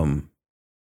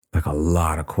like a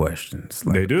lot of questions.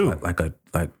 They do. Like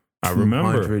I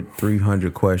remember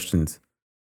 300 questions.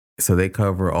 So they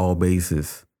cover all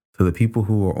bases. So the people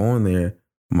who are on there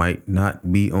might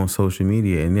not be on social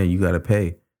media, and you got to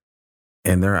pay.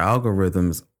 And their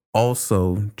algorithms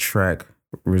also track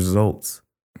results.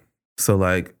 So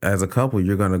like as a couple,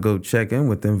 you're going to go check in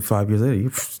with them 5 years later.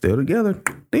 You're still together.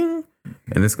 Ding.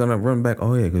 And it's going to run back.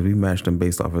 Oh yeah, because we matched them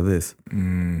based off of this.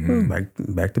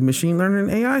 Back to machine learning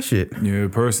and AI shit. Yeah, the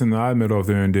person that I met off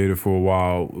there and dated for a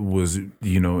while was,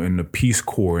 in the Peace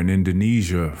Corps in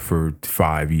Indonesia for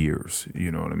 5 years.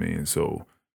 You know what I mean? So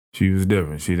she was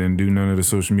different. She didn't do none of the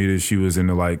social media. She was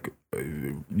into like,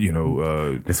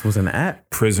 this was an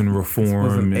app. Prison reform.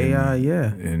 This was an AI,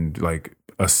 yeah. And like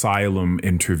asylum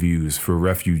interviews for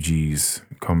refugees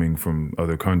coming from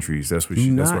other countries. That's what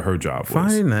her job was.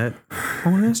 Finding that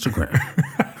on Instagram.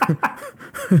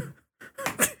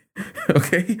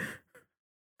 Okay.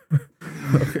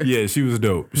 Yeah, she was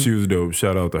dope.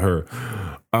 Shout out to her.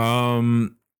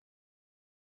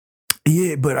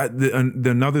 Yeah, but the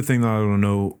another thing that I don't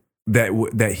know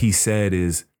that he said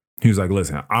is, he was like,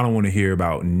 listen, I don't want to hear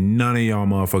about none of y'all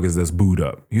motherfuckers that's booed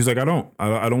up. He was like, I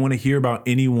don't want to hear about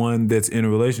anyone that's in a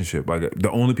relationship. Like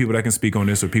the only people that can speak on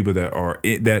this are people that are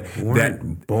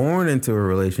that born into a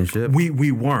relationship.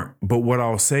 We weren't. But what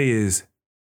I'll say is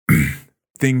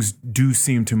things do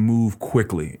seem to move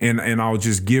quickly. And I'll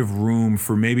just give room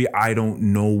for maybe I don't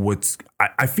know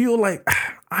I feel like,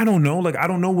 I don't know. Like, I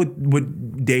don't know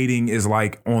what dating is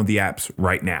like on the apps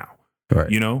right now.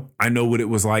 Right. I know what it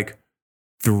was like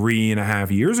 3.5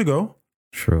 years ago.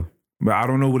 True. But I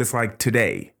don't know what it's like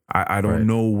today. I don't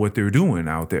know what they're doing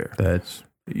out there. That's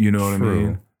what I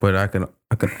mean? But I can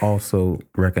also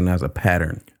recognize a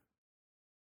pattern.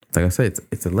 Like I said,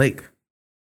 it's a lake.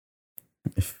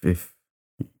 If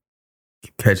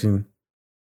catching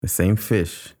the same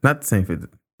fish, not the same fish,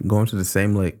 going to the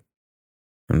same lake,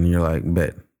 and you're like,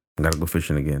 bet, I gotta go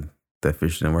fishing again. That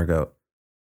fish didn't work out.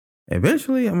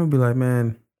 Eventually, I'm gonna be like,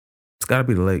 man, it's gotta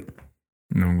be the lake.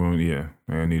 No, I'm going. Yeah,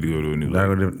 I need to go to a new lake.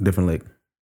 Gotta go to a different lake.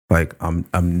 Like I'm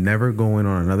never going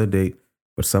on another date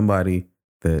with somebody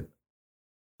that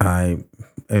I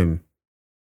am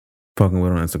fucking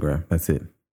with on Instagram. That's it.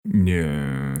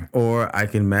 Yeah. Or I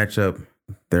can match up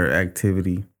their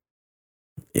activity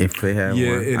if they have.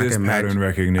 Yeah, one. it is pattern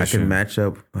recognition. I can match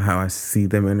up how I see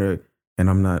them in there. And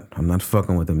I'm not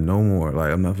fucking with them no more.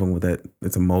 Like I'm not fucking with that.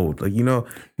 It's a mold. Like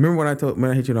remember when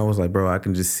I hit you and I was like, bro, I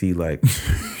can just see like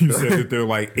you said that there are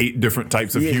like 8 different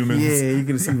types of humans. Yeah, you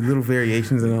can see little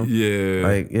variations in them. Yeah.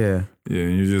 Like yeah. Yeah,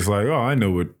 and you're just like, oh, I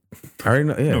know I already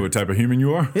know. Yeah. Know what type of human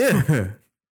you are. Yeah.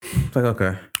 It's like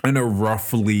okay. I know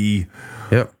roughly.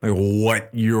 Yep. Like what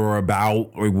you're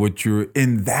about, like what you're,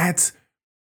 and that's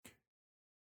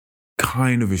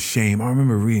kind of a shame. I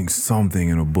remember reading something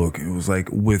in a book. It was like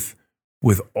with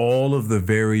all of the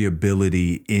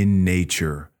variability in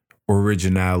nature,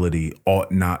 originality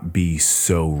ought not be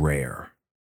so rare.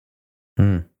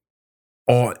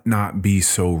 ought not be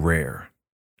so rare.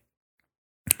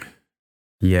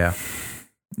 Yeah.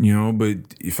 You know, but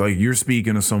if like you're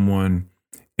speaking to someone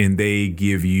and they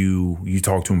give you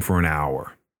talk to them for an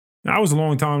hour. That was a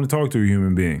long time to talk to a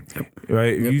human being,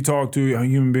 right? Yep. If you talk to a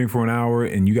human being for an hour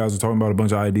and you guys are talking about a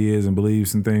bunch of ideas and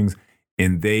beliefs and things,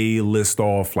 and they list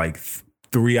off like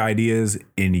 3 ideas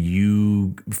and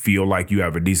you feel like you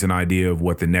have a decent idea of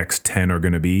what the next 10 are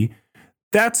going to be,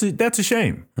 that's a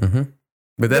shame. Mm-hmm.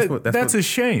 But that's a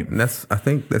shame. And I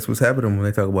think that's what's happening when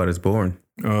they talk about it's boring.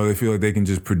 Oh, they feel like they can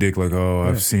just predict like, oh,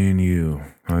 I've seen you.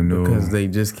 I know. Because they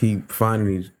just keep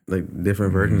finding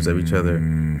different versions of each other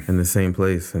in the same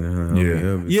place.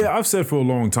 And yeah, I've said for a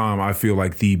long time, I feel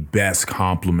like the best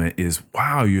compliment is,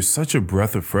 wow, you're such a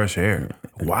breath of fresh air.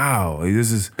 Wow.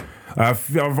 Like,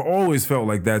 I've always felt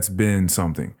like that's been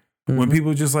something. When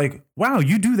people just like, wow,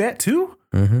 you do that too?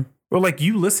 Mm-hmm. Or like,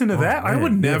 you listen to that? Man, I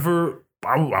would never,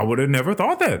 I would have never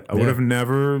thought that. I would have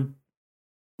never...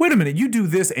 Wait a minute, you do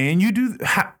this and you do...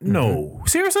 No.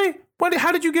 Seriously?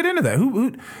 How did you get into that?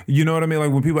 Who? You know what I mean?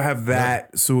 Like when people have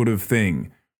that sort of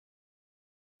thing.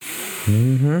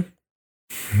 Mm-hmm.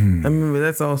 I mean, but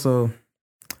that's also...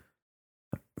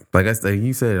 Like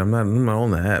you said, I'm not on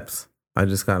the apps. I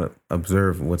just gotta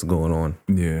observe what's going on.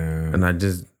 Yeah. And I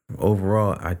just...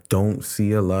 Overall, I don't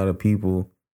see a lot of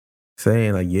people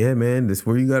saying like, yeah, man, this is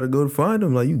where you gotta go to find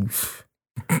them. Like,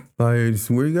 this is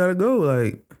where you gotta go.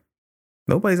 Like...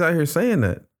 Nobody's out here saying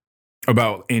that.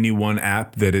 About any one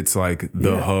app that it's like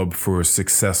the hub for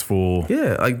successful.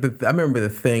 Yeah, like I remember the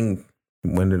thing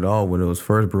when it was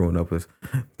first brewing up was,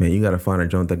 man, you got to find a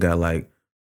joint that got like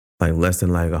less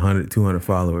than 100, 200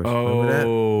 followers.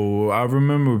 Oh, I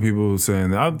remember people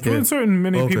saying that.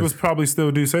 Many people probably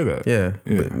still do say that. Yeah.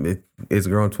 But it's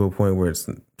grown to a point where it's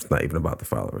not even about the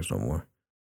followers no more,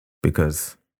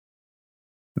 because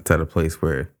it's at a place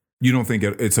where you don't think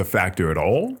it's a factor at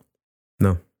all.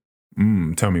 No.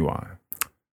 Tell me why.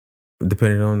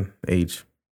 Depending on age.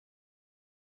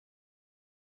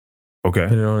 Okay.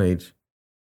 Depending on age.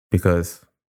 Because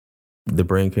the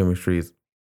brain chemistry is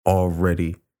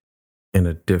already in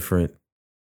a different...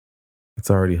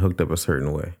 It's already hooked up a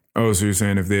certain way. Oh, so you're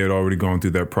saying if they had already gone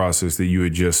through that process that you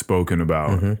had just spoken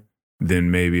about,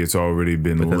 then maybe it's already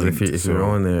been because linked. If you're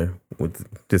on there with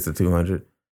just the 200,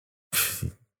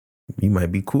 you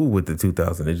might be cool with the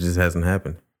 2,000. It just hasn't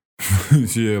happened.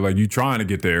 Yeah, like you trying to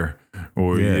get there,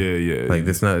 or yeah. Like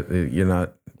you're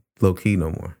not low key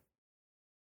no more.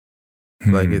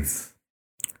 Like it's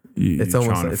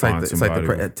almost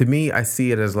to me. I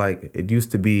see it as like it used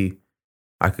to be.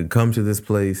 I could come to this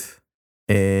place,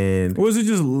 and was it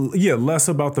just less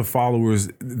about the followers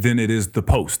than it is the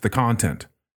post, the content?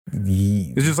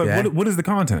 It's just like what is the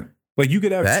content? Like you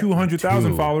could have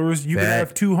 200,000 followers, you could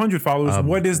have 200 followers.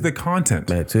 What is the content?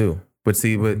 That too, but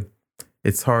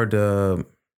it's hard to...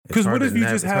 Because what if you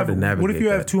just have... What if you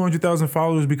have 200,000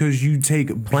 followers because you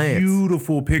take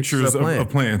beautiful pictures of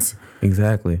plants?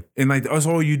 Exactly. And like that's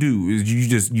all you do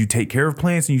is you take care of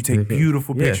plants and you take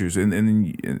beautiful pictures and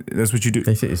that's what you do.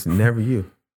 It's never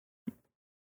you.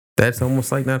 That's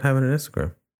almost like not having an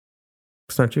Instagram.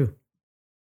 It's not you.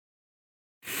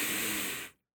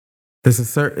 There's a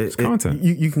certain content.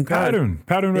 You can pattern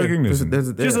recognition.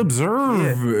 Just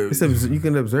observe. You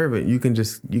can observe it. You can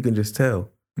just tell.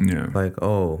 Yeah. Like,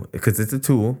 oh, because it's a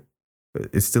tool.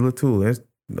 It's still a tool. There's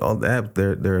all the apps.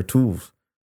 There are tools.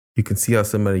 You can see how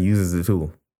somebody uses the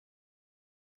tool.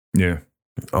 Yeah.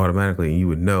 Automatically, you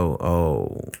would know.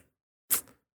 Oh,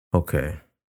 okay,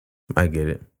 I get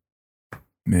it.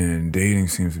 Man, dating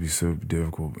seems to be so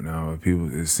difficult now.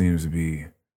 It seems to be.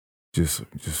 Just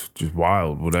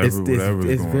wild. Whatever.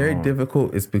 It's very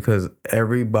difficult. It's because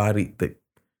the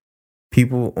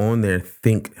people on there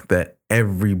think that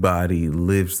everybody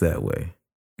lives that way.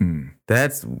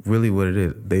 That's really what it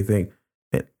is. They think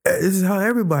this is how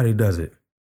everybody does it.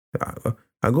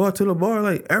 I go out to the bar,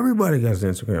 like everybody has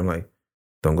Instagram. Like,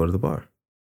 don't go to the bar.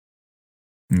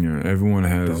 Yeah, everyone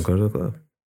has. Don't go to the club.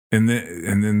 And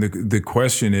then the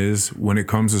question is, when it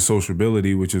comes to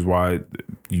sociability, which is why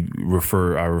I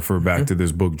refer back to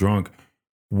this book, Drunk,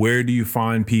 where do you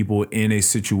find people in a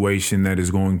situation that is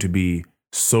going to be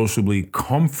sociably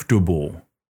comfortable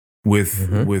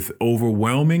with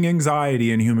overwhelming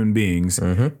anxiety in human beings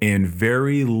and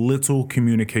very little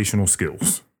communicational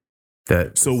skills?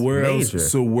 How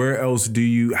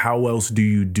else do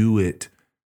you do it?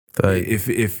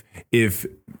 If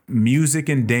music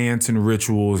and dance and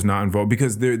ritual is not involved,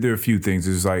 because there are a few things.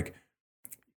 It's like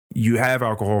you have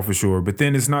alcohol for sure, but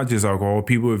then it's not just alcohol.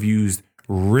 People have used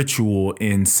ritual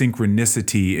and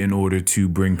synchronicity in order to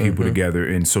bring people together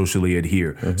and socially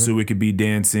adhere. So it could be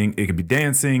dancing,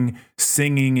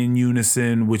 singing in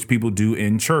unison, which people do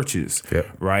in churches,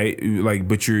 right? Like,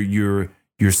 but you're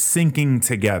syncing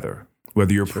together,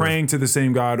 whether you're praying to the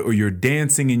same God or you're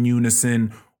dancing in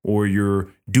unison or you're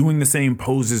doing the same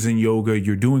poses in yoga,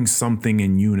 you're doing something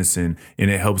in unison,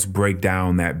 and it helps break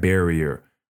down that barrier.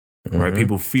 Right,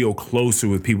 people feel closer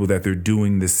with people that they're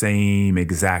doing the same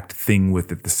exact thing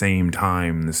with at the same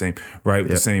time, the same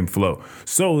the same flow.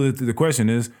 So the question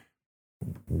is,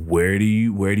 where do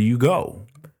you go?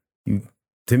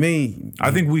 To me,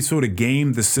 I think we sort of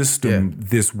game the system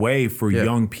this way for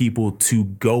young people to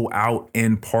go out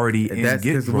and party and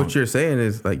get drunk. What you're saying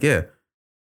is like,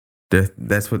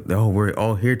 that's what. Oh, we're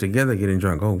all here together getting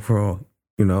drunk. Oh, we're all,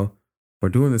 we're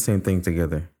doing the same thing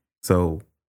together. So.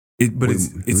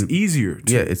 It's easier.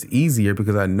 It's easier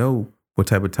because I know what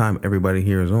type of time everybody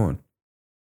here is on,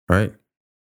 right?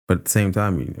 But at the same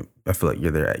time, I feel like you're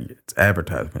there. It's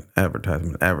advertisement.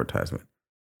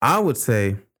 I would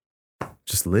say,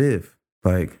 just live,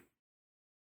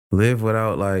 live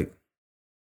without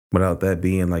that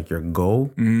being like your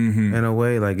goal in a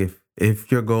way. Like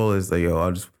if your goal is like, I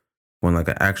just want like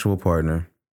an actual partner,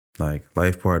 like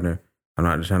life partner. I'm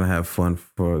not just trying to have fun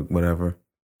for whatever.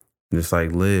 Just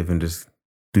like live and just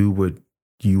do what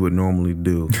you would normally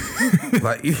do.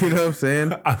 Like, you know what I'm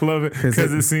saying? I love it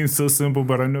because it seems so simple,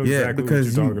 but I know exactly what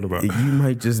you're talking about. You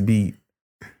might just be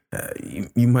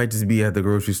at the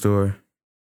grocery store.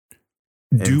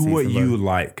 Do what you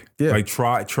like. Yeah. Like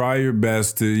try your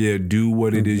best to do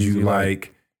what it is you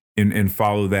like and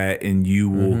follow that, and you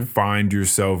will find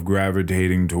yourself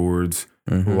gravitating towards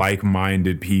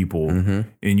like-minded people, and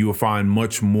you will find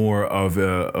much more of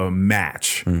a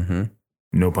match.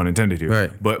 No pun intended here,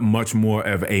 right? But much more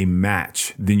of a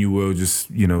match than you will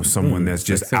just someone that's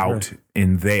just out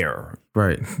in there,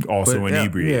 right? Also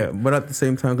inebriated. Yeah, but at the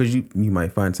same time, because you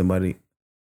might find somebody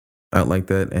out like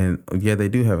that, and they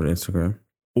do have an Instagram,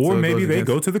 or maybe they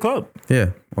go to the club. Yeah,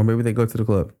 or maybe they go to the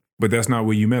club, but that's not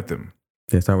where you met them.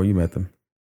 That's not where you met them.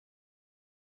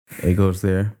 It goes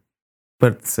there.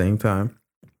 But at the same time,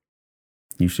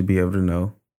 you should be able to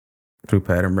know through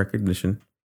pattern recognition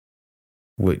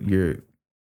what could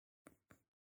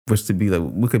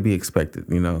be expected,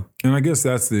 And I guess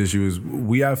that's the issue is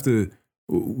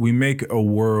we make a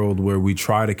world where we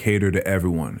try to cater to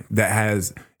everyone that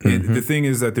has, the thing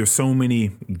is that there's so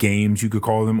many games you could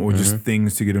call them or just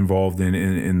things to get involved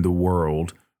in the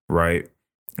world, right?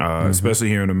 Especially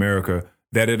here in America,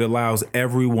 that it allows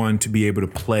everyone to be able to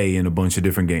play in a bunch of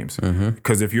different games.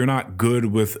 Because if you're not good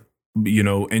with,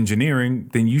 engineering,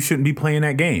 then you shouldn't be playing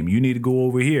that game. You need to go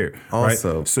over here.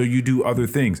 Also, right? So you do other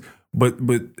things. But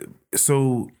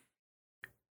so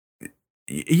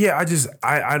yeah,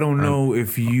 I don't know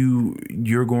if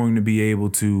you're going to be able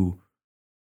to.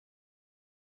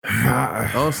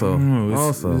 Also,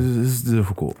 this is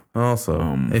difficult.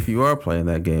 Also, if you are playing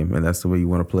that game and that's the way you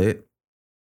want to play it,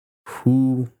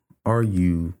 who are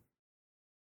you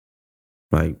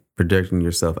like projecting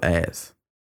yourself as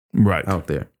out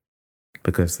there?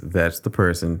 Because that's the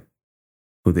person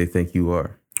who they think you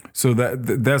are. So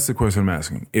that's the question I'm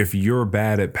asking. If you're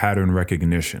bad at pattern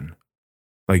recognition,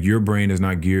 like your brain is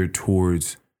not geared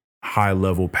towards high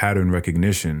level pattern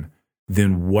recognition,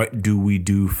 then what do we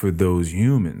do for those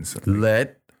humans?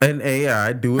 Let an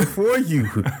AI do it for you.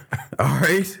 All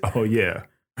right? Oh yeah.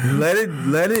 Let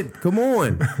it come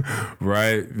on.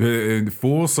 Right. In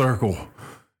full circle.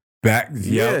 Back.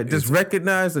 Yeah, just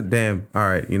recognize it. Damn. All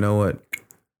right. You know what?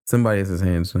 Somebody else's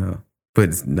hands now. But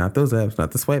it's not those apps,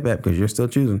 not the swipe app, because you're still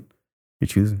choosing. You're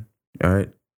choosing. All right?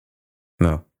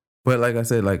 No. But like I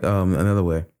said, like another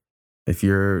way, if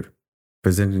you're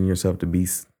presenting yourself to be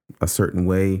a certain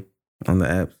way on the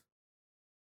apps.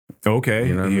 Okay.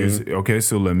 You know what I mean? Okay,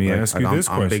 so let me ask you this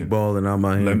question. I'm big ball and I'm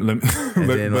out here. And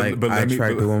then I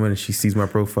attract the woman and she sees my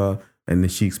profile and then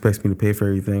she expects me to pay for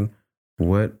everything.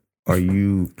 What are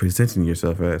you presenting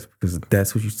yourself as? Because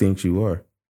that's what you think you are.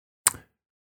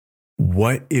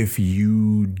 What if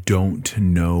you don't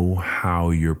know how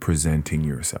you're presenting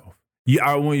yourself? Yeah,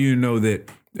 I want you to know that,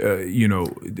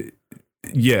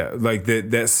 like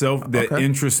that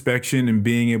introspection and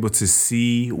being able to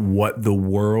see what the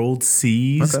world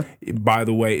sees. Okay. By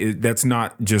the way, that's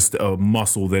not just a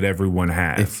muscle that everyone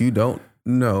has. If you don't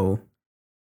know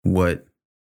what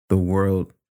the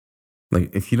world,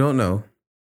 if you don't know,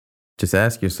 just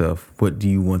ask yourself, what do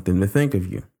you want them to think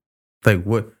of you? Like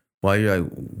while you're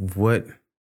like, what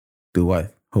do I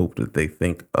hope that they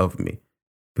think of me?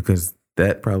 Because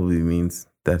that probably means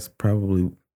that's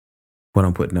probably what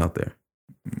I'm putting out there.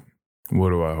 What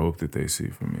do I hope that they see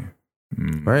from me?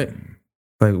 right?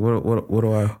 Like what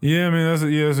do I? Yeah, I mean that's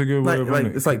a good way. Like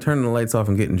it's like turning the lights off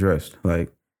and getting dressed.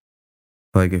 Like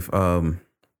if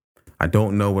I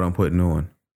don't know what I'm putting on,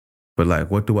 but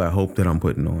like what do I hope that I'm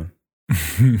putting on?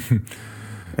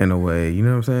 In a way, you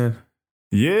know what I'm saying?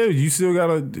 Yeah, you still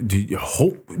gotta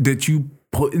hope that you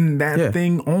putting that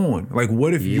thing on. Like,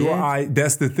 what if your eye?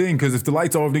 That's the thing, because if the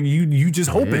lights off, then you just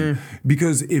hoping.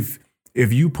 Because if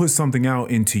you put something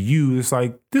out into you, it's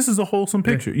like this is a wholesome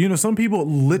picture. You know, some people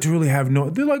literally have no.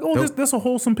 They're like, oh, that's a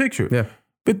wholesome picture. Yeah.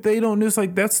 But they don't. It's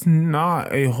like that's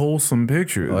not a wholesome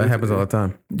picture. Oh, that happens all the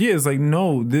time. Yeah, it's like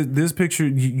no, this picture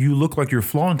you look like you're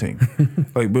flaunting,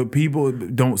 like, but people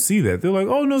don't see that. They're like,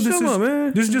 oh no, this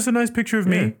is just a nice picture of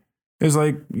me. It's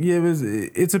like, yeah,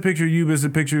 it's a picture of you, but it's a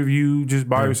picture of you just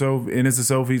by yourself, and it's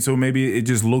a selfie. So maybe it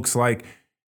just looks like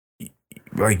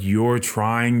you're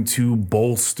trying to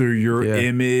bolster your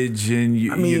image, and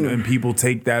and people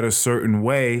take that a certain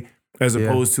way. As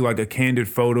opposed to like a candid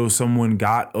photo someone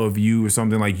got of you or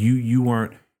something, like you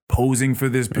weren't posing for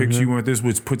this picture, you weren't this,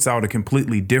 which puts out a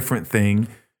completely different thing.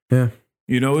 Yeah.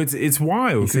 You know, it's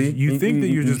wild because you think that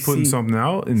you're just putting something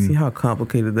out. And see how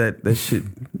complicated that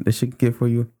shit get for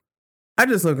you? I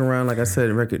just look around, like I said,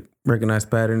 and recognize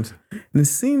patterns. And it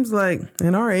seems like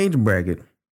in our age bracket,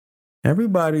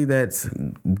 everybody that's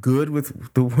good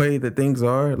with the way that things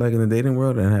are, like in the dating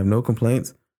world, and have no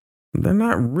complaints, they're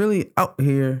not really out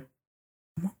here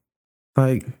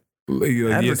like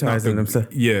advertising themselves.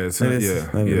 Yeah,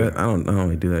 I don't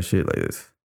really do that shit like this.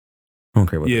 I don't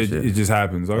care about that shit. It just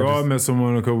happens. Like, I met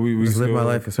someone a couple weeks ago. I live my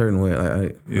life a certain way.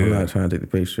 I'm not trying to take the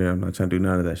picture. I'm not trying to do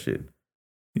none of that shit.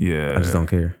 Yeah. I just don't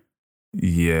care.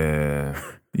 Yeah.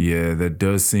 Yeah, that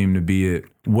does seem to be it.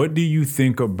 What do you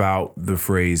think about the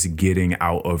phrase getting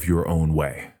out of your own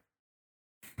way?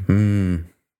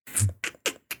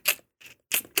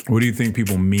 What do you think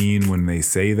people mean when they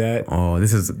say that? Oh,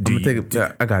 this is. I'm gonna take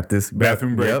it. I got this.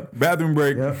 Bathroom break. Yep. Bathroom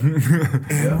break. Yep.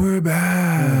 And we're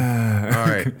back. All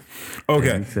right.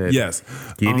 Okay. Yes.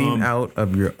 Getting out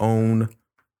of your own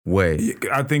way.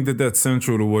 I think that's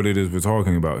central to what it is we're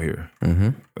talking about here.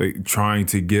 Like trying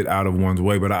to get out of one's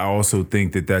way. But I also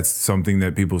think that that's something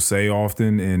that people say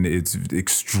often, and it's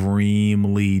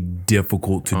extremely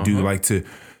difficult to do. Like to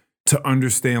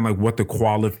understand like what the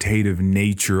qualitative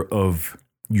nature of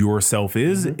yourself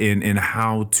is and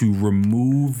how to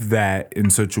remove that in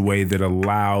such a way that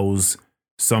allows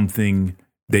something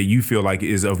that you feel like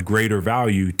is of greater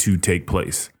value to take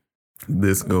place.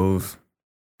 This goes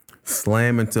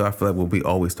slam into, I feel like, what we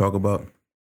always talk about.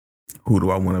 Who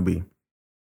do I want to be?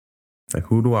 Like,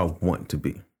 who do I want to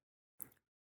be?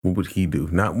 What would he do?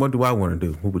 Not what do I want to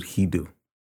do? What would he do?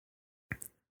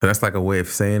 So that's like a way of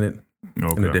saying it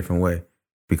in a different way,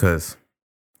 because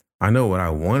I know what I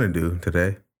want to do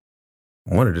today.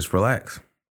 I want to just relax.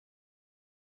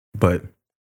 But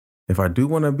if I do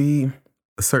want to be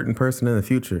a certain person in the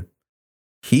future,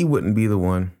 he wouldn't be the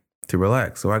one to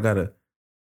relax. So I got to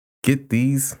get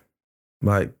this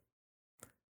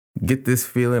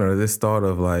feeling or this thought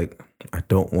of like, I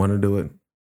don't want to do it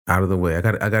out of the way. I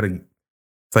got to,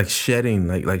 it's like shedding,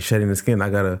 like shedding the skin.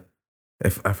 I got to,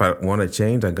 if I want to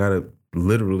change, I got to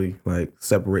literally like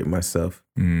separate myself,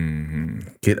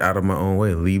 get out of my own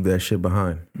way, leave that shit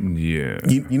behind. Yeah,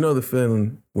 you know the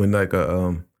feeling when like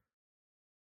an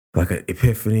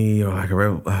epiphany or like a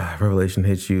revelation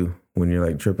hits you when you're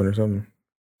like tripping or something,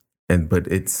 but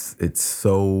it's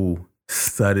so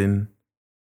sudden,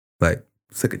 like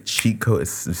it's like a cheat code.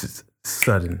 It's just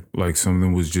sudden, like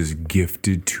something was just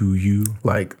gifted to you,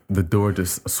 like the door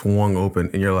just swung open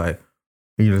and you're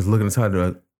just looking inside. You're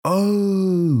like,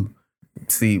 oh.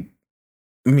 See,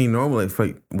 I mean, normally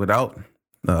without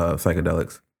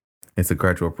psychedelics, it's a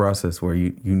gradual process where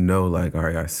you know, like, all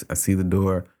right, I see the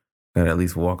door, I gotta at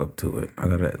least walk up to it. I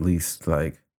gotta at least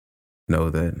like know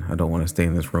that I don't want to stay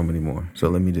in this room anymore. So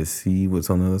let me just see what's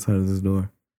on the other side of this door.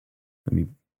 Let me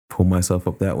pull myself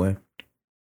up that way.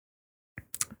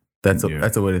 That's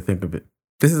a way to think of it.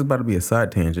 This is about to be a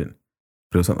side tangent,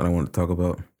 but it was something I wanted to talk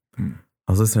about. I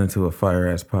was listening to a fire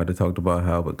ass pod that talked about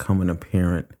how becoming a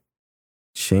parent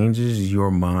changes your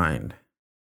mind,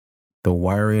 the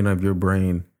wiring of your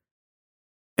brain,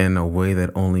 in a way that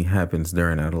only happens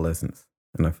during adolescence.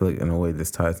 And I feel like in a way this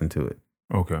ties into it.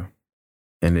 Okay.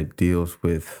 And it deals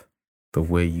with the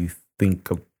way you think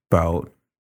about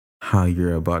how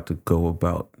you're about to go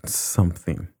about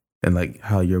something and like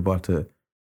how you're about to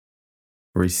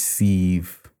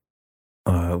receive,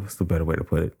 what's the better way to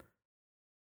put it?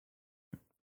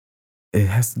 It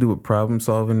has to do with problem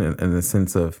solving in the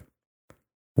sense of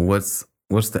what's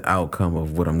the outcome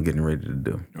of what I'm getting ready to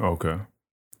do. Okay.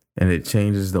 And it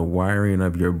changes the wiring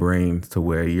of your brain to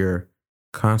where you're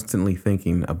constantly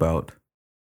thinking about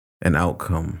an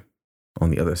outcome on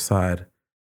the other side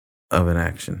of an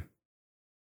action.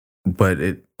 But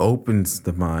it opens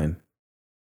the mind,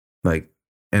 like,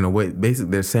 in a way.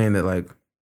 Basically, they're saying that, like,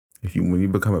 when you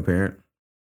become a parent,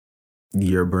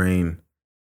 your brain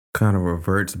kind of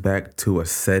reverts back to a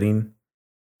setting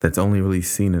that's only really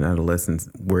seen in adolescence,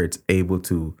 where it's able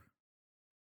to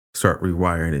start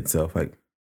rewiring itself. Like,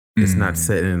 it's not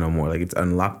set in no more. Like, it's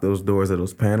unlocked those doors of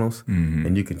those panels,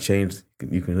 and you can change.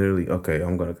 You can literally, okay,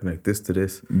 I'm going to connect this to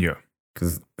this. Yeah.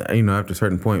 Because, after a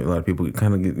certain point, a lot of people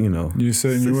kind of get, you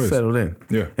set in your ways. Settled in.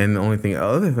 Yeah. And the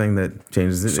other thing that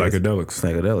changes it psychedelics. is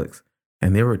psychedelics.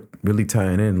 And they were really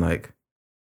tying in, like,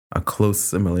 a close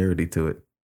similarity to it.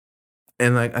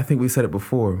 And, like, I think we said it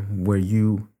before, where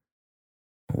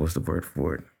what's the word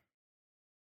for it?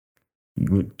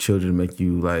 Children make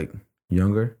you, like,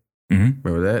 younger. Mm-hmm.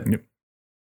 Remember that? Yep.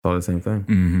 It's all the same thing.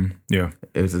 Mm-hmm. Yeah.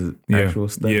 It was an actual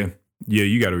study. Yeah. Yeah,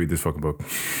 you got to read this fucking book.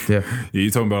 Yeah.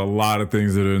 You're talking about a lot of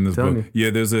things that are in this book.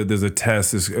 Yeah, there's a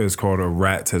test. It's called a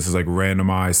RAT test. It's like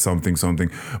randomized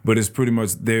something. But it's pretty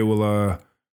much, they will,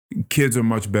 kids are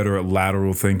much better at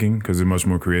lateral thinking because they're much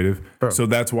more creative. Bro. So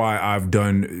that's why I've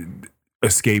done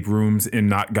escape rooms and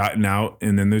not gotten out.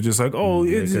 And then they're just like, oh,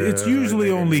 it's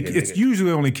usually only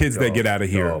kids that get out of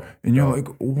here. And you're like,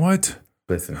 what?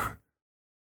 Listen.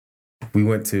 We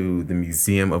went to the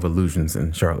Museum of Illusions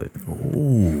in Charlotte.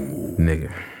 Ooh.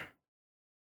 Nigga.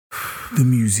 The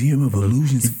Museum of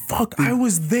Illusions. Fuck, I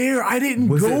was there. I didn't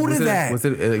go to that. Was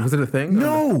it a thing?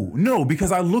 No,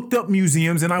 because I looked up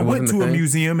museums and I went to a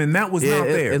museum and that was not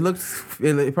there. It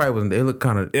probably wasn't. It looked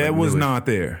kind of. It was not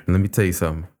there. Let me tell you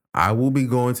something. I will be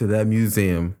going to that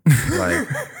museum like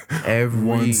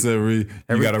once every.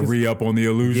 You got to re-up on the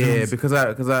illusions. Yeah, because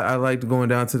I liked going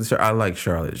down to I like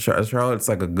Charlotte. Charlotte's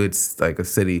like a good a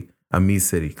city, a me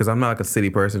city. Because I'm not like a city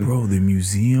person. Bro, the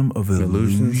Museum of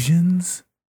Illusions.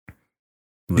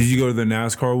 Did you go to the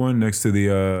NASCAR one next to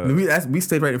the? We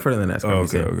stayed right in front of the NASCAR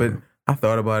museum. Okay. But I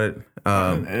thought about it.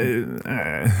 Going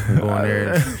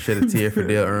there and shed a tear for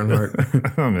Dale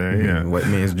Earnhardt. Oh man, yeah. White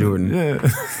man's Jordan. Yeah.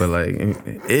 But like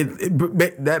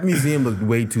that museum looked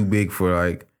way too big for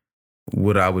like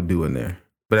what I would do in there.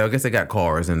 But I guess they got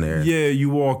cars in there. Yeah, you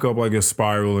walk up like a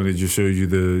spiral and it just shows you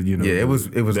the it was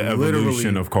the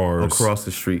evolution of cars across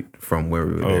the street from where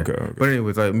we were there. Okay. But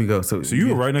anyways, let me go. So you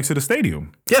were right next to the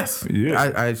stadium. Yes.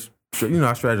 Yeah. I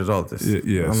strategize all of this.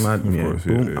 Yes. I'm not. Of course.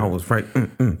 Yeah. I was right.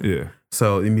 Yeah.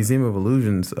 So the Museum of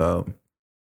Illusions,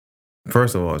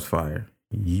 first of all, it's fire.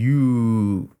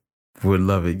 You would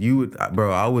love it. You would,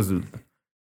 bro.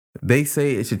 They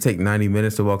say it should take 90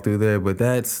 minutes to walk through there, but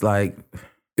that's like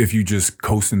if you just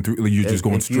coasting through, like you're just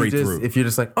going straight through. If you're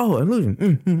just like, oh,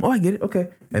 illusion, I get it, okay,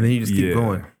 and then you just keep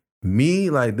going. Me,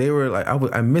 like they were like,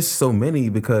 I missed so many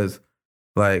because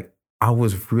like I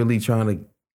was really trying to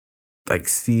like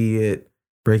see it,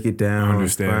 break it down,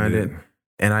 understand it.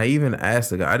 And I even asked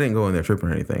the guy, I didn't go in there tripping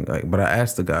or anything, like, but I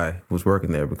asked the guy who was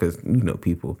working there because,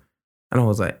 people. And I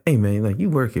was like, hey, man, like, you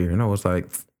work here. And I was like,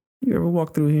 you ever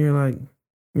walk through here, like,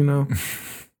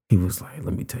 He was like,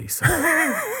 let me tell you something.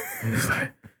 He was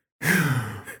like,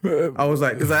 I was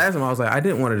like, because I asked him, I was like, I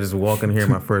didn't want to just walk in here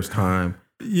my first time.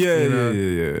 Yeah.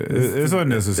 It's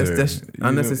unnecessary. That's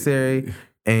unnecessary.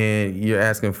 And you're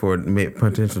asking for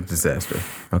potential disaster.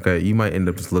 Okay, you might end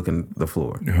up just looking at the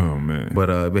floor. Oh man!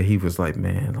 But he was like,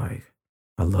 man, like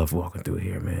I love walking through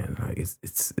here, man. Like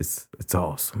it's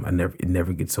awesome. It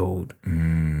never gets old.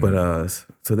 But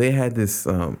so they had this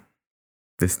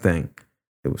this thing.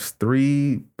 It was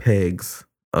 3 pegs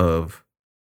of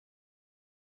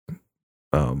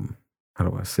how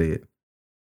do I say it?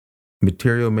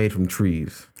 Material made from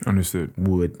trees. Understood.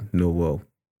 Wood, no woe.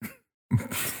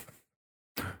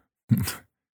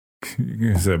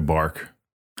 You said bark.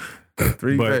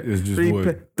 It's just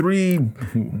wood. 3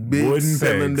 big wooden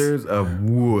cylinders of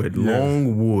wood,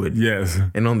 long wood. Yes.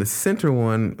 And on the center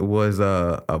one was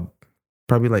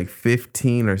probably like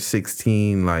 15 or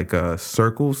 16 like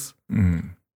circles.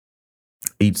 Mm.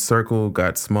 Each circle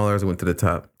got smaller as it went to the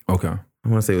top. Okay. I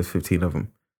want to say it was 15 of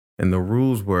them. And the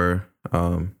rules were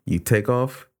you take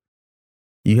off,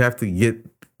 you have to get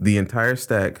the entire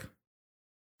stack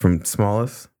from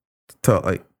smallest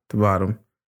to bottom.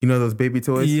 You know those baby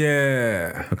toys?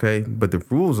 Yeah. Okay. But the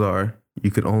rules are you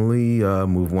could only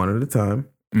move one at a time.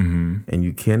 Mm-hmm. And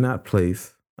you cannot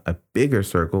place a bigger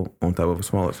circle on top of a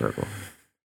smaller circle.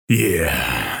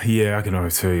 Yeah. Yeah, I can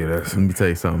always tell you that. Let me tell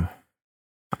you something.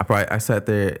 I sat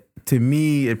there. To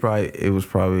me, it was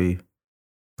probably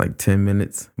like 10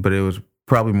 minutes, but it was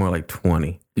probably more like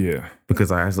 20. Yeah.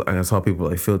 Because I saw people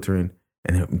like filtering.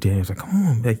 And then Danny was like, "Come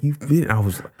on, like you've been." I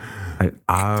was like,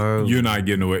 You're not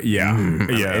getting away. Yeah,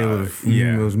 yeah,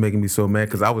 it was making me so mad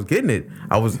because I was getting it.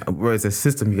 Whereas a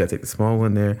system, you got to take the small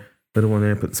one there, little one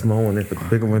there, put the small one there, put the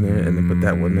bigger one there, and then put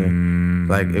that one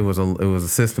there. Like it was a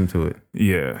system to it.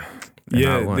 Yeah.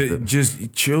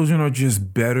 Just children are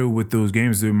just better with those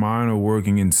games. Their mind are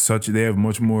working in they have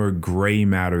much more gray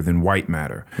matter than white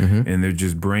matter. And their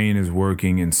just brain is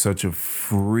working in such a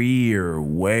freer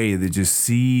way that just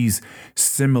sees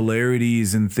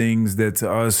similarities and things that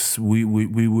to us, we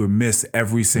will miss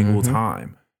every single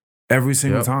time. Every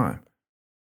single time.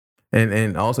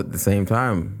 And also at the same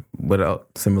time, without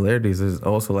similarities, there's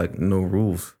also like no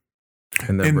rules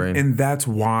in their brain. And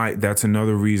that's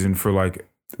another reason for like,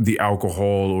 the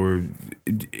alcohol or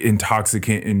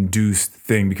intoxicant induced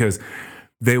thing, because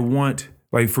they want,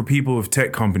 like, for people of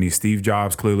tech companies, Steve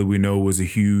Jobs clearly we know was a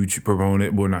huge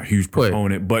proponent, well, not huge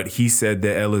proponent, but he said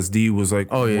that LSD was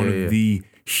like one of the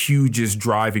hugest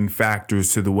driving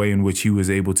factors to the way in which he was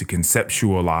able to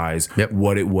conceptualize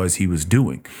what it was he was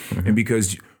doing. And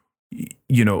because,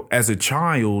 you know, as a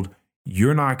child,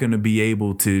 you're not going to be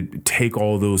able to take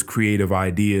all those creative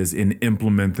ideas and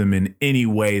implement them in any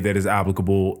way that is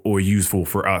applicable or useful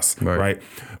for us, right?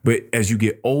 But as you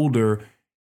get older,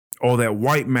 all that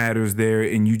white matter's there,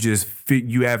 and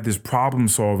you have this problem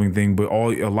solving thing, but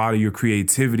a lot of your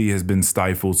creativity has been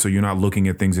stifled, so you're not looking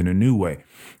at things in a new way.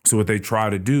 So what they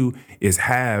try to do is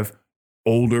have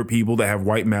older people that have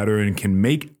white matter and can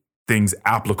make things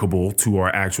applicable to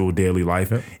our actual daily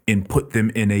life and put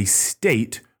them in a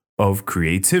state of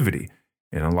creativity.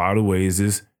 In a lot of ways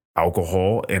is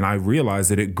alcohol. And I realized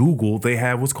that at Google, they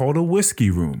have what's called a whiskey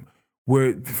room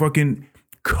where fucking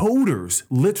coders,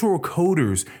 literal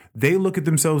coders, they look at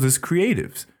themselves as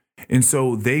creatives. And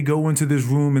so they go into this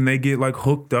room and they get like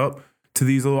hooked up to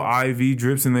these little IV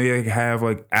drips and they have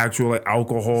like actual like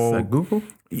alcohol. Is that Google?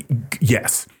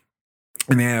 Yes.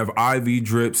 And they have IV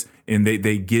drips and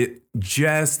they get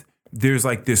just... There's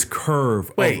like this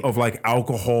curve of like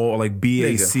alcohol, like BAC.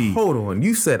 Nigga, hold on.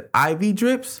 You said IV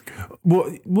drips?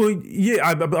 Well, yeah,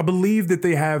 I believe that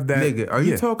they have that. Nigga, are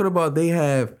you talking about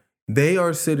they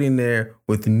are sitting there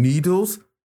with needles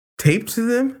taped to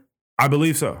them? I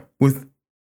believe so. With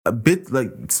a bit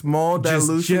like small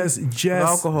dilution of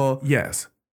alcohol. Yes.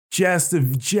 Just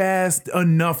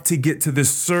enough to get to this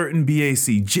certain BAC.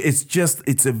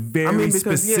 It's a very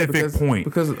specific point.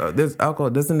 Because there's alcohol,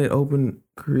 doesn't it open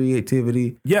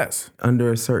creativity? Yes.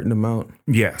 Under a certain amount?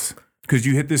 Yes. Because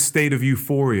you hit this state of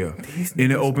euphoria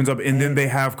and it opens up and then they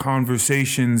have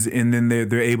conversations and then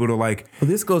they're able to like... Well,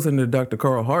 this goes into Dr.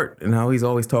 Carl Hart and how he's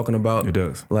always talking about... It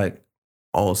does. Like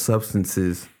all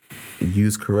substances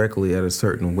used correctly at a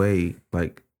certain way,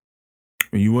 like...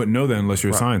 You wouldn't know that unless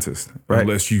you're a scientist,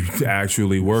 unless you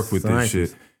actually work with this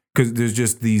shit. Because there's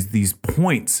just these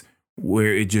points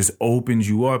where it just opens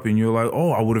you up and you're like,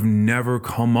 oh, I would have never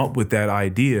come up with that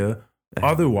idea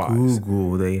otherwise.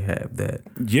 Google, they have that.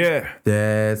 Yeah.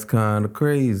 That's kind of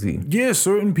crazy. Yeah,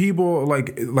 certain people,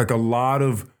 like a lot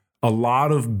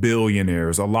of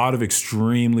billionaires, a lot of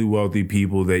extremely wealthy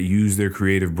people that use their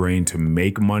creative brain to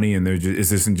make money, and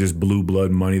this isn't just blue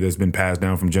blood money that's been passed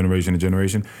down from generation to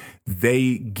generation.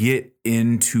 They get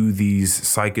into these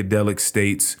psychedelic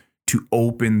states to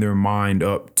open their mind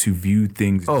up to view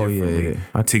things differently,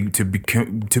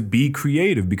 to be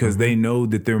creative, because they know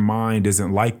that their mind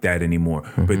isn't like that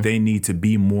anymore. But they need to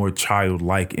be more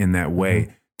childlike in that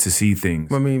way to see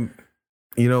things. I mean,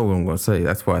 you know what I'm going to say?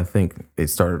 That's why I think it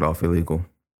started off illegal.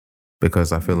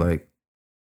 Because I feel like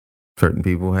certain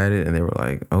people had it and they were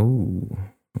like, oh,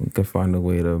 we can find a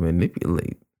way to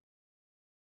manipulate.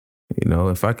 You know,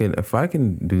 if I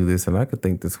can do this and I could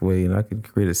think this way and I could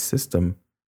create a system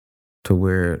to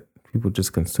where people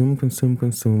just consume,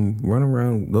 run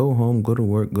around, go home, go to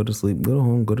work, go to sleep, go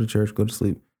home, go to church, go to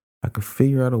sleep. I could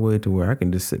figure out a way to where I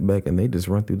can just sit back and they just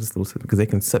run through this little system because they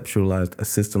conceptualized a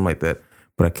system like that.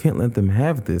 But I can't let them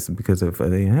have this because if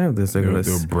they have this,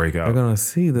 they'll break out. They're gonna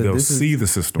see that they'll see the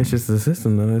system. It's just the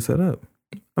system that I set up.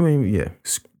 I mean, yeah,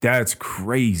 that's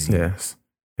craziness.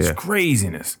 Yeah. It's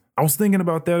craziness. I was thinking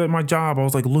about that at my job. I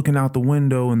was like looking out the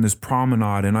window in this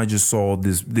promenade, and I just saw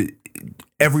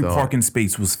every parking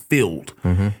space was filled,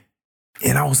 and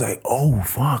I was like, "Oh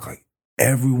fuck!" Like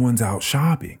everyone's out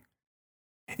shopping.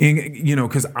 And, you know,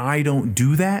 because I don't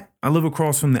do that. I live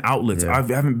across from the outlets. I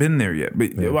haven't been there yet.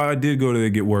 But well, I did go to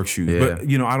get work shoes. Yeah. But,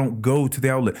 you know, I don't go to the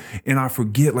outlet. And I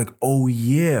forget, like, oh,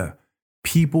 yeah.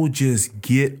 People just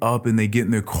get up and they get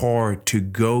in their car to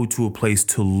go to a place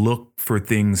to look for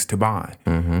things to buy.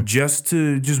 Just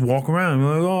to walk around.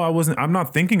 Like, oh, I'm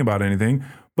not thinking about anything.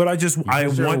 But I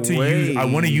want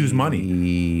to use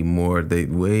money.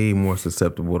 Way more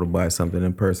susceptible to buy something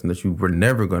in person that you were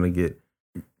never going to get.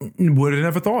 Would have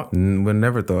never thought. Would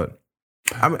never thought.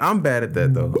 I mean, I'm bad at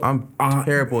that though. I'm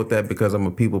terrible at that because I'm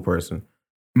a people person.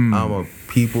 I'm a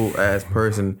people ass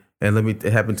person, and it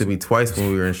happened to me twice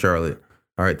when we were in Charlotte.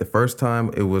 All right, the first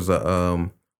time it was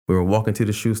we were walking to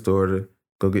the shoe store to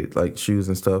go get like shoes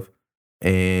and stuff,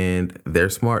 and they're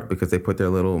smart because they put their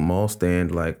little mall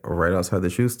stand like right outside the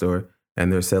shoe store,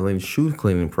 and they're selling shoe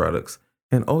cleaning products.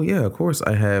 And oh yeah, of course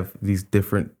I have these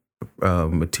different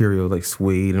material like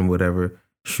suede and whatever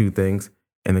shoe things.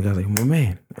 And the guy's like, "My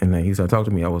man," and then he started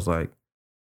talking to me. I was like,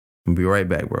 "I'm gonna be right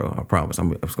back, bro. I promise. I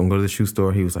was gonna go to the shoe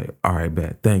store." He was like, "All right,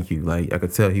 bet. Thank you." Like I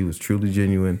could tell he was truly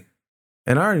genuine,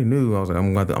 and I already knew. I was like,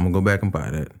 "I'm gonna go back and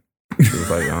buy that." He was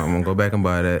like, "I'm gonna go back and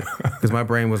buy that," because my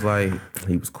brain was like,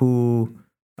 he was cool.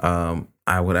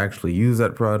 I would actually use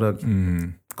that product.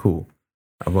 Cool.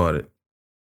 I bought it.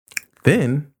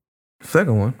 Then,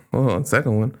 second one,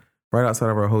 right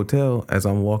outside of our hotel, as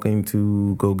I'm walking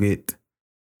to go get.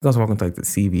 I was walking to like the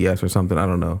CVS or something. I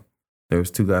don't know. There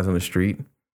was two guys on the street,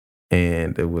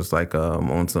 and it was like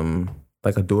on some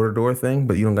like a door-to-door thing,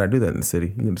 but you don't got to do that in the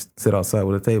city. You can just sit outside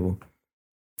with a table.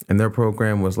 And their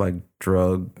program was like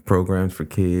drug programs for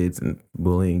kids and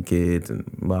bullying kids and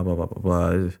blah blah blah blah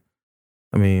blah.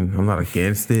 I mean, I'm not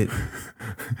against it.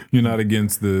 You're not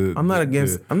against the. I'm not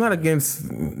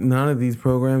against none of these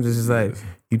programs. It's just like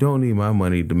you don't need my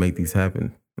money to make these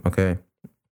happen. Okay.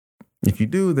 If you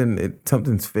do, then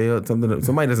something's failed.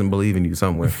 Somebody doesn't believe in you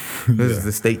somewhere. Because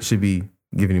the state should be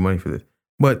giving you money for this.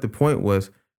 But the point was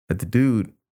that the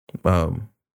dude,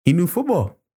 he knew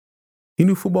football. He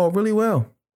knew football really well.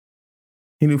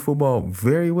 He knew football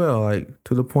very well, like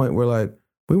to the point where like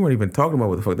we weren't even talking about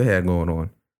what the fuck they had going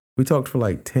on. We talked for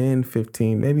like 10,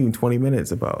 15, maybe even 20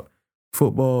 minutes about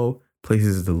football,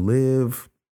 places to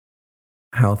live,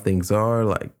 how things are.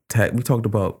 Like we talked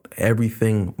about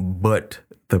everything but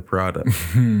the product.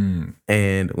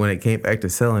 And when it came back to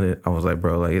selling it, I was like,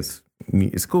 bro, like it's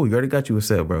cool. You already got you a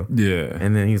sale, bro. Yeah.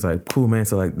 And then he's like, cool, man.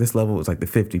 So like this level was like the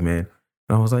 50, man.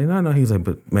 And I was like, no. He's like,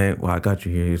 but man, well, I got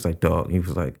you here. He was like, dog. He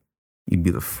was like, you'd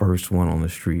be the first one on the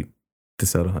street to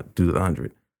sell do the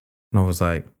 100. And I was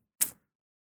like,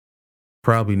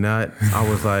 probably not. I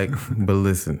was like, but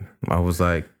listen, I was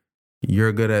like,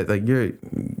 you're good at like you're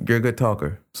a good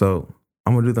talker. So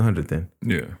I'm gonna do the 100 then.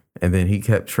 Yeah. And then he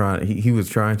kept trying. He was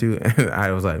trying to, and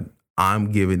I was like, I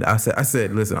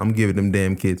said, listen, I'm giving them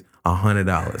damn kids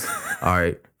 $100. All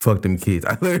right, fuck them kids.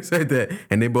 I literally said that,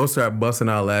 and they both started busting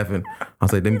out laughing. I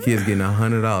was like, them kids getting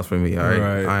 $100 from me. All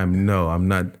right, I'm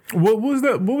not. What was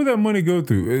that? What would that money go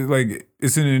to?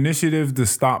 It's an initiative to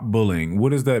stop bullying.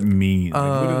 What does that mean?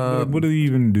 What do they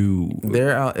even do?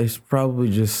 They're out. It's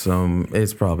probably just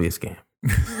it's probably a scam.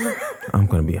 I'm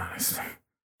gonna be honest.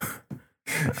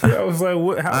 Yeah, I was like,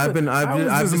 "What? How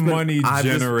is this money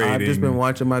generating?" I've just been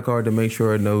watching my card to make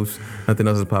sure it knows nothing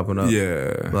else is popping up.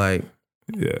 Yeah,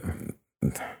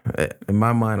 in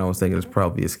my mind, I was thinking it's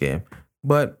probably a scam.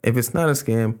 But if it's not a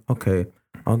scam, okay,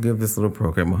 I'll give this little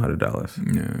program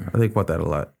 $100. Yeah, I think about that a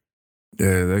lot.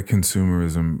 Yeah, that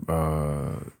consumerism,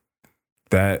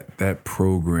 that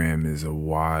program is a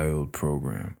wild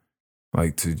program.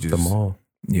 Like to just the mall.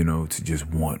 To just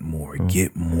want more,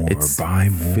 get more, buy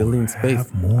more, filling space.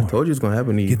 Have more. I told you it's gonna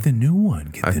happen to you. Get the new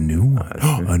one. A new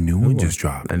one just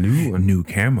dropped. A new one. New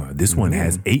camera. This one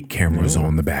has 8 cameras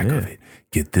on the back of it.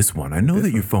 Get this one. I know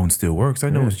that your phone still works.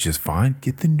 I know it's just fine.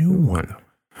 Get the new one.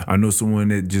 I know someone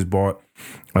that just bought,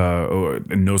 or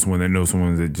know someone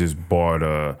that just bought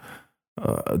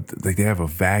like they have a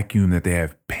vacuum that they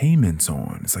have payments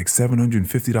on. It's like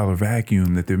 $750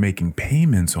 vacuum that they're making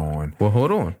payments on. Well,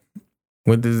 hold on.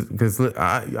 Because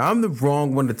I'm the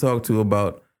wrong one to talk to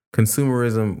about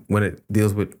consumerism when it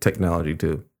deals with technology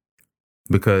too,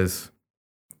 because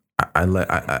I'm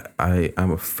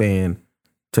a fan of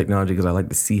technology because I like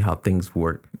to see how things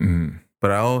work. Mm. But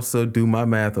I also do my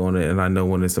math on it, and I know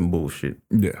when it's some bullshit.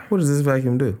 Yeah. What does this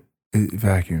vacuum do? It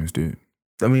vacuums, dude.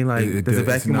 I mean, like, does it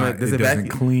vacuum? Does it vacuum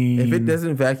clean? If it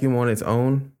doesn't vacuum on its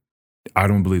own, I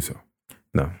don't believe so.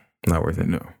 No, not worth it.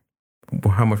 No.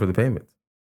 Well, how much were the payments?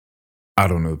 I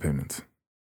don't know the payments.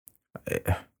 I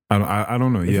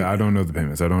don't know. I don't know the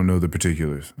payments. I don't know the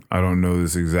particulars. I don't know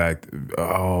this exact.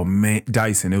 Oh man,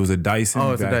 Dyson. It was a Dyson.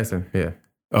 Oh, it's a Dyson. Yeah.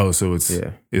 Oh, so it's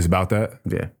about that.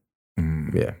 Yeah.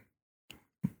 Mm. Yeah.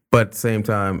 But at the same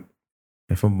time,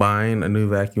 if I'm buying a new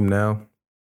vacuum now,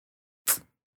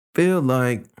 feel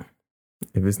like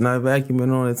if it's not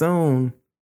vacuuming on its own,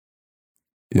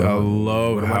 I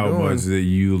love how much that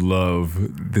you love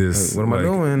this. What am I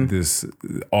doing? This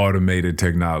automated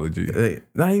technology.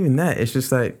 Not even that. It's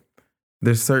just like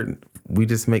we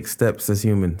just make steps as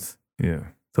humans. Yeah.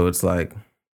 So it's like,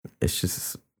 it's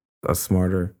just a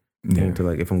smarter thing to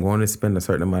like, if I'm going to spend a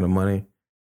certain amount of money,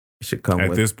 it should come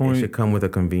at this point. It should come with a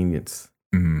convenience.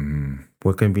 Mm-hmm.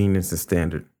 What convenience is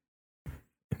standard?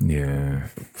 Yeah.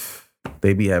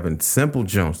 They be having simple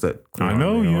joints that I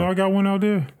know. You know, I got one out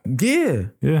there. Yeah.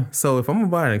 Yeah. So if I'm gonna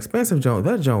buy an expensive joint,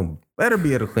 that joint better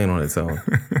be able to clean on its own.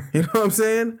 You know what I'm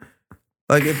saying?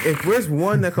 Like if there's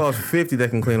one that costs $50 that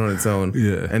can clean on its own,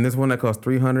 and there's one that costs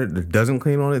 $300 that doesn't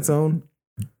clean on its own,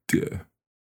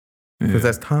 because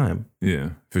that's time. Yeah,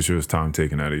 for sure, it's time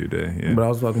taken out of your day. Yeah. But I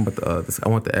was talking about this. I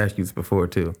want to ask you this before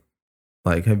too.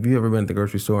 Like, have you ever been at the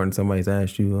grocery store and somebody's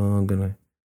asked you,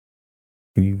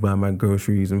 can you buy my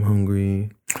groceries? I'm hungry.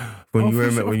 When you were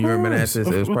asked this,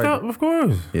 it was probably, of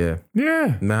course. Yeah.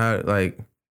 Yeah. Now, like,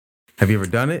 have you ever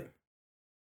done it?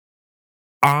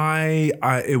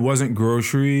 It wasn't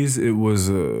groceries. It was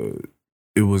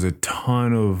a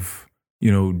ton of,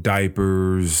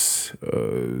 diapers.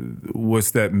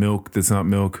 What's that milk that's not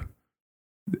milk?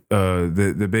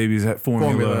 The babies had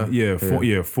formula. Yeah,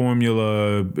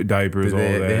 formula, diapers, all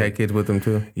that. They had kids with them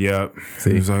too? Yeah.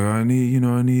 He was like, I need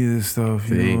this stuff.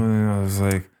 And I was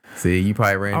like, see, you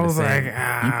probably ran you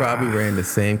probably ran the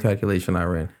same calculation I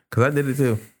ran. Because I did it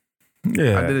too.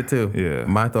 Yeah. I did it too. Yeah.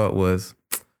 My thought was,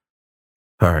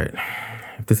 all right,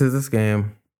 if this is a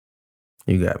scam,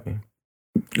 you got me.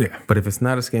 Yeah. But if it's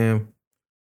not a scam,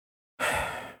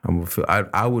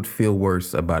 I would feel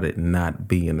worse about it not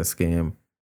being a scam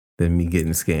than me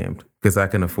getting scammed, because I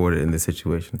can afford it in this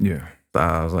situation. Yeah. So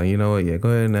I was like, you know what? Yeah, go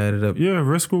ahead and add it up. Yeah,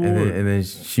 risk reward. And then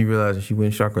she realized that she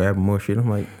wouldn't start grabbing more shit. I'm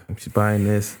like, she's buying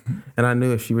this. And I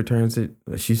knew if she returns it,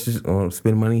 she's just going to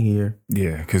spend money here.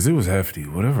 Yeah, because it was hefty.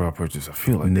 Whatever I purchased, I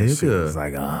feel like that shit was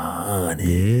like, yeah.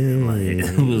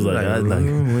 It was like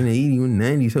 180,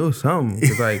 190, so something.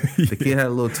 Because like the kid had a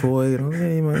little toy. And I was like,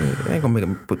 hey, man, I ain't going to make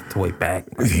him put the toy back.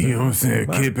 You know what I'm saying?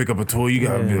 Kid pick up a toy, you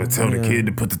got to be able to tell the kid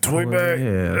to put the toy back.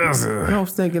 Yeah. And I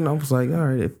was thinking, I was like, all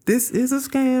right, if this is a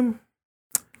scam,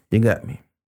 you got me.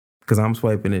 Because I'm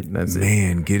swiping it and that's it.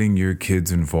 Man, getting your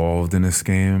kids involved in a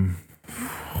scam.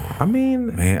 I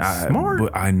mean, smart.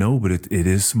 But I know, but it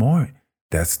is smart.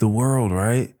 That's the world,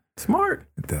 right? Smart.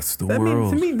 That's the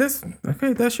world. To me, that's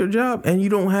your job. And you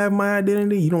don't have my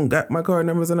identity. You don't got my card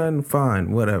numbers and nothing.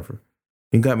 Fine, whatever.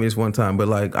 You got me this one time. But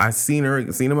like, I seen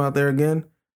him out there again.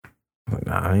 I'm like,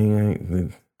 nah,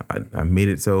 I made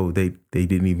it so they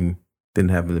didn't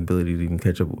have the ability to even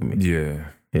catch up with me.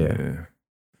 Yeah.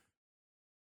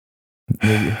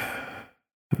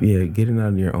 Maybe, getting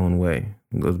out of your own way.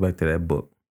 It goes back to that book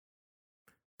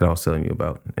that I was telling you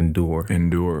about, Endure. Do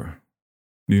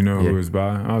you know who it's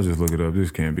by? I'll just look it up. This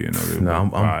can't be another.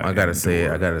 No, I gotta say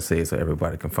it. I gotta say it so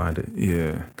everybody can find it.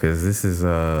 Yeah, because this is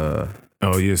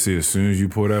Oh yeah, see, as soon as you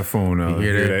pull that phone out, you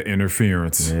hear that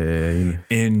interference. Yeah.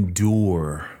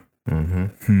 Endure.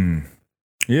 Mm-hmm.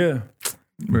 Yeah.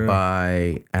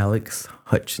 By Alex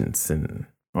Hutchinson.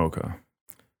 Okay.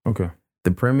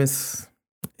 The premise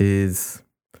is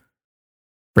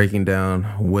breaking down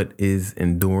what is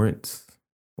endurance.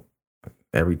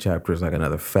 Every chapter is like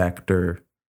another factor.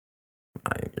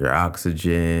 Your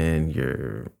oxygen,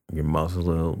 your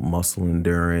muscle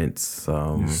endurance.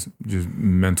 Just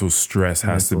mental stress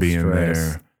has to be in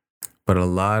there. But a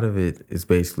lot of it is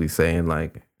basically saying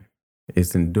like,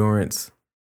 is endurance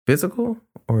physical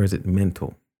or is it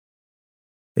mental?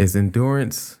 Is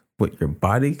endurance what your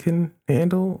body can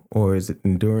handle, or is it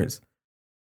endurance?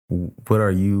 What are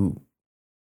you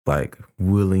like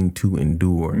willing to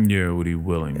endure? Yeah, what are you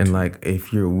willing to? And like,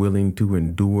 if you're willing to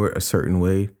endure a certain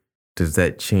way, does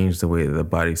that change the way that the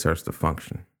body starts to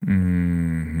function?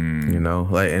 Mm-hmm. You know,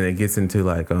 like, and it gets into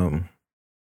like, a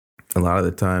lot of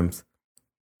the times,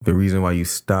 the reason why you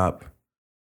stop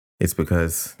is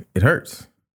because it hurts.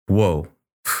 Whoa.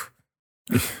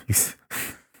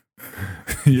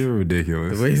 You're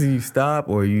ridiculous. The reason you stop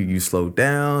or you slow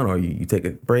down or you take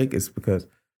a break is because,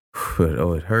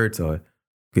 it hurts or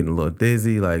getting a little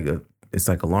dizzy. Like it's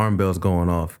like alarm bells going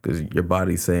off because your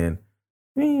body's saying,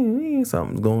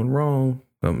 something's going wrong.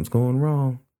 Something's going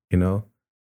wrong, you know?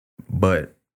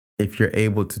 But if you're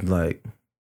able to like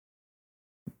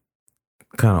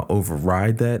kind of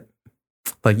override that,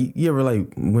 like you ever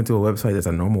like went to a website that's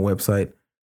a normal website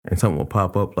and something will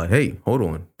pop up like, hey, hold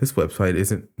on, this website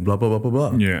isn't blah, blah, blah, blah,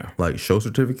 blah. Yeah. Like show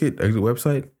certificate, exit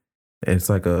website. And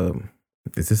it's like,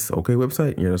 is this okay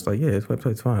website? And you're just like, yeah, this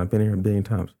website's fine. I've been here a billion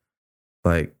times.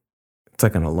 Like, it's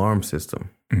like an alarm system,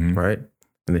 right?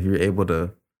 And if you're able to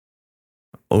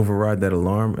override that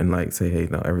alarm and like say, hey,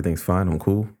 no, everything's fine, I'm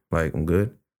cool, like I'm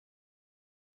good,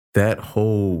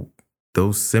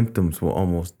 those symptoms will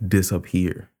almost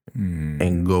disappear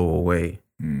and go away,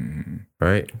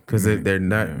 right? Because they're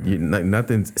not,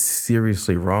 nothing's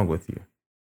seriously wrong with you.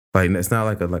 Like it's not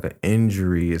like an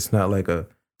injury. It's not like a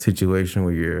situation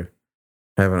where you're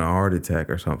having a heart attack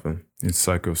or something. It's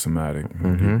psychosomatic.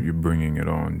 You're bringing it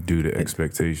on due to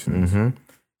expectations.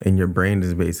 And your brain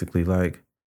is basically like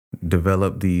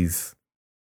develop these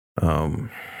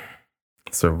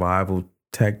survival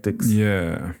tactics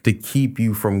to keep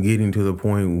you from getting to the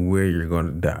point where you're going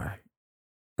to die,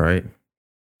 right?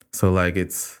 So like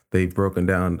they've broken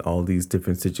down all these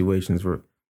different situations where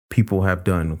people have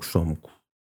done some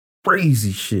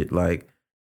crazy shit, like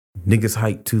niggas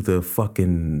hiked to the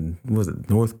fucking, was it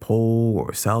North Pole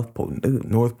or South Pole?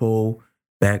 North Pole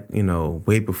back,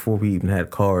 way before we even had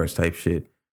cars type shit.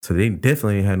 So they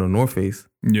definitely had no North Face.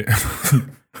 Yeah.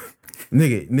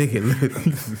 Nigga,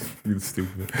 you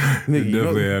stupid. Nigga,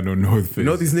 definitely had no North Face. You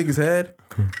know what these niggas had?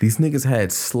 These niggas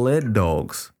had sled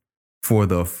dogs for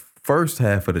the first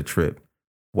half of the trip.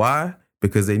 Why?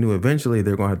 Because they knew eventually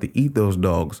they're going to have to eat those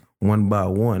dogs one by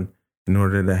one in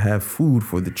order to have food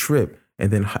for the trip.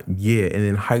 And then,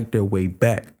 hike their way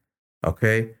back.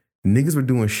 Okay? Niggas were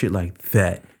doing shit like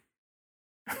that.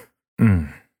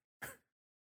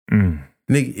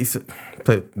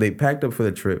 Nigga, they packed up for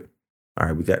the trip. All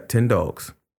right, we got 10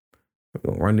 dogs. We're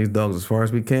going to run these dogs as far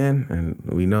as we can. And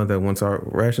we know that once our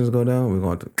rations go down, we're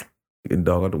going to get the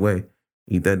dog out the way.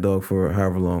 Eat that dog for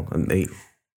however long. And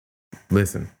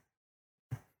listen.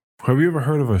 Have you ever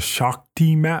heard of a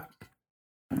Shakti mat?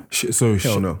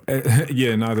 Hell no.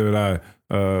 Yeah, neither did I.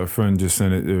 A friend just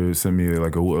sent me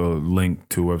like a link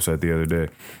to a website the other day.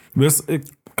 It's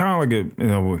kind of like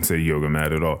I wouldn't say yoga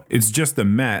mat at all. It's just a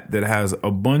mat that has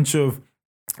a bunch of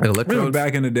electrodes.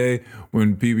 Back in the day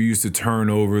when people used to turn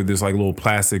over this like little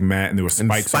plastic mat and there were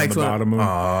spikes on the bottom of it.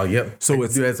 Oh, yep. So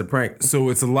it's as a prank. So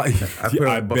it's a light.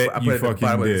 I bet you fucking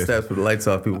did. Of the steps with the lights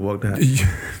off. People walk down.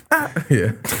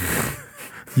 Yeah.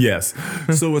 Yes.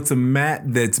 So it's a mat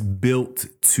that's built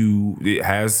it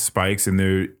has spikes and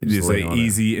there's like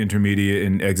easy, intermediate,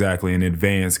 and exactly an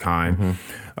advanced kind.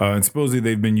 And supposedly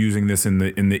they've been using this in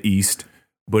the East,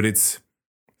 but it's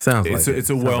a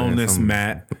wellness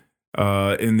mat.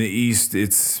 In the East,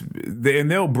 and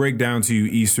they'll break down to you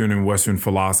Eastern and Western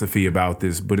philosophy about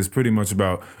this, but it's pretty much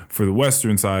about, for the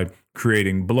Western side,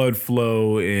 creating blood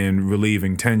flow and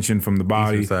relieving tension from the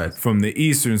body. From the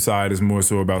Eastern side is more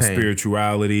so about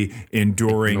spirituality,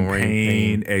 enduring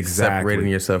pain, exactly. Separating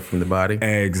yourself from the body.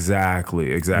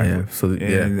 Exactly. Yeah.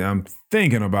 And I'm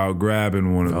thinking about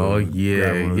grabbing one of those. Oh,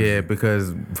 yeah,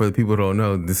 because for the people who don't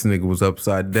know, this nigga was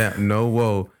upside down.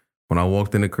 When I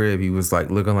walked in the crib, he was like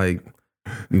looking like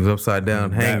he was upside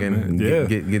down, hanging.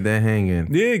 Get that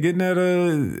hanging. Yeah, getting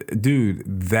that. Dude,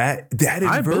 that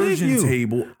inversion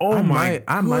table. Oh my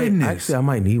goodness! I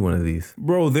might need one of these,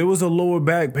 bro. There was a lower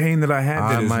back pain that I had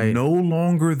that is no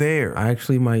longer there. I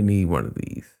actually might need one of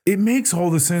these. It makes all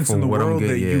the sense in the world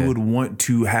that you would want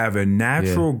to have a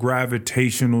natural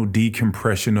gravitational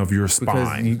decompression of your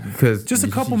spine. Because just a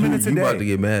couple minutes a day. You about to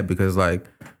get mad because like.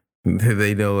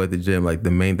 They know at the gym, like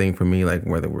the main thing for me, like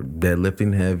whether we're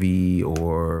deadlifting heavy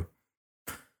or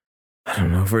I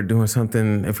don't know, if we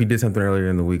did something earlier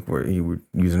in the week where you were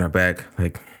using our back,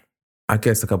 like I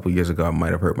guess a couple of years ago I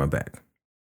might have hurt my back,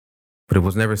 but it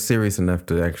was never serious enough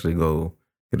to actually go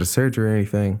get a surgery or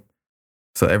anything.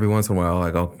 So every once in a while,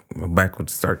 like my back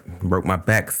would broke my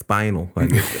back spinal.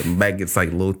 Like my back gets like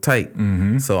a little tight.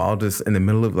 So I'll just, in the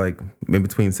middle of like, in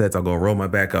between sets, I'll go roll my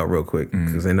back out real quick.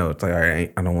 Because I know it's like, all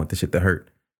right, I don't want this shit to hurt.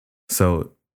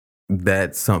 So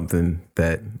that's something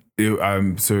that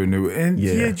I'm certain.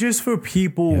 And just for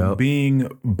people being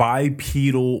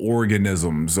bipedal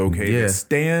organisms, okay? Yeah.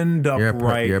 Stand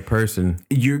upright. You're a person.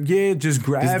 Just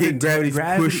gravity's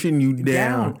pushing you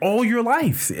down all your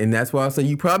life. And that's why I say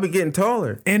you probably getting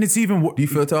taller. And it's even... Do you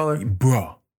feel taller?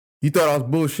 Bruh. You thought I was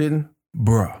bullshitting?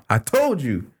 Bruh. I told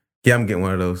you. Yeah, I'm getting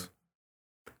one of those.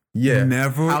 Yeah.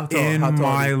 Never in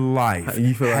my life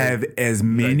have as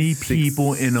many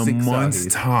people in a month's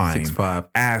time 6'5"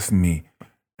 asked me,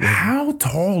 how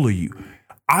tall are you?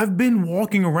 I've been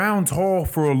walking around tall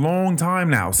for a long time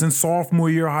now, since sophomore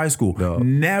year of high school. No.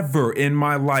 Never in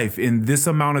my life, in this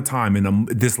amount of time,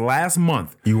 this last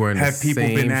month, have people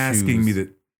been asking me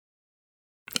that.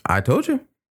 I told you.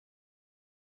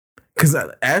 Because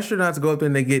astronauts go up there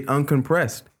and they get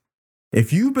uncompressed.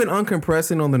 If you've been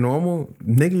uncompressing on the normal,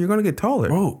 nigga, you're going to get taller.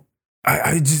 Bro,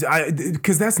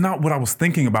 Because that's not what I was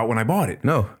thinking about when I bought it.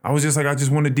 No. I was just like, I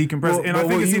just want to decompress. Well, and I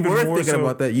think it's you even were more thinking so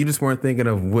about that. You just weren't thinking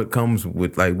of what comes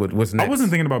with like what's next. I wasn't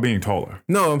thinking about being taller.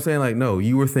 No, I'm saying like no.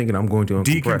 You were thinking I'm going to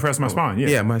Decompress my spine. Yeah.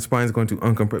 Yeah, my spine's going to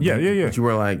uncompress. Yeah. But you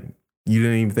were like, you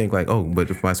didn't even think like, oh, but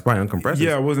if my spine uncompresses,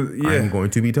 Yeah, I wasn't. Yeah, I'm going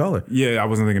to be taller. Yeah, I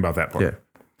wasn't thinking about that part. Yeah.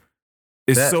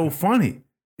 It's so funny.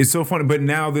 It's so funny. But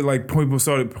now that like people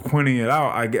started pointing it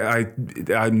out,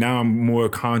 I now I'm more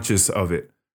conscious of it.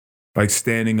 Like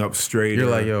standing up straight. You're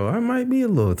like, yo, I might be a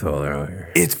little taller out here.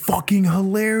 It's fucking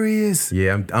hilarious.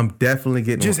 Yeah, I'm definitely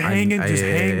getting just hanging.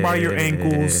 Hang by your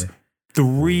ankles.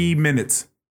 3 minutes.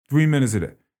 3 minutes a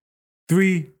day.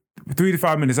 3 to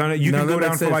 5 minutes. I know you can go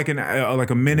down for like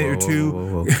a minute or two.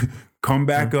 Whoa. Come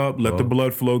back up. Let the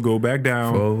blood flow. Go back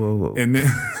down. Whoa. And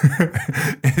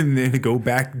then go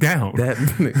back down.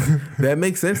 That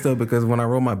makes sense though, because when I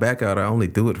roll my back out, I only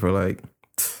do it for like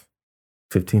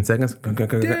 15 seconds, and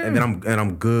then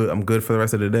I'm good. I'm good for the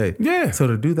rest of the day. Yeah. So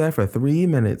to do that for 3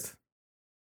 minutes,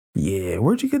 yeah.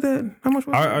 Where'd you get that? How much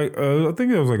was it? I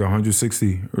think it was like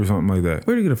 160 or something like that.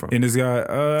 Where'd you get it from? And this guy,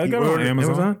 I got it on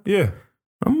Amazon. Yeah.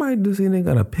 I might do see they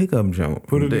got a pickup jump.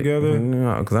 Put it together.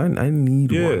 Because I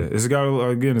need one. Yeah. It's got a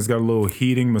little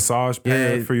heating massage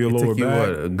pad for your lower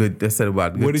back. That said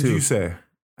about good. What did you say?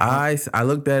 I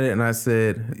looked at it and I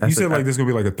said... You said like this is going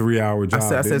to be like a 3-hour job.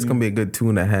 I said it's going to be a good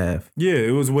 2.5. Yeah,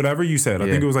 it was whatever you said. I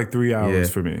think it was like 3 hours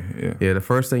for me. Yeah, the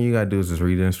first thing you got to do is just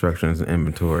read the instructions and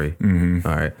inventory. Mm-hmm.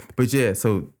 All right. But yeah,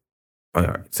 so... All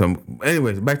right. So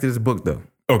anyways, back to this book though.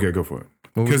 Okay, go for it.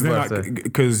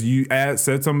 Because you said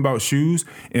something about shoes,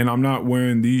 and I'm not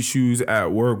wearing these shoes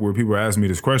at work where people ask me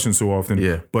this question so often.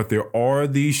 Yeah. But there are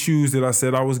these shoes that I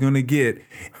said I was going to get,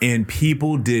 and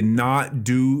people did not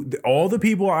do... All the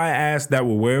people I asked that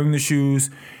were wearing the shoes,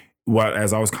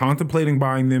 as I was contemplating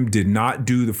buying them, did not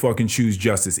do the fucking shoes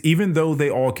justice. Even though they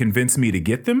all convinced me to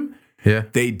get them,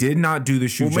 they did not do the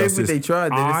shoe justice. Maybe they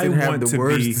tried. They just didn't have the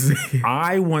words.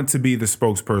 I want to be the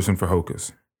spokesperson for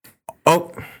Hoka's.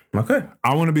 Oh, okay.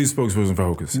 I want to be the spokesperson for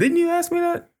Hoka's. Didn't you ask me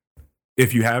that?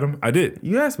 If you had them, I did.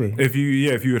 You asked me. If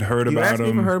you had heard about them. You asked me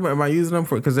if I heard about am I using them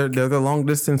for, because they're the long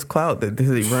distance cloud that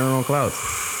they run on clouds.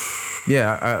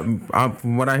 Yeah,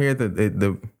 from what I hear,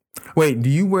 wait, do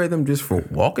you wear them just for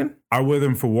walking? I wear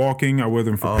them for walking. I wear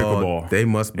them for pickleball. They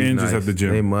must be and nice. Just at the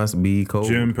gym. They must be cold.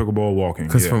 Gym, pickleball, walking.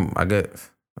 Because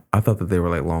I thought that they were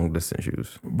like long distance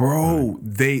shoes. Bro,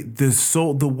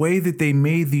 the way that they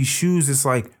made these shoes, it's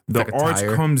like the arch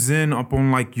comes in up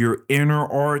on like your inner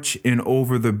arch and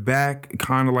over the back,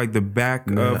 kind of like the back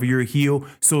of your heel.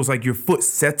 So it's like your foot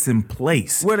sets in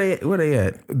place. Where they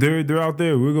at? They're out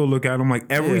there. We'll go look at them. Like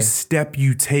every step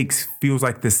you take feels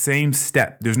like the same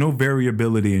step. There's no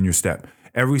variability in your step.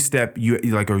 Every step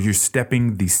you're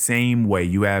stepping the same way.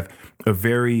 You have a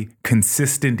very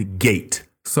consistent gait.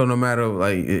 So no matter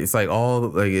it's like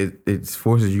all it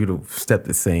forces you to step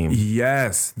the same.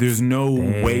 Yes, there's no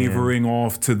wavering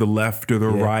off to the left or the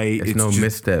right. It's no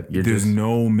misstep. There's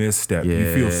no misstep. Yeah.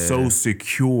 You feel so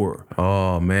secure.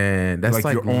 Oh man, that's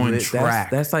like you're on track.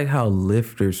 That's like how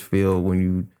lifters feel when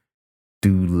you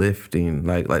do lifting,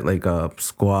 like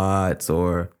squats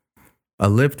or a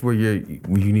lift where you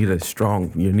need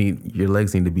your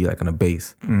legs need to be like on a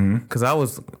base. Because I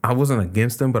wasn't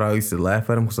against them, but I used to laugh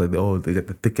at them because they got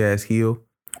the thick ass heel.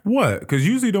 What? Because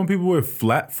usually don't people wear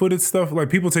flat footed stuff? Like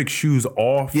people take shoes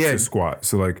off to squat.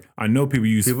 So like I know people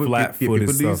use flat footed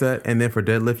stuff. People use that, and then for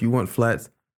deadlift you want flats,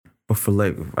 but for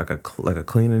like a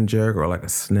clean and jerk or like a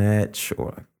snatch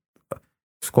or like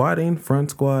squatting, front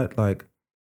squat, like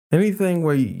anything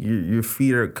where your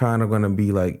feet are kind of gonna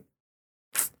be like.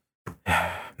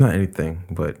 Not anything,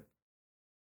 but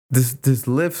this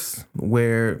lifts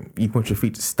where you want your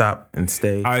feet to stop and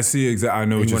stay. I see exactly. I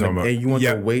know what you're talking about. And you want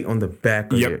the weight on the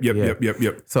back.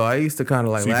 Yep. So I used to kind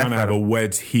of like. So you kind of have a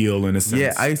wedge heel in a sense.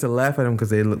 Yeah, I used to laugh at them because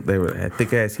they had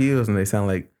thick ass heels and they sound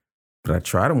like. But I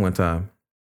tried them one time.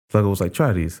 So I was like,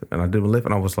 try these, and I did a lift,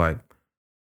 and I was like,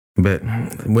 but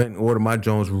went and ordered my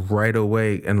Jones right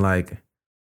away, and like.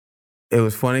 It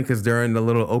was funny because during the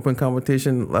little open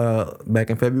competition back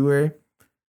in February,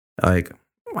 like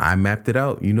I mapped it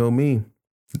out. You know me.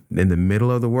 In the middle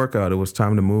of the workout, it was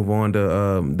time to move on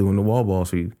to doing the wall ball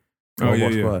sweep.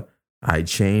 Squat. I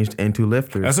changed into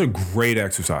lifters. That's a great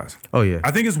exercise. Oh yeah,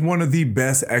 I think it's one of the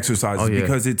best exercises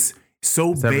because it's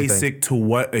so basic to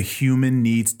what a human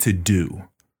needs to do.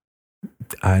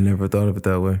 I never thought of it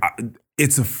that way.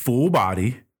 It's a full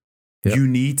body. Yep. You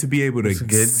need to be able to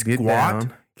squat.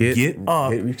 Get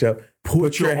up, reach up,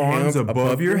 put your arms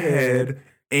above your head,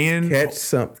 and catch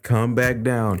something. Come back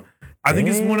down. I think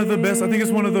it's one of the best. I think it's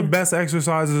one of the best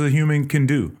exercises a human can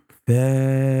do.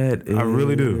 That is, I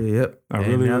really do. Yep. I and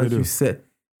really, now really that do. you said,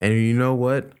 and you know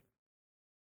what?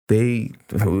 A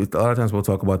lot of times we'll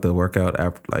talk about the workout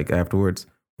afterwards.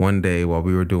 One day while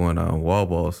we were doing wall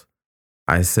balls,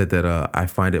 I said that I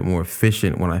find it more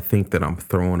efficient when I think that I'm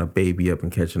throwing a baby up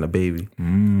and catching a baby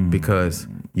because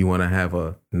you want to have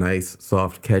a nice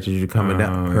soft catch as you're coming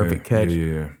down, perfect catch,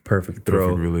 perfect throw,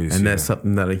 perfect release, and that's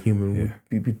something that a human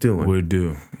would be doing. Would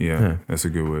do, That's a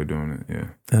good way of doing it.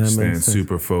 That Staying makes sense.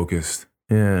 super focused.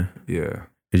 Yeah.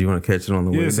 Because you want to catch it on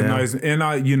the way it's down. nice, and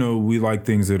we like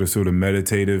things that are sort of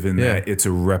meditative and that it's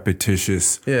a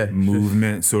repetitious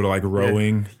movement, sort of like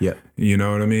rowing. Yeah. You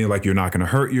know what I mean? Like you're not going to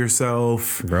hurt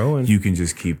yourself. Rowing. You can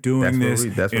just keep doing this.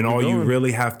 And all you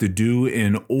really have to do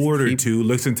in order to,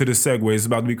 listen to the segue, it's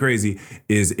about to be crazy,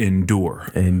 is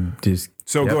endure. And just...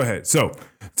 So go ahead. So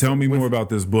tell me more about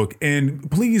this book. And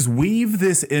please weave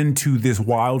this into this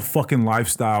wild fucking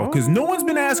lifestyle because no one's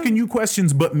been asking you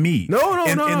questions but me. No.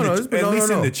 At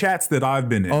least in the chats that I've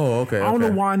been in. Oh, okay. I don't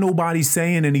know why nobody's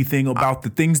saying anything about the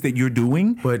things that you're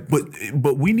doing,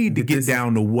 but we need to get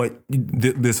down to what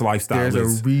this lifestyle is.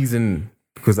 There's a reason,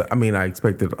 because I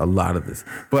expected a lot of this.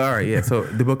 But all right, yeah. So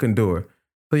the book Endure.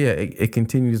 So yeah, it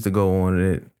continues to go on,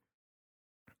 and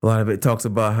a lot of it talks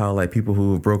about how like people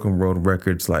who have broken world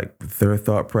records, like their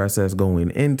thought process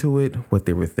going into it, what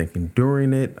they were thinking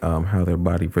during it, how their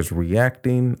body was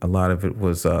reacting. A lot of it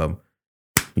was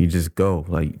you just go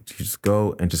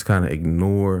and just kind of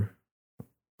ignore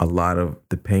a lot of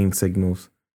the pain signals,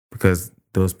 because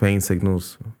those pain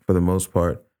signals, for the most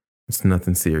part, it's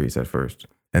nothing serious at first.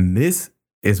 And this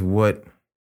is what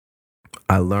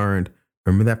I learned.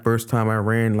 Remember that first time I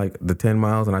ran like the 10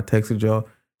 miles and I texted y'all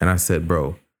and I said,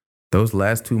 bro, those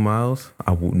last 2 miles,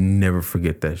 I will never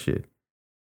forget that shit.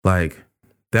 Like,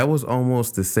 that was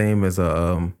almost the same as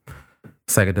a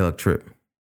psychedelic trip.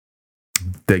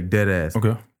 Dead ass.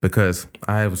 Okay. Because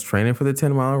I was training for the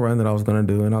 10-mile run that I was going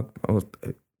to do, and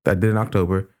I did in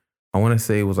October. I want to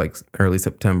say it was like early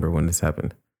September when this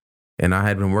happened. And I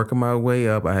had been working my way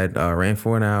up. I had ran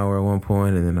for an hour at one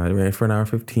point, and then I ran for an hour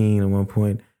 15 at one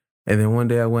point. And then one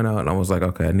day I went out and I was like,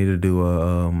 okay, I need to do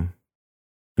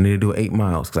 8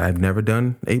 miles, because I've never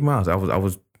done 8 miles. I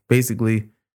was basically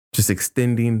just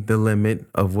extending the limit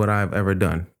of what I've ever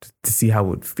done to see how it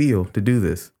would feel to do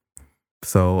this.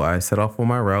 So I set off on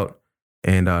my route,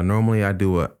 and normally I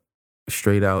do a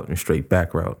straight out and straight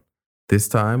back route. This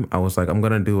time I was like, I'm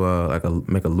gonna do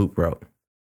make a loop route.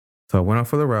 So I went out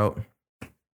for the route,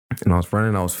 and I was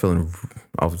running. I was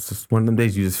just one of them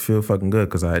days you just feel fucking good,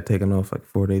 because I had taken off like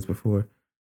 4 days before.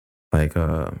 Like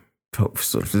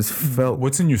so just felt.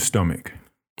 What's in your stomach?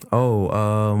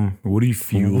 Oh, what are you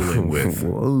fueling with?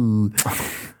 Whoa.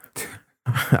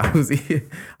 I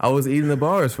was eating the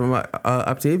bars from the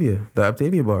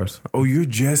Optavia bars. Oh, you're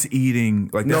just eating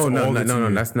like that's no,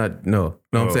 that's not no.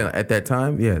 I'm saying at that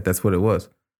time, yeah, that's what it was.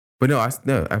 But no,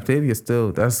 Optavia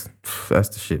still that's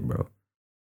the shit, bro.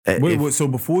 Wait, so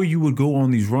before you would go on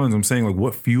these runs, I'm saying like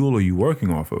what fuel are you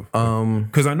working off of?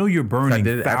 Because I know you're burning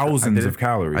thousands of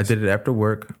calories. I did it after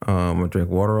work. I drank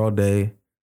water all day,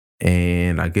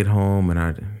 and I get home and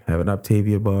I have an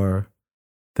Optavia bar.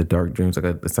 The dark drinks,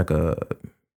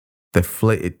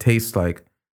 it tastes like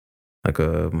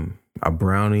a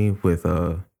brownie with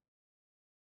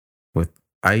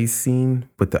icing,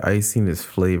 but the icing is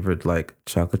flavored like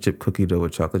chocolate chip cookie dough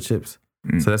with chocolate chips.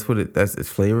 So that's what it's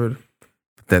flavored.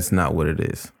 That's not what it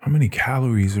is. How many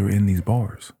calories are in these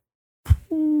bars?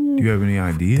 Do you have any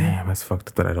idea? Damn, that's fucked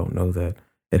up that I don't know that.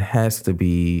 It has to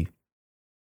be,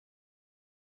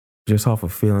 just off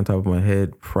of feeling top of my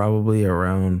head, probably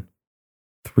around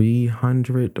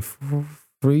 300 to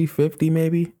 350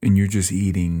 maybe. And you're just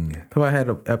eating. So I had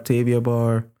an Optavia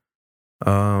bar.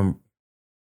 I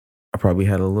probably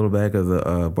had a little bag of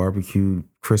the barbecue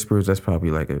crispers. That's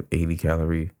probably like an 80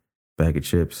 calorie bag of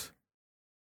chips.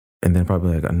 And then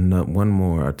probably like one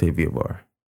more Optavia bar.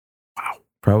 Wow.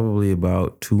 Probably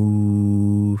about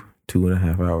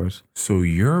 2.5 hours. So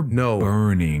you're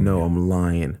burning. No, I'm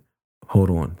lying. Hold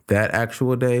on. That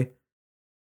actual day,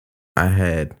 I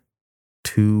had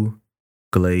 2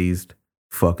 glazed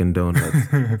fucking donuts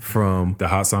from the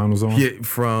hot sign was on? Yeah,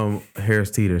 from Harris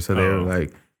Teeter. So they were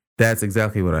like, that's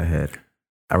exactly what I had.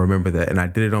 I remember that. And I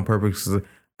did it on purpose because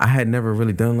I had never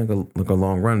really done like a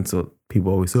long run. So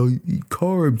people always say, oh, you eat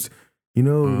carbs. You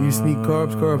know, you just eat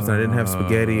carbs. And I didn't have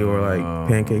spaghetti or like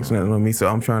pancakes or nothing on me. So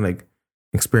I'm trying to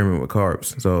experiment with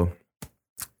carbs. So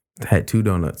I had 2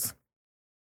 donuts.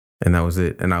 And that was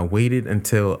it. And I waited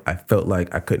until I felt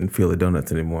like I couldn't feel the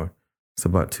donuts anymore. It's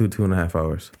about 2.5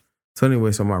 hours. So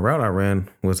anyway, so my route I ran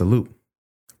was a loop.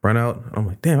 Run out. I'm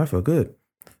like, damn, I feel good.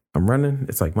 I'm running.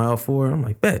 It's like mile 4. I'm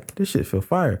like, bet, this shit feel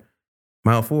fire.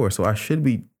 Mile 4. So I should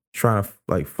be trying to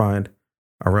like find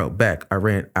a route back. I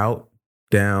ran out,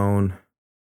 down,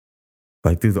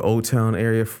 like through the Old Town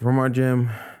area from our gym,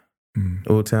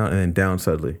 Old Town, and then down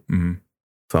Sudley.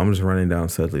 So I'm just running down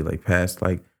Sudley, like past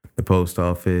like the post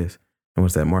office. And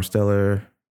what's that, Marsteller?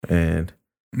 And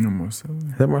No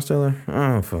Marsteller. Is that Marsteller?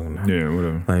 I don't fucking know. Yeah,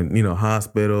 whatever. Like, you know,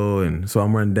 hospital. And so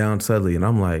I'm running down Sudley and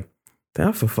I'm like, damn,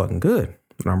 I feel fucking good.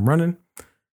 And I'm running.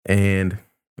 And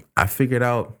I figured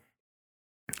out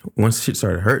once shit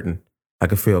started hurting, I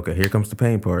could feel, okay, here comes the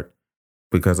pain part.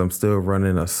 Because I'm still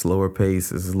running a slower pace.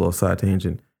 This is a little side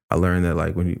tangent. I learned that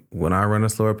like when I run a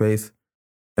slower pace,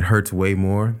 it hurts way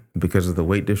more because of the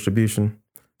weight distribution.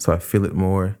 So I feel it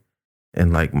more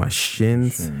in like my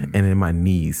shins and in my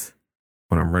knees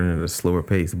when I'm running at a slower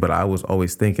pace. But I was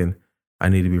always thinking I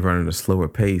need to be running a slower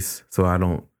pace so I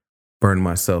don't burn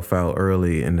myself out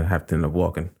early and have to end up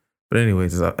walking. But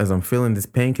anyways, as I'm feeling this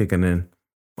pain kicking in,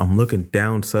 I'm looking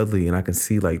down suddenly and I can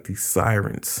see like these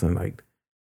sirens and like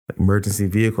emergency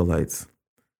vehicle lights.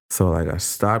 So like I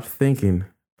stopped thinking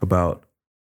about,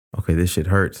 okay, this shit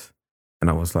hurts. And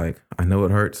I was like, I know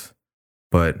it hurts,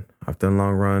 but I've done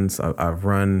long runs. I've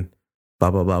run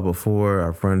blah, blah, blah before.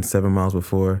 I've run 7 miles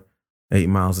before. 8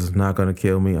 miles is not going to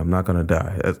kill me. I'm not going to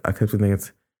die. I kept thinking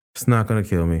it's not going to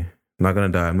kill me. I'm not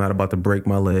going to die. I'm not about to break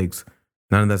my legs.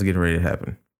 None of that's getting ready to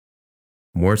happen.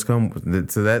 Worse come.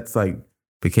 So that's like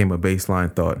became a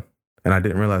baseline thought. And I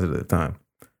didn't realize it at the time.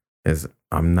 Is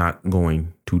I'm not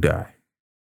going to die.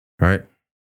 Right?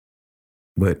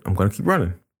 But I'm going to keep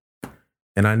running.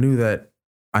 And I knew that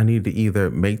I needed to either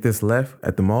make this left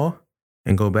at the mall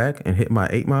and go back and hit my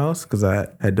 8 miles because I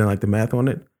had done like the math on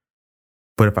it.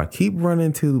 But if I keep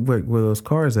running to where those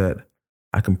cars at,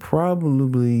 I can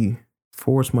probably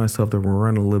force myself to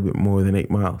run a little bit more than 8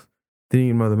 miles. Didn't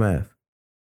even know the math.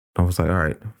 I was like, all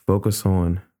right, focus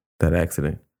on that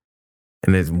accident.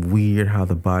 And it's weird how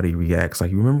the body reacts.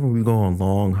 Like, you remember when we go on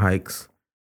long hikes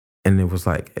and it was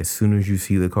like, as soon as you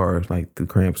see the cars, like the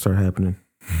cramps start happening.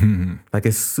 Like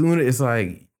as soon as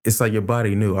it's like your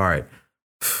body knew, all right,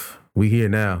 we here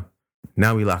now.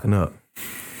 Now we locking up.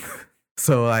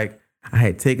 So like I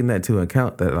had taken that to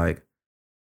account that like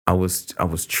I was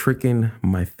tricking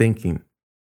my thinking.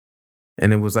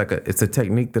 And it was like it's a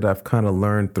technique that I've kind of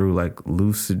learned through like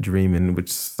lucid dreaming,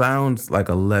 which sounds like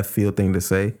a left field thing to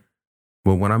say.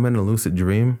 But when I'm in a lucid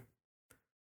dream,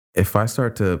 if I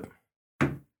start to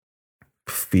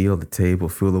feel the table,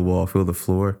 feel the wall, feel the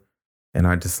floor, and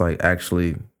I just like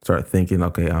actually start thinking,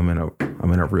 okay, I'm in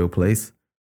a real place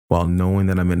while knowing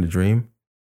that I'm in a dream,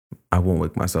 I won't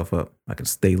wake myself up. I can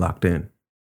stay locked in.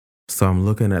 So I'm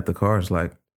looking at the cars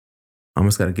like, I'm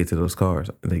just got to get to those cars.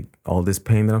 Like all this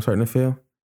pain that I'm starting to feel,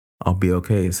 I'll be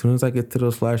okay. As soon as I get to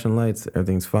those flashing lights,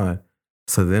 everything's fine.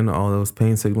 So then all those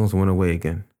pain signals went away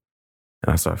again.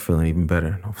 And I started feeling even better.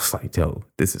 And I was like, yo,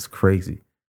 this is crazy.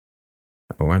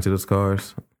 I went to those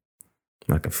cars.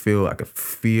 I could feel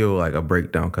like a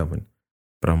breakdown coming.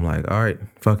 But I'm like, all right,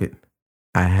 fuck it.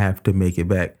 I have to make it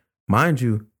back. Mind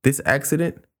you, this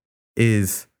accident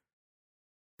is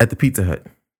at the Pizza Hut.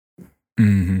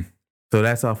 Mm-hmm. So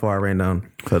that's how far I ran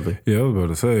down Sudley. Yeah, I was about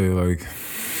to say, like,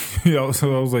 yeah,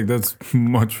 so I was like, that's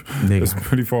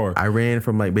pretty far. I ran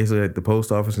from like basically like the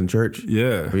post office and church.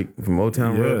 Yeah. From Old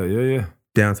Town Road. Yeah.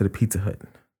 Down to the Pizza Hut.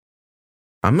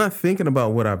 I'm not thinking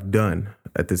about what I've done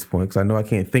at this point because I know I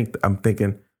can't think. I'm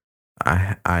thinking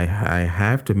I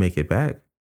have to make it back.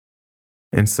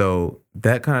 And so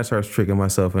that kind of starts tricking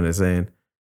myself into saying,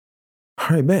 all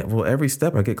right, bet. Well, every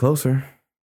step I get closer.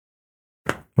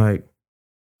 Like,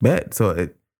 bet. So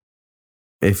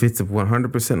if it's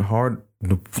 100% hard,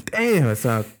 damn, it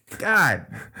sounds, God.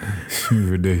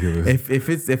 Ridiculous.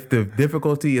 If the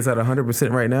difficulty is at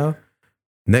 100% right now,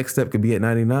 next step could be at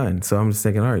 99. So I'm just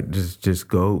thinking, all right, just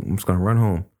go. I'm just going to run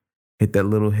home. Hit that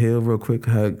little hill real quick.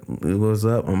 It was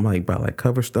up. I'm like by like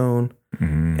Coverstone.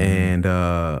 Mm-hmm. And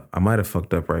I might have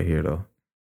fucked up right here though.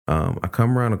 I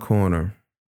come around a corner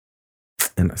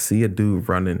and I see a dude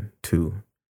running too.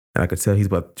 And I could tell he's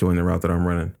about to join the route that I'm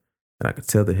running. And I could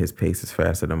tell that his pace is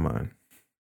faster than mine.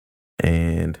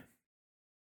 And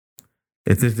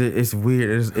it's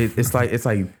weird. It's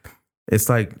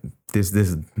like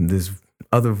this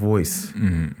other voice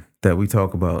that we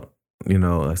talk about. You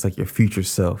know, it's like your future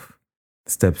self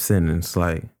steps in and it's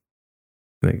like,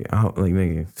 nigga,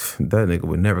 that nigga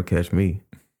would never catch me.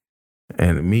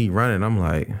 And me running, I'm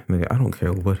like, nigga, I don't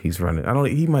care what he's running.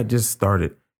 He might just start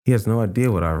it. He has no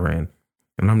idea what I ran.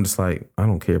 And I'm just like, I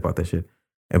don't care about that shit.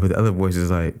 But the other voice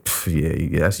is like,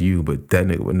 yeah, that's you, but that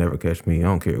nigga would never catch me. I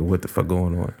don't care what the fuck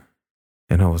going on.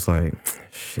 And I was like,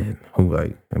 shit, am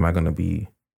I trying to be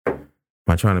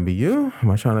you? Am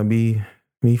I trying to be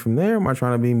me from there? Am I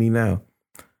trying to be me now?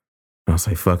 And I was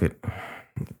like, fuck it.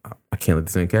 I can't let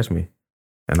this thing catch me.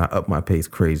 And I upped my pace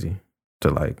crazy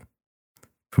to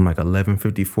from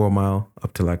 11:54 mile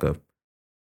up to a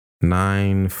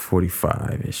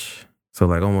 9:45-ish. So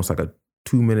almost a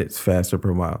 2 minutes faster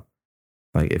per mile.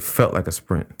 It felt like a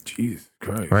sprint. Jesus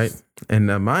Christ. Right? And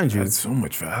mind you. That's so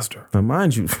much faster. Now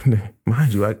mind you,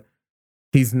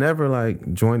 he's never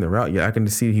joined the route yet. I can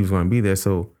just see he was going to be there.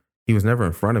 So he was never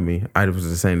in front of me. I was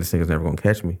just saying this thing is never going to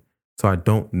catch me. So I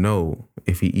don't know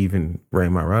if he even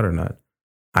ran my route or not.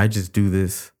 I just do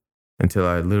this until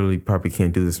I literally probably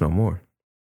can't do this no more.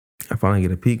 I finally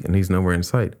get a peek and he's nowhere in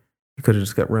sight. He could have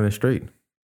just kept running straight.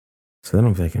 So then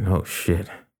I'm thinking, oh shit.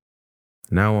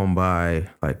 Now I'm by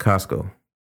Costco.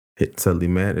 Hit Sudley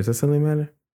Manor. Is that Sudley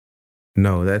Manor?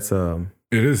 No, that's It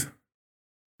is.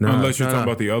 No, unless you're talking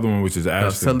about the other one, which is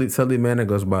Ashton. Sudley Manor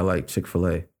goes by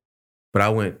Chick-fil-A. But I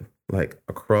went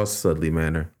across Sudley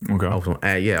Manor. Okay. I was on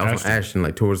Ashton,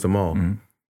 towards the mall. Mm-hmm.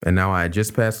 And now I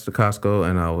just passed the Costco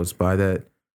and I was by that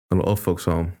little old folks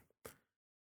home.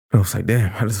 And I was like,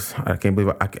 damn, I can't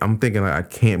believe I'm thinking I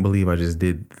can't believe I just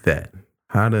did that.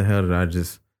 How the hell did I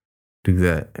just do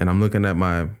that? And I'm looking at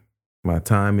my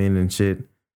timing and shit.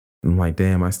 And I'm like,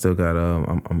 damn, I still got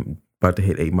I'm about to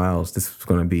hit 8 miles. This is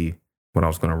gonna be what I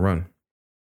was gonna run.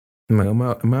 I'm like,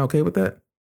 am I okay with that?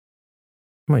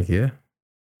 I'm like, yeah,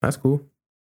 that's cool.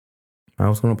 I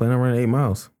was gonna plan on running 8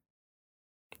 miles.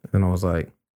 And I was like,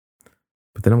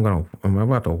 but then am I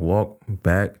about to walk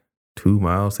back 2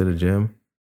 miles to the gym?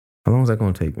 How long is that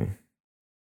gonna take me?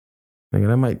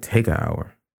 That might take an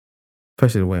hour.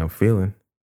 Especially the way I'm feeling.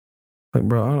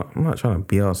 Bro, I'm not trying to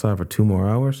be outside for 2 more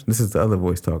hours. This is the other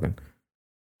voice talking.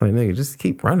 Nigga, just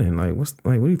keep running. What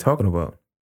are you talking about?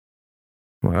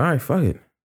 I'm like, all right, fuck it.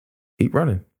 Keep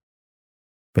running.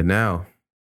 But now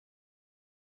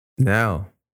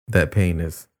that pain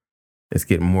is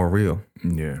getting more real.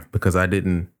 Yeah. Because I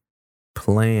didn't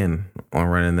plan on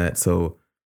running that. So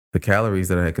the calories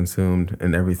that I had consumed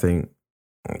and everything,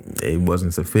 it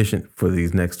wasn't sufficient for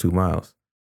these next 2 miles.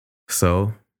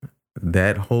 So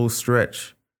that whole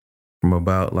stretch from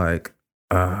about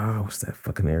what's that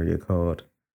fucking area called?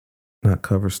 Not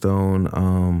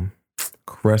Coverstone,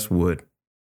 Crestwood.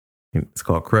 It's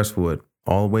called Crestwood.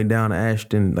 All the way down to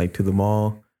Ashton, to the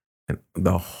mall. And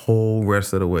the whole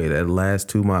rest of the way, that last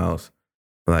 2 miles,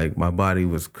 my body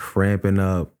was cramping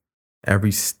up.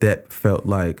 Every step felt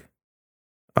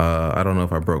I don't know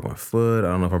if I broke my foot. I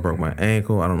don't know if I broke my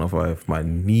ankle. I don't know if my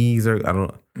knees are. I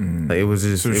don't. It was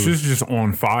just. So it was just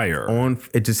on fire.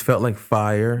 It just felt like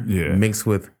fire. Yeah. Mixed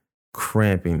with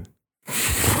cramping. That's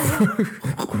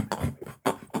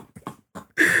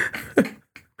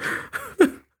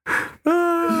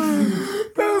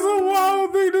a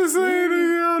wild thing to say to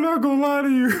you. I'm not gonna lie to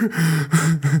you.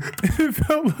 It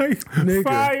felt like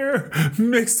fire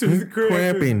mixed with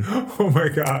cramping. Oh my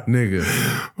God. Nigga.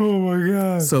 Oh my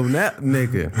God. So that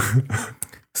nigga.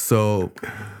 So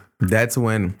that's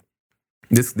when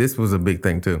this was a big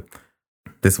thing too.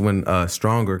 This when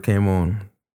Stronger came on.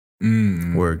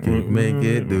 Work it, make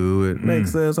it, do it.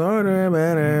 Makes us harder,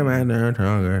 better,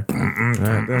 stronger.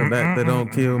 That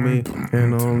don't kill me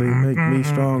and only make me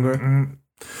stronger.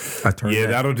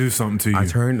 That'll do something to you. I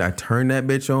turned that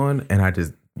bitch on and I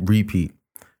just repeat.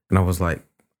 And I was like,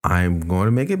 I'm going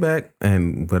to make it back.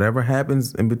 And whatever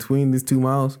happens in between these 2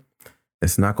 miles,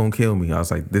 it's not going to kill me. I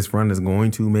was like, this run is going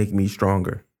to make me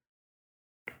stronger.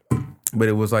 But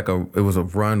it was a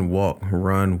run, walk.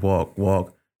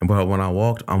 But when I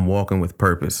walked, I'm walking with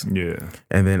purpose. Yeah.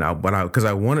 And then because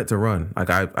I wanted to run.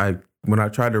 When I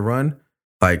tried to run,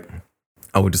 I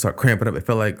would just start cramping up. It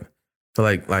felt like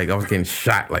I was getting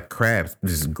shot, crabs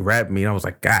just grabbed me. And I was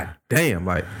like, God damn.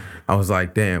 I was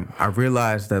like, damn. I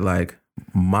realized that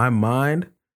my mind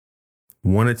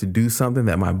wanted to do something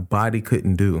that my body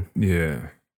couldn't do. Yeah.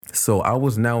 So I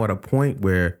was now at a point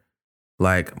where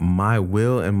my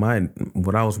will and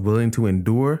what I was willing to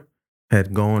endure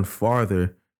had gone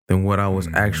farther than what I was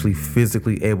actually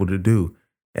physically able to do.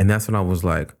 And that's when I was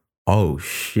like, oh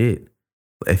shit.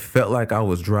 It felt like I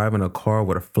was driving a car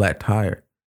with a flat tire.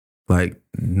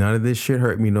 None of this shit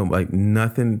hurt me. No,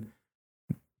 nothing.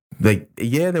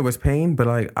 There was pain, but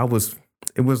it was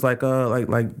like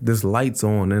this lights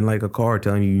on and a car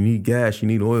telling you need gas, you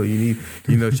need oil, you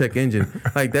need, check engine.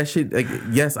 That shit,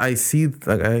 yes, I see,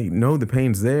 I know the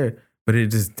pain's there, but it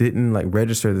just didn't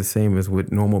register the same as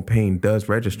what normal pain does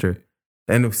register.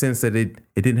 In the sense that it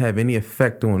didn't have any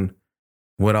effect on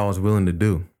what I was willing to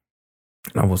do.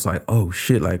 And I was like, oh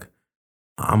shit,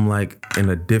 I'm in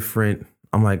a different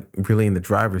I'm like really in the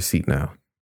driver's seat now.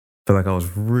 Feel like I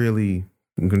was really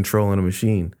controlling the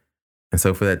machine. And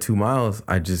so for that 2 miles,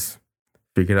 I just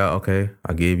figured out, okay,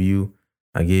 I gave you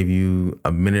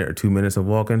a minute or 2 minutes of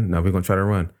walking. Now we're gonna try to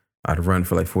run. I'd run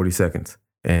for like 40 seconds.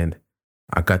 And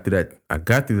I got through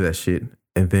that shit.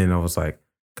 And then I was like,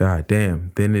 God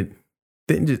damn. Then it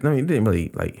didn't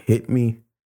really like hit me.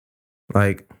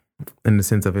 Like in the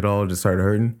sense of it all just started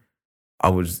hurting.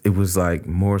 It was like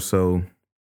more so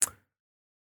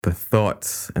the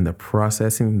thoughts and the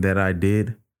processing that I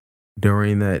did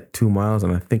during that 2 miles.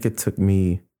 And I think it took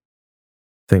me,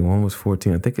 one was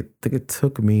 14. I think it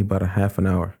took me about a half an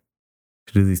hour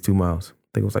to do these 2 miles. I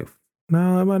think it was like,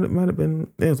 no, it might have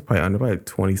been, it was probably under, probably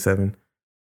 27.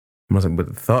 I was like, but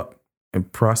the thought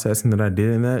and processing that I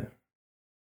did in that,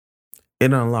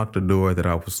 it unlocked a door that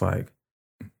I was like,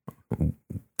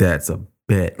 that's a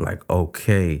bet. Like,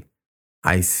 okay,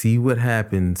 I see what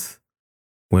happens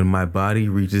when my body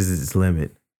reaches its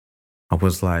limit. I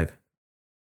was like,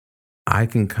 I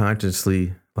can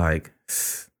consciously like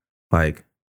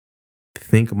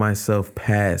think myself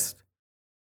past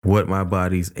what my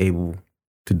body's able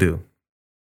to do.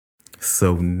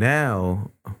 So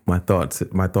now my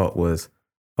thought was,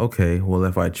 okay, well,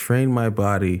 if I train my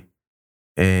body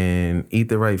and eat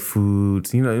the right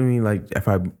foods, you know what I mean? Like if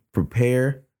I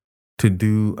prepare to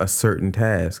do a certain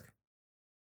task,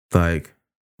 like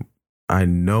I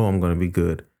know I'm going to be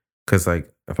good. Cause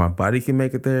like if my body can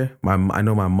make it there, I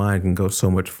know my mind can go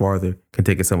so much farther, can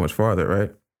take it so much farther,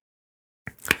 right?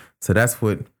 So that's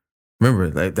what, remember,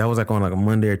 like that was like on like a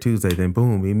Monday or Tuesday. Then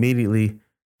boom, immediately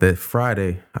that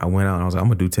Friday I went out and I was like, I'm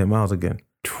gonna do 10 miles again,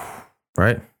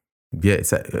 right? Yeah,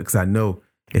 because I know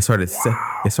it started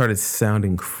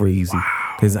sounding crazy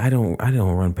because I don't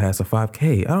run past a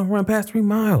 5K. I don't run past 3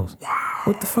 miles. Wow.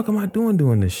 What the fuck am I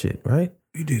doing this shit, right?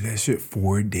 You did that shit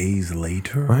 4 days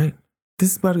later, right?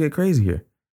 This is about to get crazy here.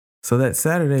 So that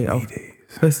Saturday, I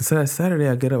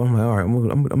get up. I'm like, all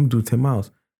right, I'm gonna do 10 miles.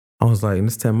 I was like, and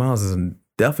this 10 miles is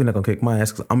definitely not gonna kick my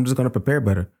ass because I'm just gonna prepare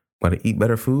better. I'm gonna eat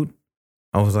better food.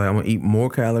 I was like, I'm gonna eat more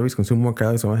calories, consume more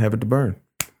calories, so I don't have it to burn.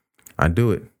 I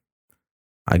do it.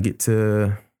 I get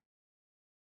to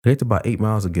about 8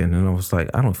 miles again, and I was like,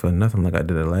 I don't feel nothing like I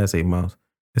did the last 8 miles.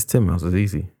 It's 10 miles, it's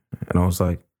easy. And I was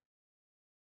like,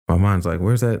 my mind's like,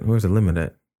 where's the limit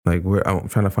at? Like, I'm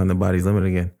trying to find the body's limit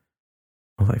again.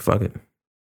 I was like, fuck it.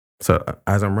 So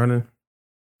as I'm running,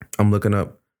 I'm looking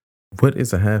up, what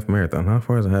is a half marathon? How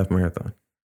far is a half marathon?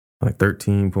 Like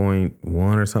 13.1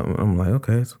 or something. I'm like,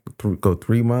 okay, so go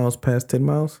 3 miles past 10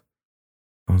 miles.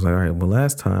 I was like, all right, well,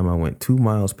 last time I went 2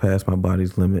 miles past my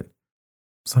body's limit.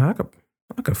 So I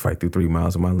could fight through 3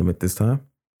 miles of my limit this time.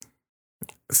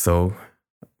 So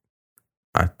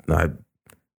I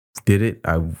did it.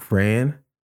 I ran,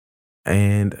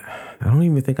 and I don't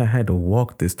even think I had to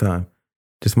walk this time.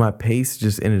 Just my pace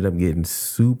just ended up getting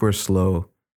super slow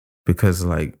because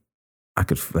like I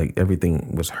could, like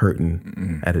everything was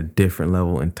hurting at a different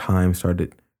level and time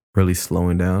started really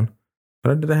slowing down.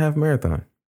 But I did a half marathon.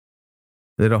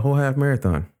 I did a whole half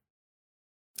marathon.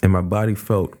 And my body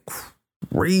felt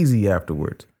crazy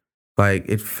afterwards. Like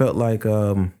it felt like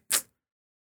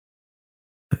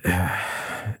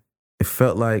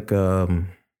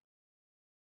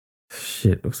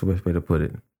shit, what's the best way to put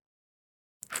it?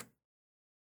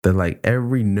 That like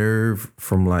every nerve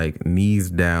from like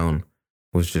knees down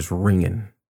was just ringing.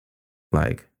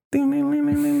 Like ding, ding, ding,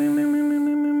 ding, ding, ding, ding, ding,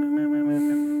 ding,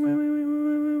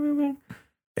 ding.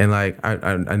 And like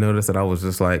I noticed that I was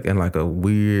just like in like a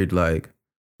weird like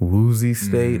woozy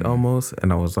state almost.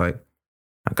 And I was like,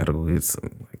 I gotta go get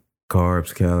some like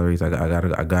carbs, calories. I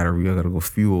gotta go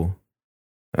fuel.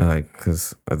 And like,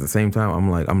 cause at the same time,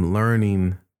 I'm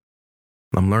learning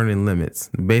limits.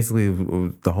 Basically,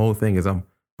 the whole thing is I'm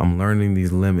learning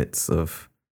these limits of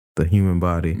the human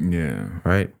body. Yeah.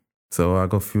 Right. So I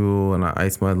go fuel and I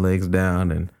ice my legs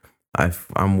down and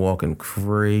I'm walking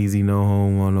crazy, no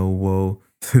homo, no woe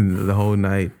the whole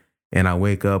night. And I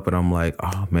wake up and I'm like,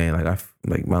 oh man,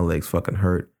 like my legs fucking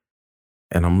hurt.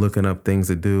 And I'm looking up things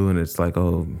to do, and it's like,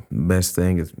 oh, best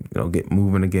thing is, get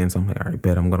moving again. So I'm like, all right,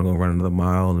 bet I'm gonna go run another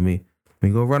mile. Let me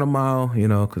go run a mile,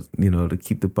 because to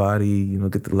keep the body,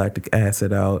 get the lactic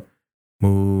acid out,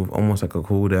 move, almost like a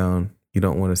cool down. You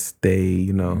don't want to stay,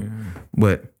 Yeah.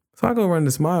 But so I go run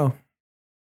this mile.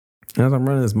 And as I'm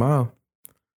running this mile,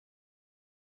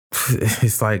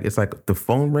 it's like the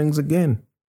phone rings again.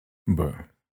 But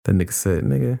that nigga said,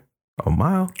 nigga, a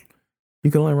mile?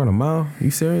 You can only run a mile? You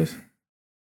serious?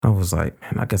 I was like,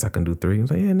 man, I guess I can do 3. I was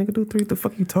like, yeah, nigga, do 3. What the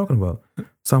fuck are you talking about?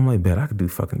 So I'm like, bet I could do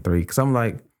fucking 3. Cause I'm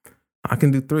like, I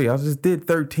can do 3. I just did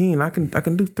 13. I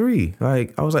can do 3.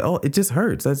 Like, I was like, oh, it just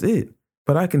hurts. That's it.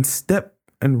 but I can step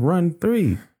and run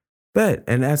 3. Bet.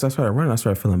 And as I started running, I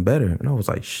started feeling better. And I was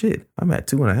like, shit, I'm at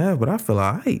 2.5, but I feel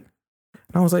all right.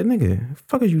 And I was like, nigga, the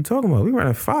fuck is you talking about? We ran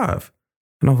at 5.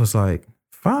 And I was like,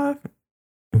 5?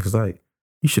 It was like,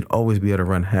 you should always be able to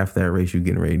run half that race you're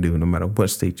getting ready to do, no matter what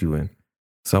state you in.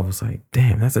 So I was like,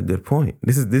 damn, that's a good point.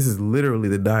 This is literally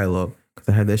the dialogue, because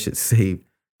I had that shit saved.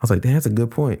 I was like, damn, that's a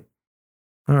good point.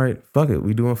 All right, fuck it,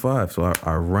 we doing 5. So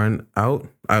I run out.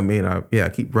 I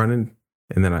keep running,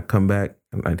 and then I come back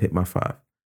and I'd hit my 5.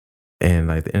 And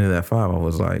like at the end of that 5, I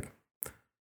was like,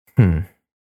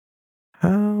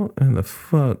 how in the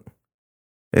fuck?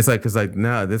 It's like, because like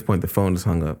now at this point, the phone is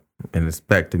hung up, and it's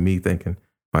back to me thinking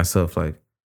myself like,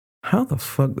 how the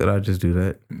fuck did I just do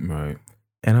that? Right.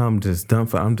 And I'm just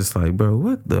dumbfounded. I'm just like, bro,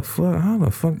 what the fuck? How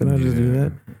the fuck did I just do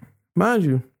that? Mind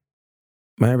you,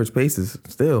 my average pace is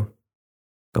still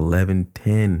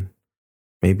 11:10,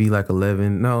 maybe like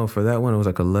 11. No, for that one, it was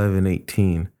like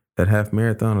 11:18. That half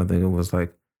marathon, I think it was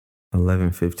like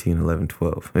 11:15,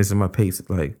 11:12. This is my pace,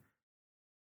 like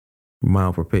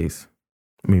mile per pace.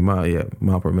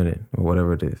 Mile per minute or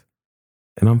whatever it is.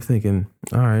 And I'm thinking,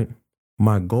 all right,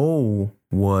 my goal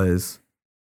was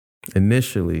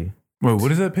initially. Wait, what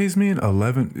does that pace mean?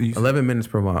 11 minutes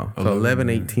per mile. So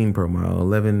 11:18 per mile.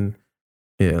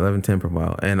 11:10 per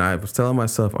mile. And I was telling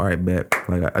myself, all right, bet.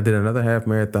 Like I did another half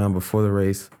marathon before the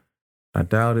race. I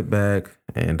dialed it back,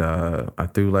 and I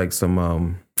threw like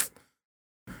some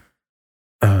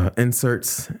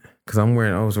inserts, because I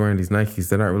was wearing these Nikes.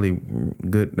 They're not really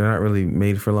good. They're not really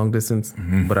made for long distance.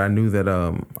 Mm-hmm. But I knew that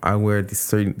I wear these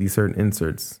certain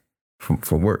inserts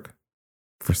for work,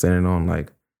 for standing on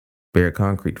like bare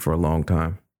concrete for a long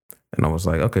time. And I was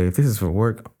like, okay, if this is for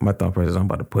work, my thought process, I'm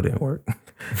about to put in work.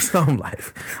 So I'm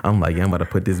like, yeah, I'm about to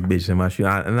put this bitch in my shoe.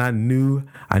 And I knew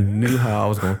how I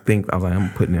was gonna think. I was like,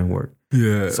 I'm putting in work.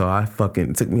 Yeah. So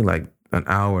it took me like an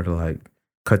hour to like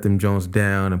cut them Jones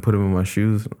down and put them in my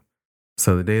shoes.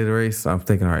 So the day of the race, I'm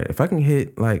thinking, all right, if I can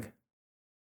hit like,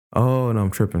 oh no,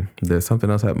 I'm tripping. There's something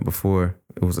else happened before.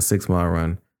 It was a 6-mile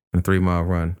run and a 3-mile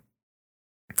run,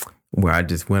 where I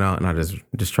just went out and I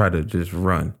just tried to just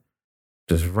run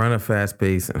a fast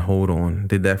pace and hold on.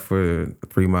 Did that for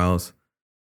 3 miles.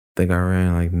 I think I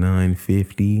ran like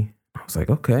 9:50. I was like,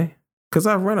 okay, because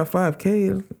I run a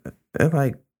 5K at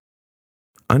like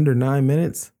under 9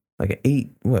 minutes, like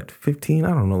 15. I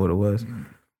don't know what it was.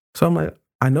 So I'm like,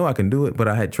 I know I can do it, but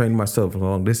I had trained myself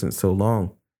long distance so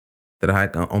long that I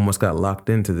almost got locked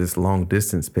into this long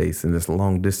distance pace and this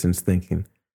long distance thinking,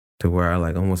 to where I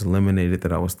like almost eliminated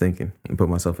that I was thinking and put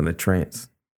myself in a trance,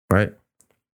 right?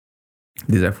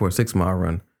 Did that for a 6-mile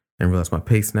run and realized my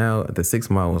pace now at the 6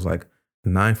 mile was like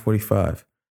 9:45.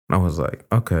 And I was like,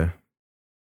 okay.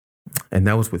 And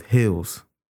that was with hills,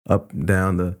 up,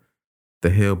 down the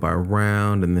hill by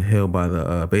Round and the hill by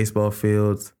the baseball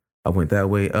fields. I went that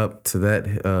way up to that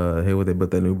hill where they built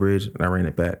that new bridge, and I ran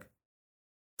it back.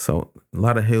 So a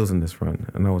lot of hills in this run.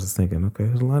 And I was just thinking, okay,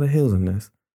 there's a lot of hills in this.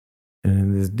 And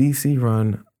in this DC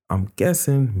run, I'm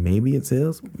guessing maybe it's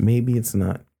hills, maybe it's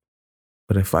not.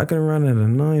 But if I can run at a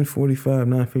 9:45,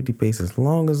 9:50 pace as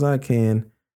long as I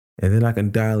can, and then I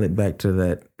can dial it back to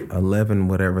that 11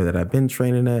 whatever that I've been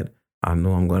training at, I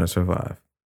know I'm going to survive.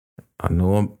 At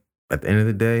the end of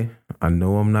the day, I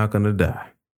know I'm not going to die.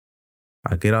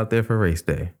 I get out there for race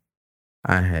day.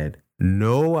 I had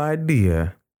no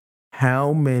idea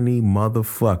how many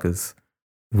motherfuckers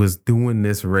was doing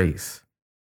this race.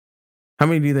 How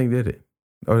many do you think did it?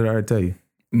 Or did I already tell you?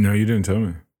 No, you didn't tell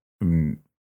me. I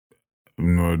have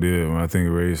no idea. When I think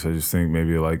of race, I just think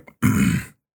maybe like,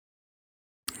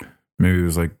 maybe it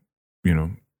was like,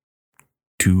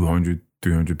 200,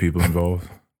 300 people involved.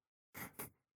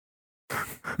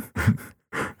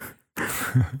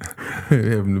 We're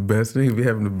having the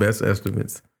best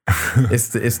estimates. It's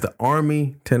the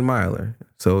Army 10-miler.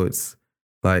 So it's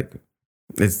like,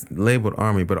 it's labeled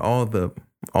Army, but all the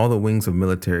wings of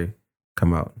military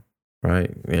come out,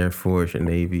 right? Air Force and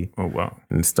Navy. Oh, wow.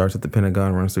 And it starts at the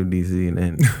Pentagon, runs through DC, and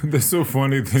then... That's so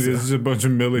funny. There's just a bunch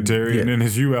of military, and then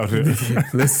it's you out here.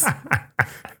 Listen,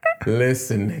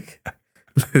 nigga.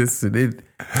 Listen,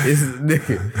 it's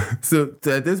nigga. So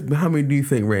at this, how many do you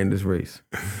think ran this race?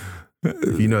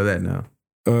 If you know that now.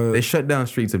 They shut down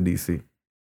streets of DC.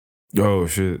 Oh,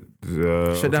 shit.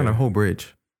 Shut down the whole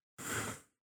bridge.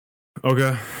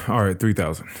 Okay. All right,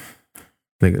 3,000.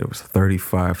 Nigga, there was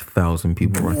 35,000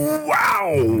 people running.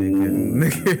 Wow.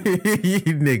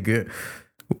 Nigga.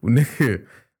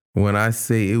 When I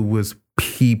say it was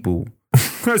people.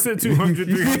 I said 200,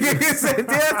 300. That's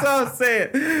what I'm saying.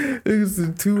 It was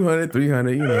 200,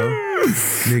 300,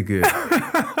 Nigga.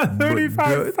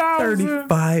 35,000.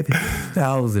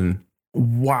 35,000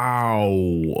 Wow.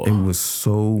 It was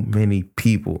so many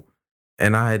people.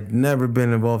 And I had never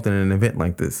been involved in an event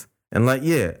like this. And like,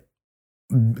 yeah,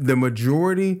 the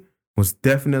majority was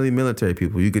definitely military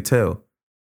people. You could tell.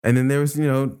 And then there was,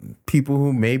 people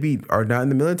who maybe are not in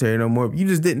the military no more. You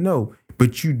just didn't know.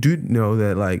 But you do know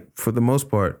that, like, for the most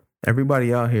part,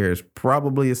 everybody out here is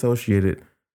probably associated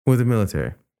with the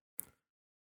military.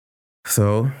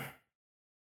 So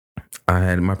I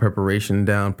had my preparation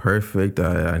down perfect.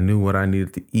 I knew what I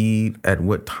needed to eat, at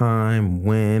what time,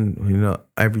 when,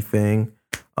 everything.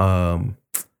 Since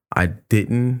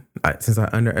I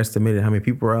underestimated how many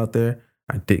people were out there,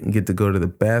 I didn't get to go to the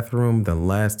bathroom the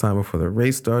last time before the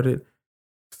race started.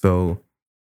 So,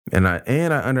 and I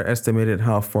underestimated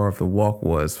how far the walk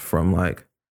was from, like,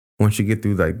 once you get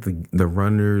through like the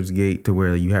runner's gate to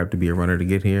where you have to be a runner to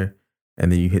get here.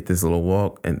 And then you hit this little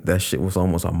walk, and that shit was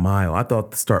almost a mile. I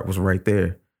thought the start was right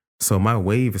there. So my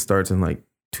wave starts in like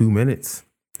 2 minutes,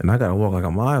 and I got to walk like a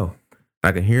mile.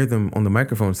 I can hear them on the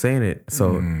microphone saying it.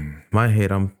 So in my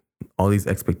head, I'm all these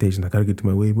expectations. I got to get to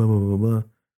my wave, blah, blah, blah, blah.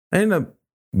 I ended up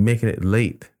making it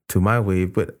late to my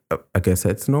wave, but I guess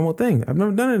that's a normal thing. I've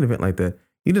never done an event like that.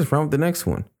 You just run with the next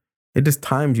one. It just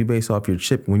times you based off your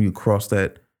chip. When you cross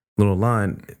that little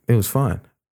line, it was fine.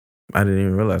 I didn't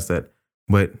even realize that.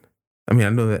 But I mean, I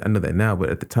know that now, but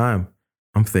at the time,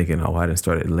 I'm thinking, I didn't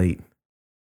start it late.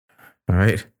 All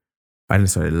right? I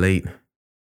didn't start it late.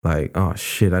 Like, oh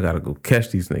shit, I gotta go catch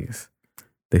these niggas.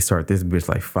 They start this bitch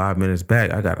like 5 minutes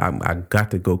back. I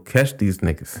got to go catch these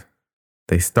niggas.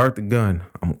 They start the gun.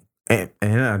 And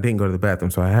I didn't go to the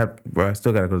bathroom, so I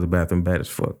still gotta go to the bathroom bad as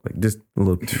fuck. Like, just a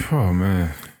little. Oh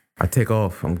man. I take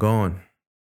off, I'm gone.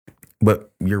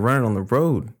 But you're running on the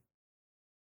road.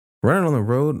 Running on the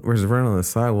road versus running on the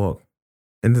sidewalk.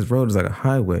 And this road is like a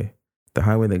highway. The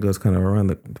highway that goes kind of around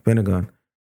the Pentagon.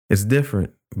 It's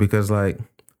different because, like,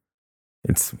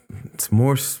 it's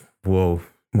more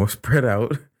spread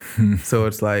out. So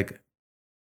it's like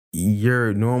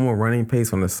your normal running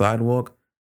pace on the sidewalk,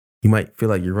 you might feel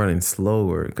like you're running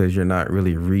slower because you're not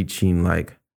really reaching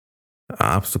like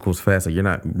obstacles fast. Like, you're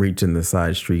not reaching the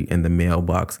side street and the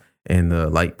mailbox and the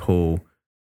light pole.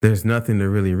 There's nothing to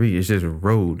really reach. It's just a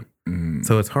road.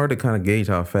 So it's hard to kind of gauge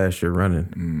how fast you're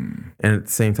running. And at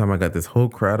the same time, I got this whole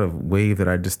crowd of wave that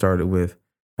I just started with.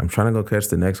 I'm trying to go catch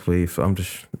the next wave, so I'm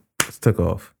just took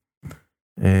off.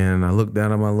 And I look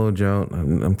down at my little jump.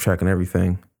 I'm tracking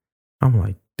everything. I'm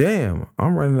like, damn,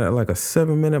 I'm running at like a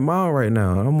 7-minute mile right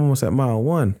now. I'm almost at mile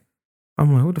 1.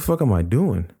 I'm like, what the fuck am I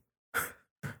doing?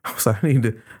 I was like, I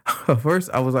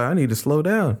need to slow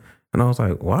down. And I was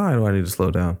like, why do I need to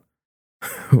slow down?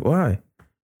 Why?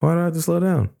 Why do I have to slow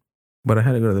down? But I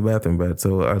had to go to the bathroom bad,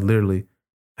 so I literally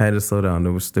had to slow down.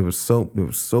 There was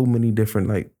so many different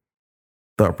like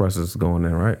thought processes going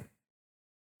in, right?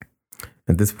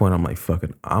 At this point, I'm like, fuck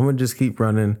it. I'm gonna just keep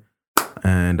running.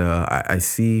 And I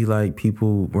see like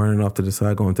people running off to the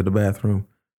side, going to the bathroom.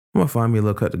 I'm gonna find me a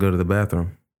little cut to go to the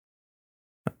bathroom.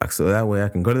 So that way I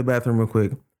can go to the bathroom real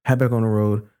quick, head back on the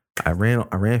road. I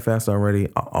ran fast already.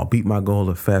 I'll beat my goal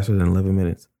of faster than 11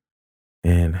 minutes.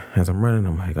 And as I'm running,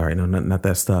 I'm like, all right, no, not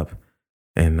that stop.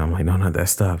 And I'm like, no, not that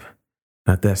stop.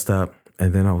 Not that stop.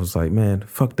 And then I was like, man,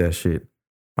 fuck that shit.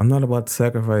 I'm not about to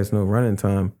sacrifice no running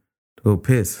time to go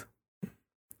piss.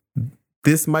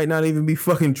 This might not even be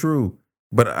fucking true.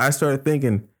 But I started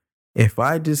thinking, if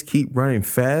I just keep running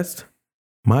fast,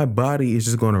 my body is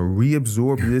just going to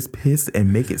reabsorb this piss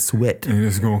and make it sweat. And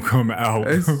it's going to come out.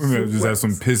 Just have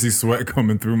some pissy sweat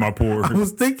coming through my pores. I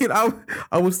was thinking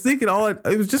it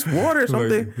was just water or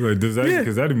something. Like is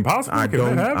that even possible?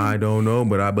 I don't know,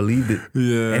 but I believed it.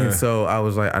 Yeah. And so I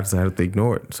was like, I just had to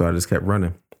ignore it. So I just kept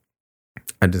running.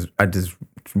 I just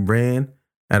ran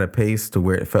at a pace to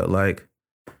where it felt like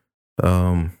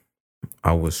I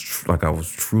was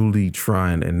truly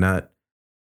trying and not.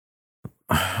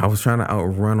 I was trying to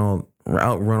outrun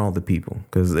all the people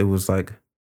because it was like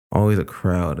always a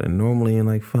crowd. And normally in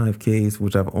like 5Ks,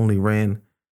 which I've only ran,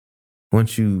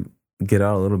 once you get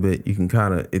out a little bit, you can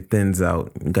it thins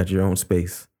out. You got your own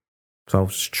space. So I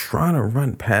was trying to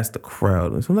run past the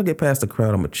crowd. And so when I get past the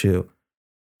crowd, I'm going to chill.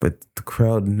 But the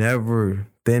crowd never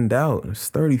thinned out. It's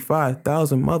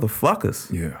 35,000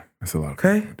 motherfuckers. Yeah, that's a lot.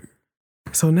 Okay?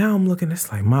 So now I'm looking,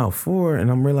 it's like mile 4, and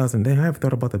I'm realizing, damn, I haven't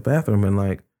thought about the bathroom in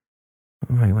like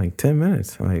 10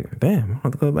 minutes. Like, damn, I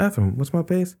have to go to the bathroom. What's my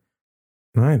pace?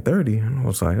 9:30. And I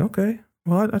was like, okay,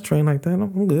 well, I train like that.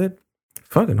 I'm good.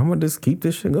 Fuck it, I'm going to just keep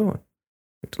this shit going.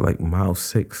 It's like mile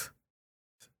 6.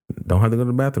 Don't have to go to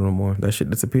the bathroom no more. That shit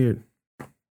disappeared.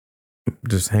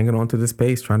 Just hanging on to this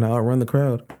pace, trying to outrun the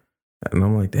crowd. And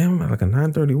I'm like, damn, I'm at like a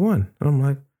 9:31. And I'm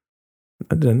like,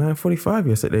 I did a 9:45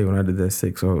 yesterday when I did that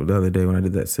 6, or the other day when I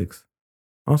did that 6.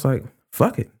 I was like,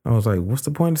 fuck it. I was like, what's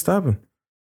the point of stopping?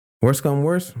 Worst come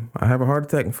worst, I have a heart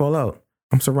attack and fall out.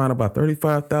 I'm surrounded by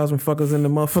 35,000 fuckers in the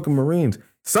motherfucking Marines.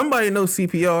 Somebody knows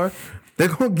CPR. They're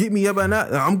going to get me up and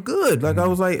out. I'm good. Like, I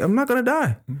was like, I'm not going to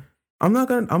die. I'm just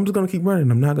going to keep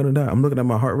running. I'm not going to die. I'm looking at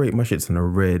my heart rate. My shit's in the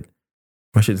red.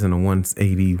 My shit's in the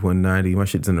 180, 190. My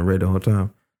shit's in the red the whole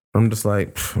time. I'm just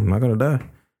like, I'm not going to die.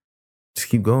 Just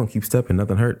keep going, keep stepping.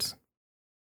 Nothing hurts.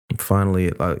 And finally,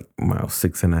 at like mile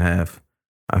 6.5,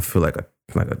 I feel like a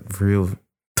real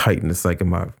tightness like in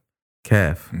my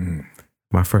calf.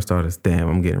 My first thought is, damn,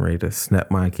 I'm getting ready to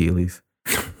snap my Achilles.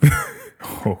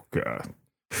 Oh, God.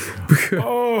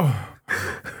 That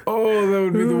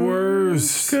would be the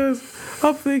worst. Because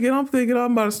I'm thinking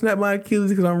I'm about to snap my Achilles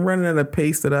because I'm running at a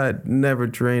pace that I never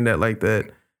trained at like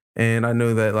that. And I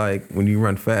know that like when you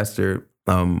run faster,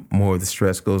 more of the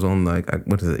stress goes on like,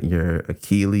 what is it, your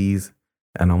Achilles,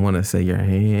 and I want to say your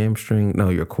hamstring, no,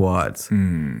 your quads.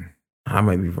 I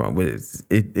might be wrong, but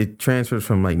it transfers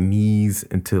from like knees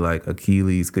into like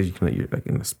Achilles because you're like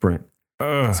in a sprint.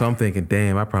 So I'm thinking,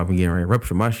 damn, I probably getting ready to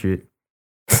rupture my shit.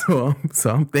 So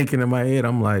I'm thinking in my head,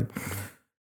 I'm like,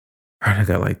 all right, I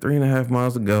got like 3.5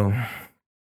 miles to go.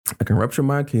 I can rupture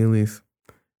my Achilles,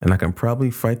 and I can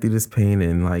probably fight through this pain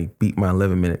and like beat my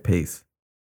 11-minute pace.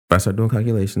 But I start doing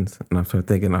calculations, and I start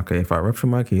thinking, okay, if I rupture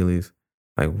my Achilles,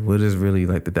 like what is really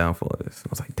like the downfall of this? I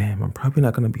was like, damn, I'm probably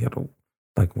not gonna be able to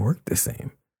like work the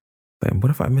same. Like,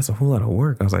 what if I miss a whole lot of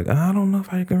work? I was like, I don't know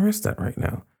if I can risk that right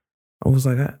now. I was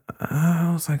like,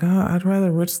 I'd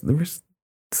rather risk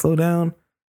slow down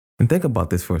and think about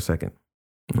this for a second.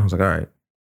 And I was like, all right,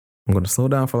 I'm gonna slow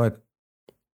down for like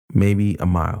maybe a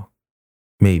mile,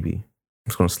 maybe. I'm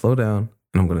just gonna slow down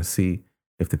and I'm gonna see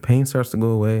if the pain starts to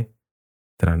go away.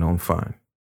 Then I know I'm fine.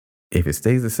 If it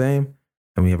stays the same,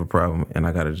 then we have a problem and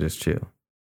I gotta just chill.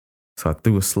 So I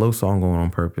threw a slow song on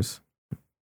purpose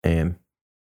and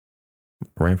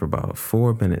ran for about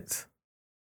 4 minutes.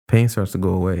 Pain starts to go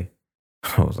away.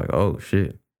 I was like, oh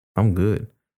shit, I'm good.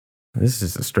 This is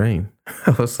just a strain.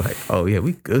 I was like, oh yeah,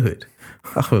 we good.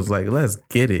 I was like, let's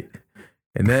get it.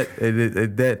 And that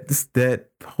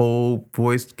whole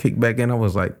voice kicked back in. I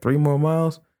was like, 3 more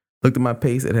miles. Looked at my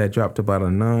pace. It had dropped to about a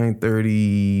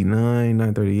 9:39,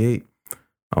 9:38.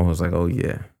 I was like, oh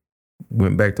yeah.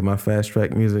 Went back to my fast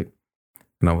track music.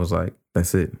 And I was like,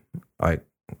 that's it. Like,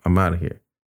 I'm out of here.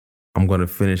 I'm gonna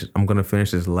finish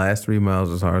this last 3 miles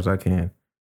as hard as I can.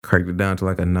 Cracked it down to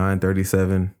like a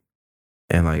 9:37.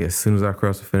 And like as soon as I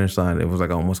crossed the finish line, it was like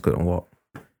I almost couldn't walk.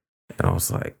 And I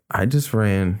was like, I just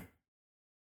ran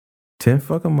 10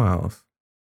 fucking miles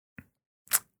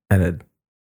at a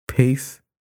pace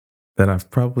that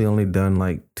I've probably only done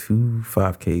like 2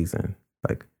 5Ks in,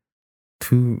 like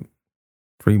 2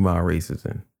 3-mile races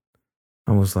in.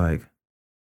 I was like,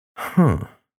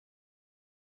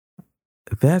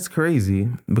 that's crazy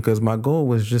because my goal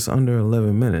was just under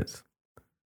 11 minutes.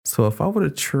 So if I would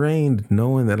have trained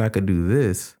knowing that I could do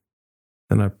this,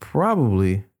 then I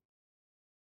probably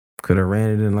could have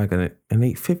ran it in like an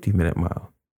 8:50 minute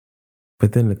mile.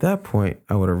 But then at that point,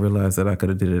 I would have realized that I could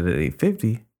have did it at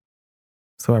 8:50.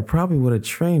 So I probably would have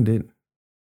trained it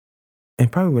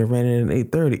and probably would have ran it in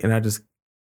 8:30. And I just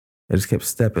kept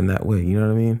stepping that way. You know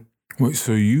what I mean? Wait,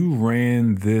 so you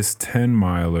ran this 10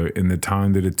 miler in the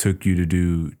time that it took you to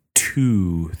do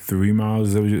 2 3 miles?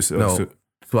 Is that what you said? No.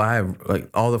 So I have like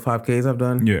all the 5Ks I've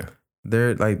done. Yeah.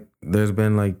 There's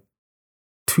been like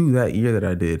 2 that year that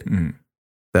I did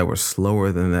that were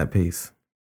slower than that pace.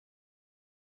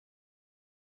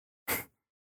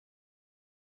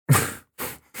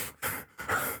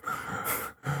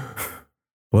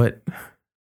 What?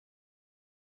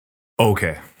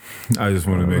 Okay. I just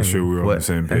wanted to make sure we were on the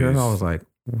same page. And then I was like,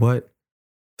 what?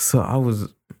 So I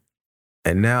was,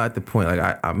 and now at the point, like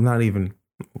I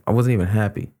wasn't even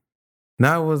happy.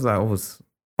 Now I was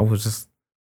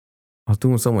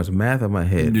doing so much math in my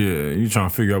head. Yeah, you trying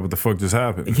to figure out what the fuck just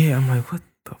happened. Yeah, I'm like, what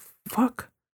the fuck?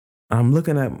 And I'm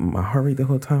looking at my heart rate the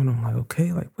whole time, and I'm like,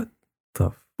 okay, like what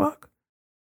the fuck?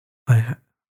 Like,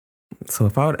 so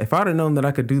if I'd have known that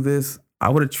I could do this, I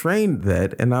would have trained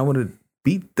that, and I would have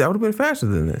been faster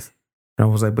than this. And I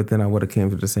was like, but then I would have came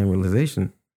to the same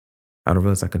realization. I'd have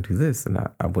realized I could do this, and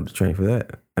I would have trained for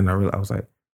that. And I was like,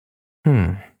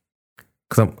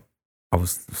 because I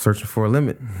was searching for a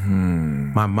limit.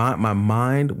 My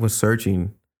mind was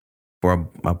searching for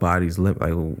my body's limit.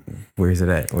 Like, where is it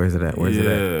at? Where is it at? Where is it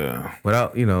at?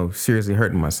 Without, seriously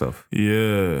hurting myself.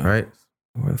 Yeah. Right?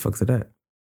 Where the fuck's it at?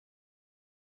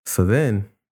 So then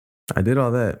I did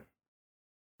all that.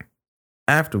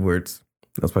 Afterwards,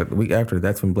 that's like the week after,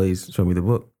 that's when Blaze showed me the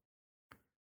book.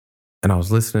 and I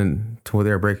was listening to what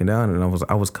they were breaking down, and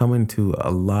I was coming to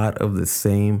a lot of the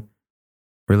same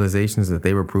realizations that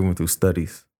they were proving through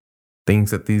studies.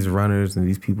 Things that these runners and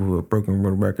these people who have broken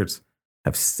world records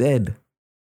have said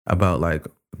about like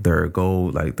their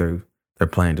goal, like their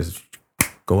plan, just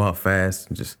go out fast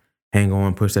and just hang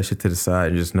on, push that shit to the side,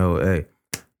 and just know, hey,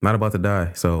 I'm not about to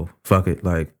die, so fuck it,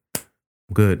 like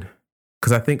good.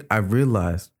 Because I think I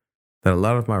realized that a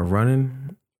lot of my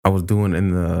running I was doing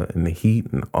in the heat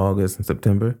in August and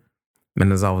September,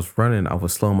 and as I was running, I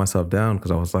was slowing myself down because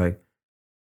I was like,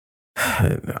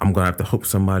 I'm gonna have to hope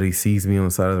somebody sees me on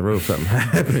the side of the road if something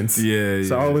happens. Yeah.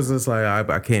 So I was just like,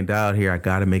 I can't die out here. I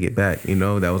gotta make it back. You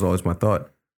know, that was always my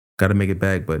thought. Gotta make it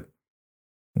back. But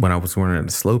when I was running at a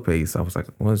slow pace, I was like,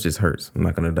 well, it just hurts. I'm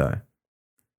not gonna die.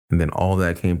 And then all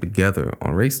that came together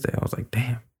on race day. I was like,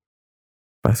 damn.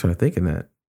 I started thinking that,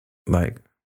 like,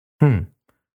 I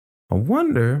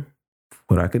wonder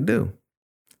what I could do.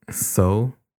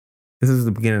 So this is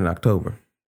the beginning of October.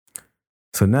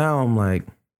 So now I'm like,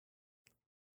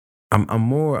 I'm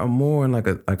more in like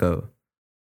a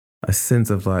sense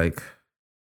of like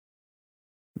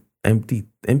empty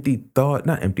thought,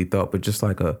 not empty thought, but just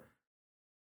like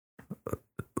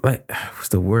what's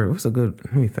the word? What's a good?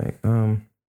 Let me think.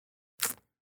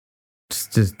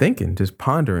 Just thinking, just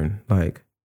pondering, like,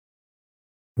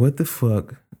 what the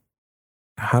fuck?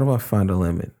 How do I find a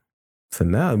limit? So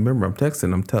now, remember, I'm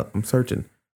texting, I'm searching.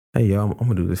 Hey, yo, I'm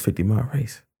gonna do this 50-mile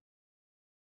race,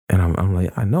 and I'm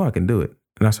like, I know I can do it.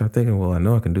 And I started thinking, well, I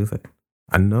know I can do that.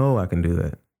 I know I can do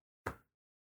that.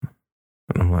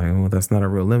 And I'm like, well, that's not a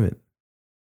real limit.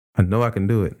 I know I can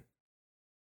do it.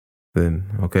 Then,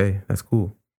 okay, that's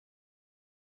cool.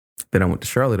 Then I went to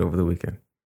Charlotte over the weekend.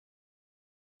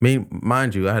 I mean,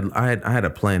 mind you, I had a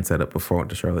plan set up before I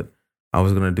went to Charlotte. I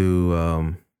was gonna do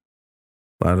a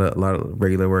lot of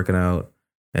regular working out,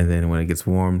 and then when it gets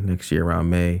warm next year around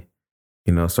May,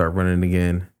 start running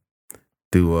again.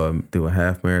 Do a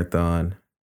half marathon.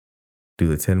 Do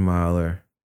the 10-miler,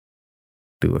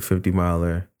 do a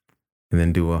 50-miler, and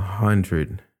then do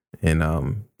 100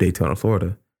 in Daytona,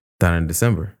 Florida, down in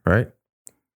December, right?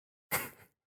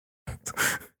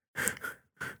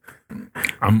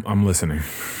 I'm listening.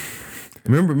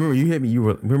 Remember you hit me.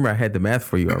 Remember I had the math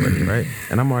for you already, right?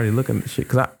 And I'm already looking at shit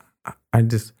because I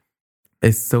just,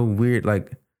 it's so weird.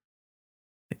 Like,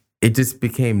 it just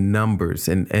became numbers,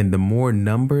 and the more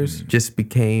numbers just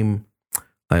became.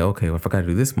 Like, okay, well, if I got to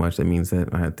do this much, that means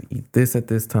that I have to eat this at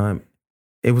this time.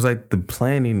 It was like the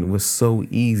planning was so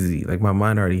easy. Like, my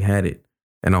mind already had it.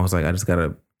 And I was like, I just got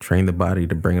to train the body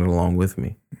to bring it along with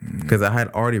me. Because I had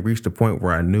already reached a point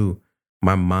where I knew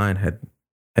my mind had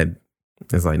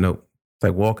it's like, nope. It's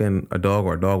like walking a dog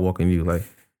or a dog walking you. Like,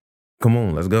 come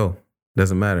on, let's go.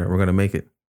 Doesn't matter. We're going to make it.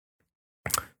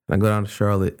 And I go down to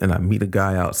Charlotte and I meet a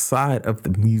guy outside of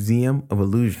the Museum of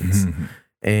Illusions.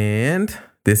 And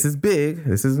this is big.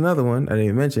 This is another one I didn't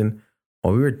even mention.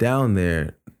 While we were down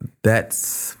there, we got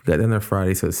down there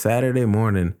Friday. So Saturday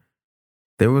morning,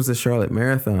 there was a Charlotte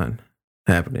Marathon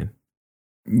happening.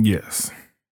 Yes.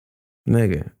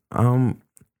 Nigga,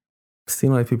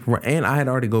 seeing like people run. And I had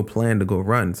already planned to go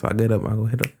run. So I get up, I go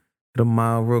hit a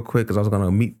mile real quick because I was going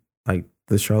to meet like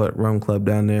the Charlotte Run Club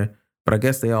down there. But I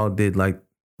guess they all did like,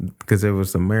 because there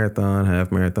was a marathon,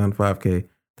 half marathon, 5K.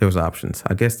 There was options.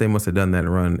 I guess they must have done that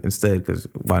run instead because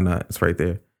why not? It's right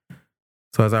there.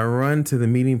 So as I run to the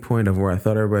meeting point of where I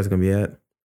thought everybody's going to be at,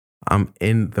 I'm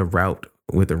in the route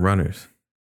with the runners.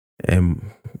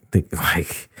 And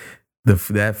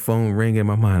that phone ring in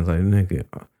my mind. I was like, nigga,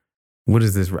 what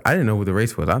is this? I didn't know what the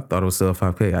race was. I thought it was still a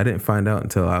 5K. I didn't find out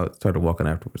until I started walking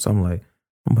afterwards. So I'm like,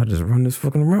 I'm about to just run this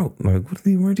fucking route. Like,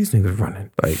 where are these niggas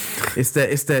running? Like, it's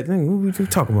that thing. What we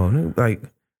talking about? Nigga? Like,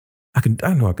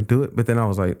 I know I could do it. But then I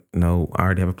was like, no, I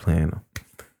already have a plan.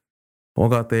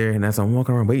 Walk out there, and as I'm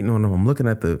walking around waiting on them, I'm looking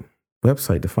at the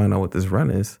website to find out what this run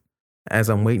is. As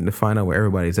I'm waiting to find out where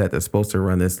everybody's at that's supposed to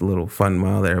run this little fun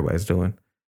mile that everybody's doing.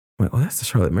 I'm like, oh, that's the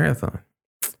Charlotte Marathon.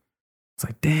 It's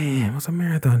like, damn, what's a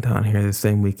marathon down here this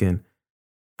same weekend?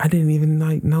 I didn't even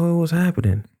know it was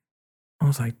happening. I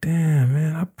was like, damn,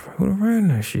 man, I would have ran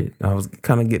that shit. I was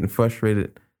kind of getting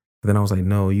frustrated. But then I was like,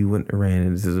 no, you wouldn't have ran it.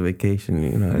 This is a vacation.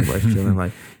 Everybody's chilling.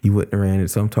 Like, you wouldn't have ran it.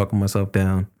 So I'm talking myself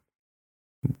down.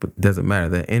 But it doesn't matter.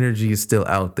 The energy is still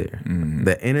out there. Mm.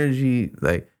 The energy,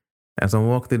 like, as I'm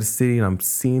walking through the city and I'm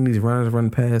seeing these runners run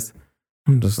past,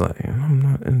 I'm just like, I'm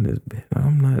not in this bit.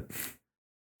 I'm not.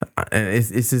 And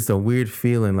it's just a weird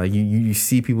feeling. Like, you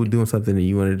see people doing something and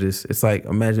you want to just, it's like,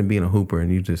 imagine being a hooper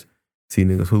and you just see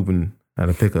niggas hooping at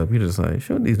a pickup. You're just like,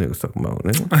 show what these niggas talking about,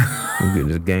 nigga. We get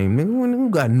this game, nigga. Who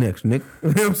got next, nigga? You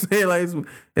know what I'm saying? Like,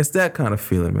 it's that kind of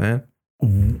feeling,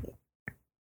 man.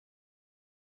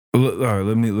 All right,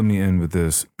 let me end with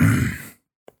this.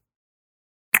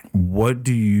 What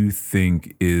do you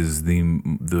think is the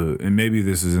and maybe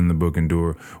this is in the book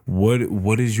Endure.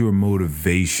 What is your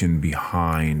motivation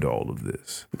behind all of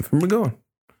this? That's where we're going.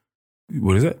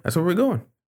 What is it? That's where we're going.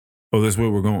 Oh, that's where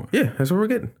we're going. Yeah, that's where we're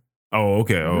getting. Oh,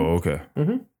 okay. Mm-hmm. Oh, okay.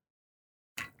 Mm-hmm.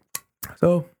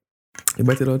 So, get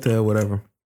back to the hotel, whatever.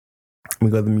 We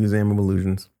go to the Museum of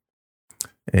Illusions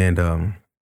and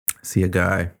see a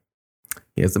guy.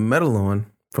 He has a medal on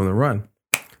from the run.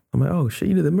 I'm like, oh shit,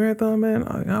 you did the marathon, man?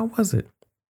 How was it?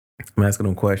 I'm asking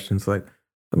him questions like,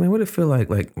 I mean, what did it feel like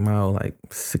mile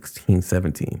 16,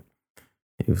 17?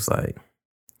 He was like,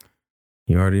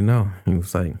 you already know. He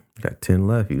was like, you got 10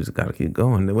 left. You just got to keep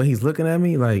going. The way he's looking at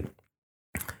me, like,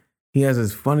 he has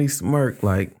this funny smirk,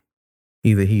 like,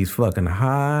 either he's fucking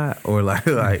high or like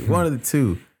one of the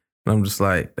two. And I'm just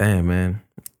like, damn, man.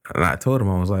 And I told him,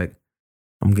 I was like,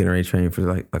 I'm getting ready to train for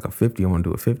like a 50. I want to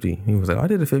do a 50. He was like, I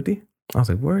did a 50. I was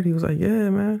like, word? He was like, yeah,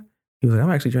 man. He was like,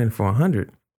 I'm actually training for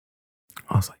 100.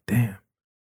 I was like, damn.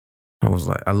 I was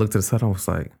like, I looked to the side. I was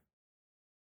like,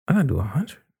 I gotta do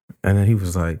 100. And then he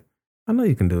was like, I know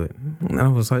you can do it. And I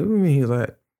was like, what do you mean? He was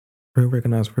like, real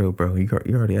recognize real, bro.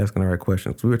 You're already asking the right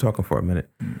questions. We were talking for a minute.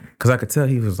 Because I could tell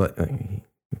he was like,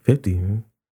 50.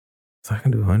 So I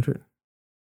can do 100.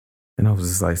 And I was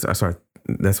just like,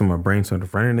 that's when my brain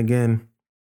started running again.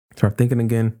 Started thinking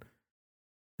again.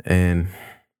 And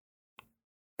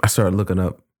I started looking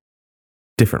up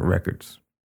different records.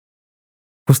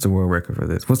 What's the world record for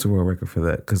this? What's the world record for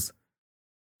that? Because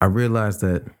I realized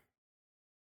that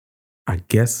I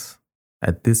guess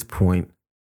at this point,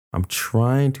 I was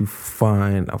trying to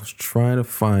find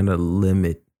a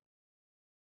limit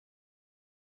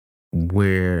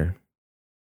where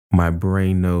my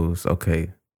brain knows,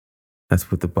 okay,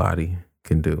 that's what the body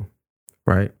can do,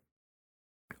 right?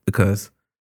 Because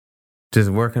just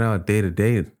working out day to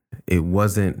day, it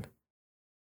wasn't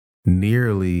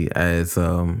nearly as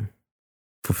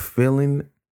fulfilling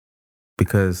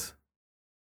because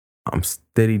I'm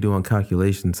steady doing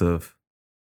calculations of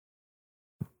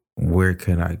where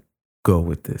can I go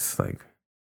with this? Like,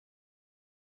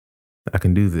 I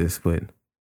can do this, but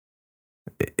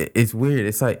it's weird.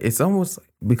 It's like, it's almost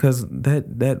because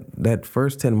that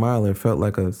first 10 miler felt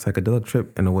like a psychedelic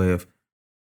trip in a way of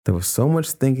there was so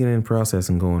much thinking and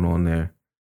processing going on there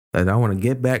that I want to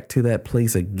get back to that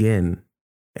place again.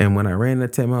 And when I ran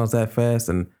that 10 miles that fast,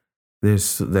 and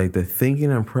there's like the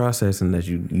thinking and processing that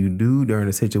you do during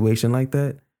a situation like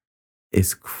that,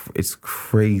 it's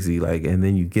crazy. Like, and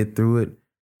then you get through it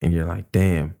and you're like,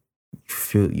 damn,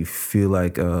 you feel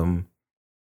like it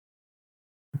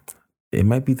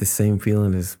might be the same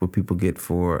feeling as what people get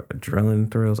for adrenaline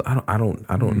thrills. I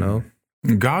don't know.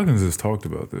 Goggins has talked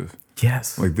about this.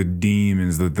 Yes. Like the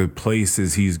demons, the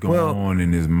places he's gone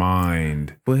in his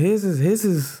mind. Well, his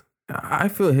is I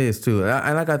feel his too.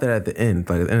 And I got that at the end.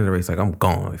 Like at the end of the race, like I'm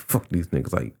gone. Like, fuck these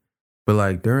niggas. Like, but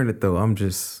like during it though, I'm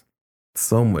just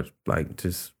so much like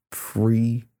just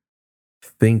free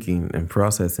thinking and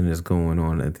processing is going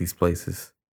on at these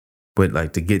places. But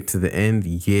like to get to the end,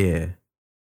 yeah,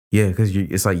 because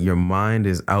it's like your mind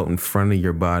is out in front of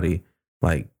your body,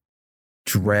 like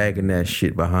dragging that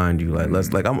shit behind you.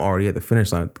 Like I'm already at the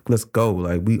finish line. Let's go.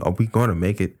 Like we gonna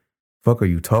make it. Fuck are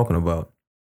you talking about?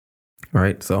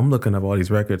 Right. So I'm looking up all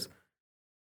these records.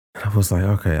 And I was like,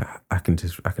 okay, I can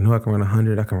run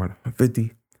 100. I can run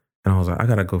 50. And I was like, I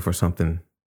gotta go for something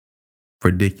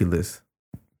ridiculous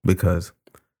because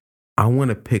I want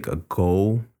to pick a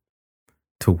goal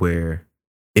to where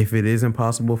if it is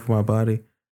impossible for my body,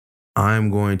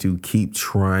 I'm going to keep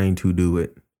trying to do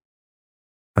it.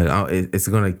 Like it's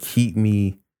going to keep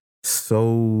me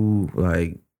so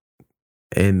like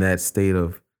in that state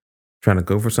of trying to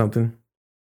go for something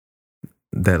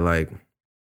that like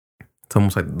it's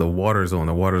almost like the water's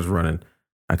running.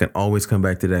 I can always come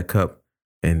back to that cup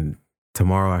and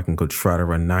tomorrow I can go try to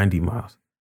run 90 miles.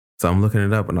 So I'm looking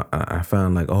it up and I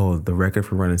found like, oh, the record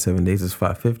for running 7 days is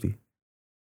 550.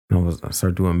 And I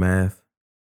started doing math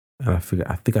and I figured,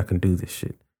 I think I can do this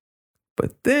shit.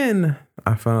 But then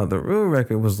I found out the real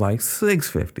record was like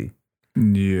 650.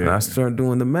 Yeah. And I started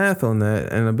doing the math on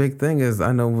that. And the big thing is,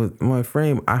 I know with my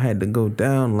frame, I had to go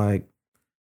down like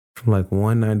from like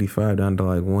 195 down to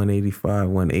like 185,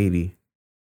 180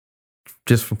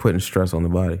 just for putting stress on the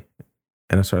body.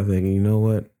 And I started thinking, you know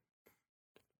what?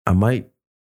 I might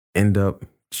end up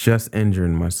just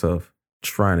injuring myself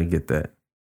trying to get that.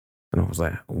 And I was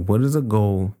like, what is a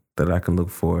goal that I can look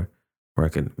for where I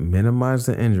can minimize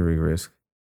the injury risk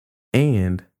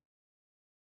and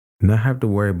not have to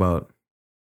worry about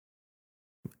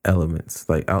elements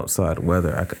like outside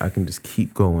weather? I can just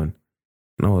keep going.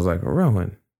 And I was like,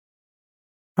 rowing.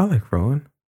 I like rowing.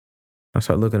 I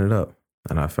started looking it up,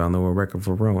 and I found the world record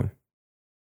for rowing.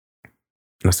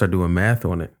 And I started doing math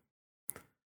on it.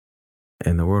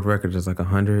 And the world record is like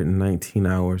 119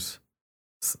 hours.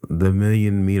 The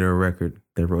million-meter record.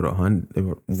 They wrote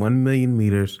 1 million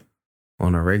meters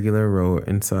on a regular rower,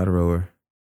 inside rower,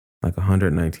 like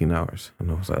 119 hours. And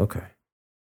I was like, okay.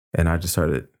 And I just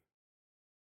started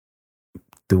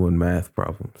doing math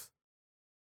problems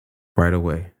right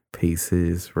away.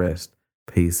 Paces, rest,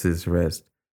 paces, rest.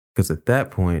 Because at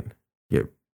that point, your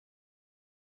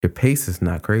pace is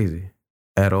not crazy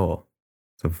at all.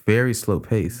 It's a very slow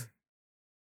pace.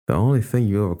 The only thing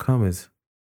you overcome is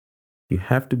you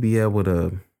have to be able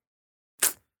to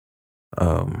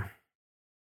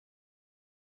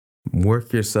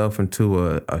work yourself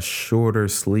into a shorter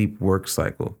sleep work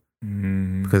cycle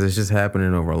because it's just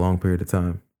happening over a long period of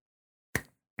time.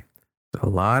 A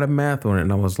lot of math on it,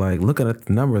 and I was like looking at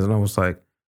the numbers, and I was like,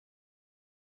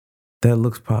 that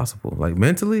looks possible. Like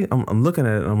mentally, I'm looking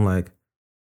at it, and I'm like,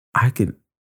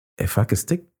 if I could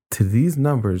stick to these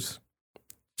numbers,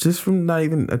 just from not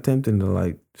even attempting to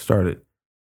like start it,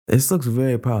 this looks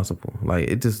very possible. Like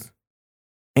it just,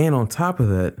 and on top of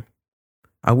that,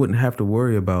 I wouldn't have to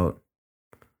worry about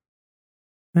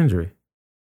injury.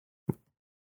 You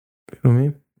know what I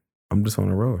mean? I'm just on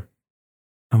a rower.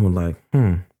 I'm like,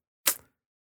 And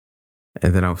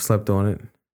then I slept on it,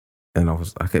 and I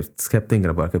kept thinking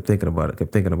about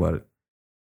it.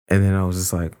 And then I was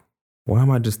just like, why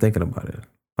am I just thinking about it?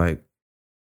 Like,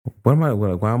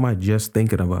 why am I just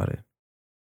thinking about it?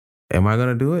 Am I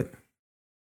gonna do it?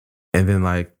 And then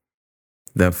like,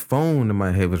 the phone in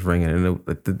my head was ringing, and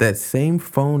that same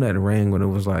phone that rang when it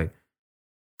was like,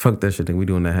 fuck that shit, we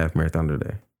doing that half marathon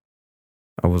today.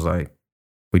 I was like,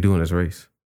 we doing this race.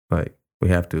 Like, we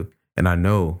have to. And I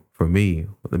know for me,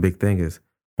 the big thing is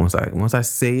once I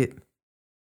say it,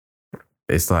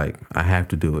 it's like I have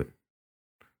to do it.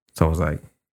 So I was like,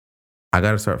 I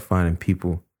gotta start finding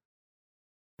people.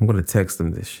 I'm gonna text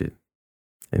them this shit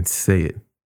and say it.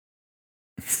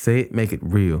 Say it, make it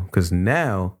real. Because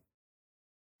now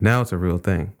it's a real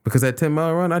thing. Because that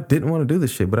 10-mile run, I didn't want to do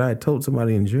this shit, but I had told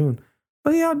somebody in June,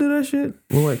 oh yeah, I'll do that shit.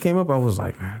 When it came up, I was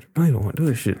like, man, I really don't want to do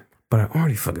this shit. But I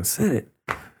already fucking said it.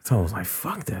 So I was like,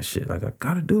 fuck that shit. Like, I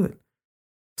gotta do it.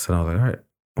 So I was like, all right,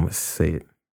 I'm gonna say it.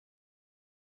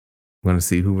 I'm gonna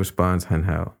see who responds and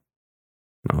how.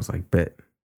 And I was like, bet.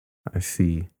 I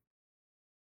see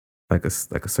like a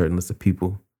certain list of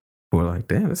people who are like,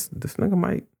 damn, this nigga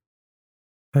might,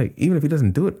 like, even if he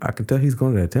doesn't do it, I can tell he's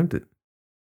going to attempt it.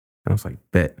 And I was like,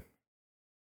 bet.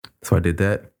 So I did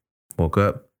that, woke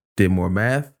up, did more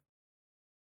math,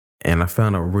 and I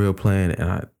found a real plan.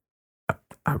 And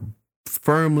I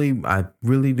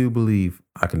really do believe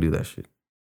I can do that shit.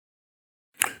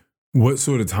 What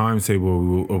sort of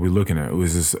timetable are we looking at?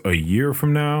 Was this a year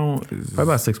from now? Probably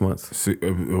about 6 months.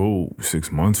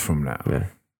 6 months from now. Yeah.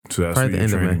 So that's probably what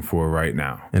you're training for right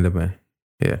now. End of May.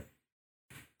 Yeah.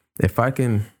 If I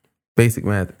can, basic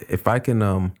math, if I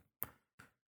can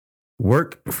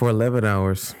work for 11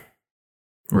 hours,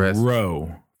 rest.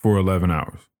 Row for 11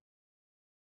 hours.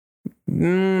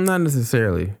 Not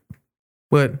necessarily.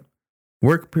 But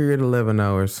work period 11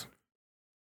 hours,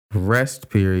 rest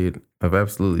period of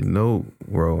absolutely no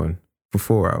rowing for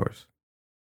 4 hours.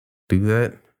 Do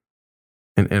that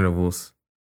in intervals,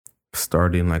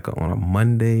 starting like on a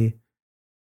Monday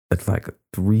at like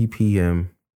 3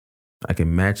 p.m. I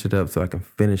can match it up so I can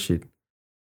finish it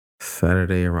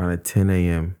Saturday around at 10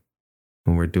 a.m.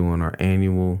 when we're doing our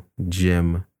annual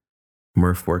gym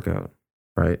Murph workout,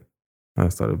 right? I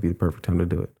thought it would be the perfect time to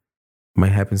do it.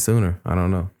 Might happen sooner. I don't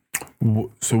know.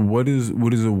 So what is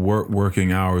a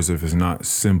working hours if it's not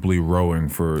simply rowing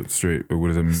for straight? Or what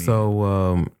does it mean?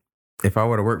 So if I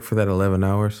were to work for that 11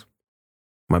 hours,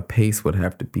 my pace would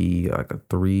have to be like a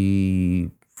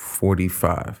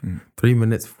 3:45, 3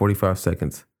 minutes, 45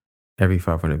 seconds every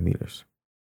 500 meters.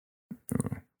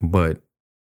 But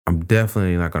I'm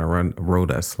definitely not going to row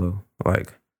that slow.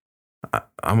 Like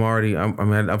I've only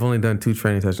done 2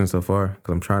 training sessions so far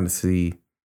because I'm trying to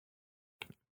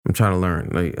learn.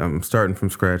 Like I'm starting from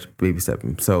scratch, baby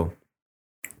stepping. So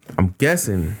I'm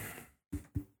planning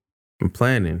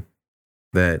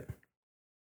that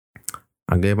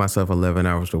I gave myself 11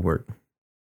 hours to work.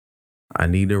 I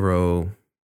need to row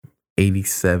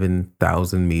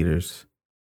 87,000 meters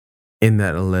in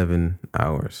that 11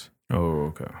 hours. Oh,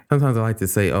 okay. Sometimes I like to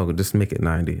say, oh, just make it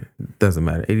 90. It doesn't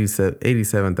matter.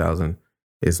 87,000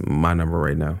 is my number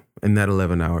right now in that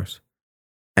 11 hours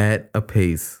at a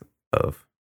pace of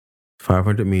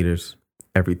 500 meters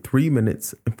every 3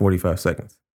 minutes and 45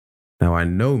 seconds. Now, I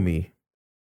know me.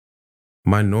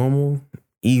 my normal,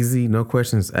 easy, no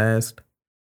questions asked,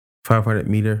 500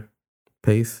 meter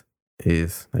pace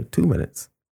is like 2 minutes.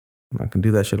 I can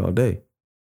do that shit all day.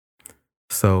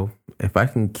 So if I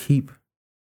can keep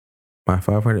my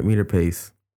 500 meter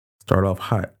pace, start off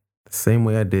hot, the same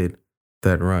way I did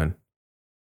that run,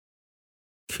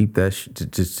 keep that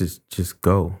just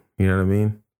go. You know what I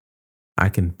mean? I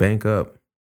can bank up.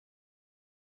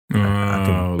 I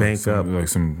can bank up like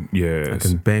some, yeah. I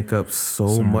can bank up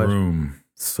so much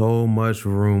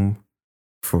room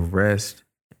for rest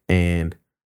and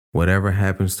whatever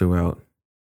happens throughout.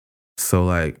 So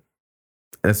like,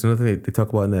 that's another thing they talk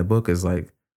about in that book is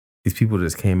like, these people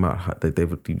just came out hot. They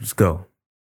would just go,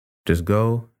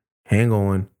 hang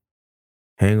on.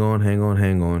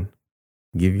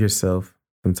 Give yourself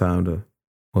some time to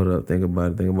hold up, think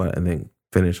about it, and then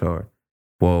finish hard.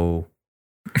 Whoa.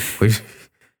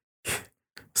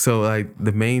 So like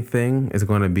the main thing is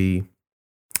going to be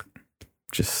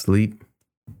just sleep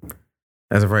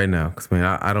as of right now. Because man,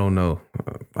 I don't know.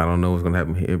 I don't know what's going to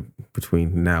happen here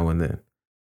between now and then.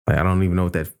 Like I don't even know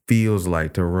what that feels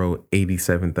like to row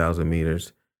 87,000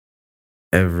 meters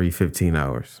every 15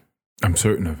 hours. I'm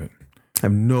certain of it. I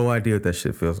have no idea what that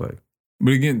shit feels like.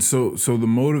 But again, so the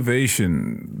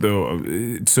motivation though,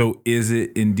 so is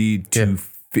it indeed to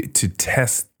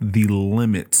test the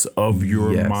limits of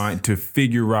your mind, to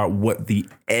figure out what the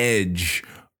edge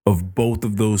of both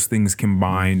of those things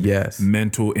combined,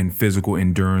 mental and physical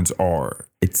endurance are?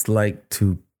 It's like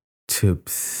to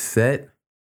set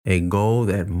a goal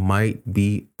that might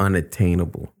be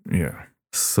unattainable. Yeah.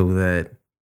 So that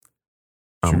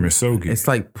it's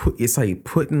like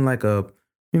putting like a,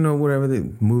 you know, whatever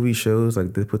the movie shows,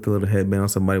 like they put the little headband on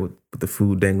somebody with the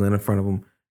food dangling in front of them,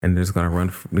 and they're just gonna run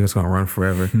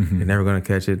forever. They're never gonna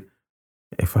catch it.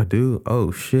 If I do,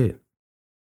 oh shit,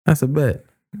 that's a bet.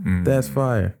 That's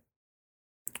fire.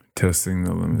 Testing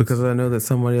the limits, because I know that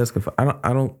somebody else could.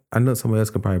 I know somebody else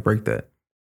could probably break that.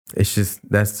 It's just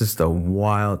that's just a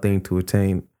wild thing to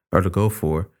attain or to go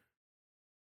for,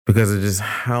 because of just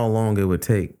how long it would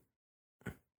take.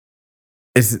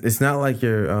 It's not like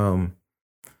you're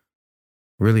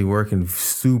really working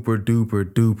super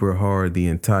duper hard the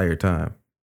entire time,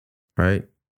 right?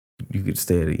 You could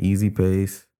stay at an easy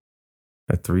pace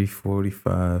at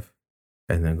 3:45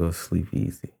 and then go sleep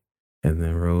easy, and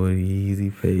then roll at an easy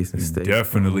pace and stay.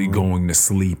 Definitely going to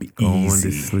sleep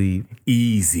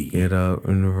easy. Get up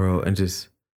and roll and just,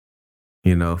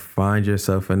 you know, find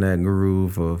yourself in that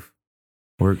groove of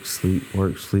work, sleep.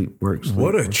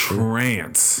 What a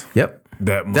trance. Yep.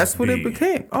 That's what it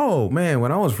became. Oh man,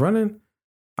 when I was running,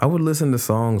 I would listen to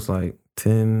songs like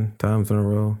 10 times in a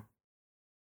row.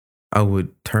 I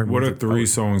would turn. What are 3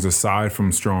 songs aside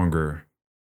from Stronger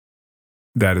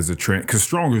that is a trance? Because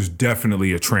Stronger is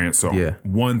definitely a trance song. Yeah.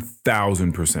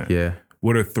 1000%. Yeah.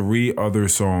 What are 3 other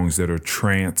songs that are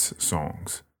trance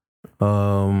songs?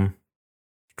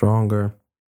 Stronger.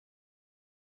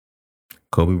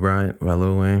 Kobe Bryant by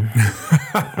Lil Wayne.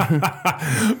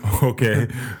 Okay.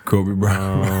 Kobe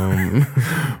Bryant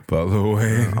by Lil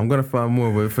Wayne. I'm going to find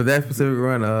more, but for that specific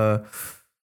run,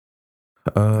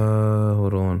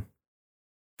 hold on.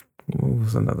 What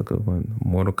was another good one?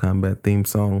 Mortal Kombat theme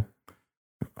song.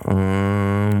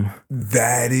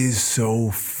 That is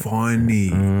so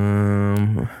funny.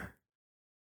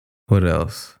 What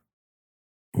else?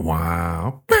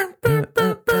 Wow.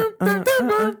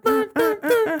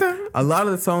 A lot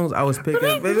of the songs I was picking,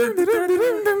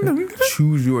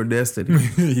 Choose Your Destiny.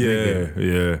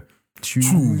 Yeah.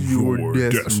 Choose your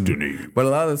destiny. But a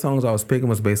lot of the songs I was picking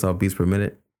was based off beats per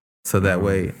minute. So that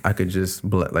way I could just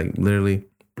like literally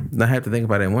not have to think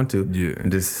about it and want to. Yeah. And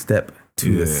just step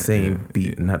to the same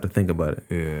beat and not have to think about it.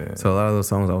 Yeah. So a lot of those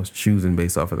songs I was choosing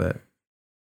based off of that.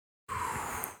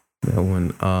 That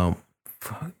one,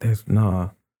 there's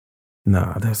another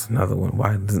one.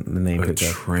 Why doesn't the name pick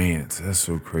up? Trance. That's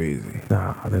so crazy.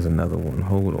 Nah, there's another one.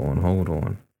 Hold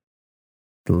on.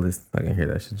 The list, I can hear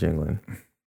that shit jingling.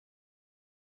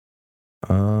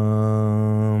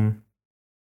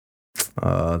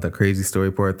 The Crazy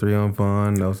Story Part 3 on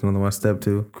Vaughn. That was another one I stepped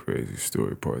to. Crazy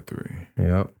Story Part 3.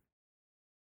 Yep.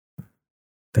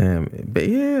 Damn. But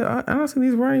yeah, I honestly,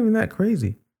 these weren't even that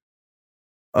crazy.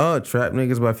 Trap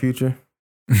Niggas by Future.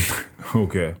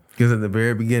 Okay. Because at the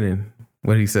very beginning,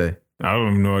 what did he say? I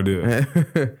don't have no idea.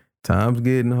 Time's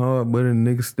getting hard, but a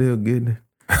nigga still getting it.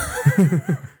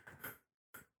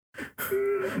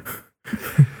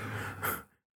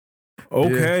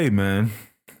 Okay, man.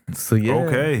 So yeah.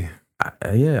 Okay.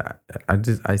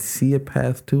 I see a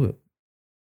path to it.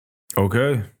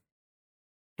 Okay.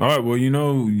 All right. Well,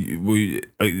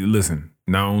 listen.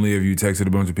 Not only have you texted a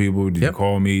bunch of people, did you Yep.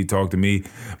 call me, talk to me,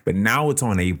 but now it's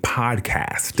on a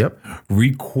podcast. Yep.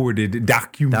 Recorded,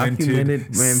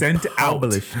 documented, Man, sent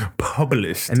published. out,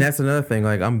 published. And that's another thing.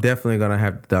 Like, I'm definitely gonna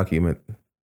have to document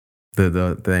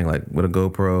the thing, like with a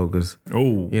GoPro, because you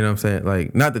know what I'm saying.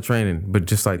 Like, not the training, but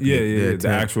just like the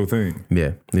actual thing.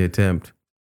 Yeah, the attempt.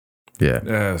 Yeah,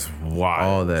 That's wild.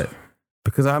 all that.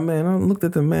 Because I looked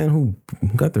at the man who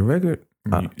got the record.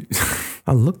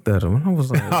 I looked at him and I was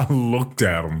like, I looked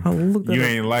at him. You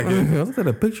ain't like it. I looked at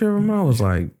a picture of him and I was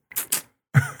like,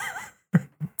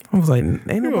 ain't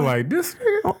nobody like this.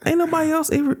 Ain't nobody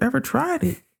else ever tried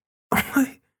it. I'm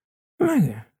like,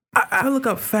 man. I look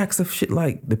up facts of shit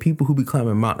like the people who be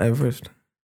climbing Mount Everest,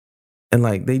 and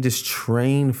like they just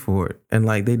train for it, and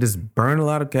like they just burn a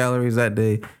lot of calories that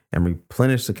day and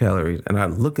replenish the calories. And I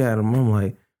look at him, I'm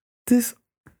like, this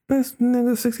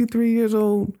nigga 63 years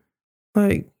old,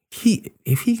 like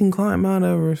if he can climb Mount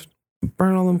Everest,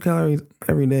 burn all them calories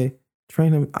every day,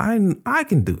 train him, I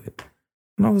can do it.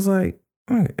 And I was like,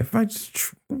 if I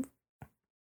just,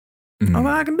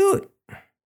 I can do it.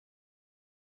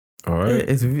 All right. It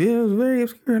was very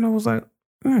obscure, and I was like,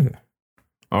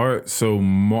 all right. So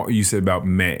you said about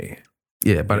May.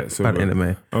 Yeah, by the end of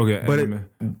May. Okay.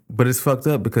 But it's fucked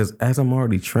up because as I'm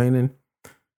already training,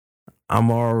 I'm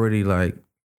already like,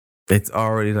 it's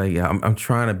already like, yeah, I'm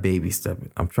trying to baby step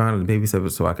it. I'm trying to baby step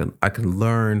it so I can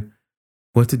learn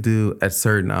what to do at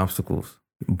certain obstacles.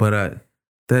 But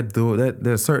there's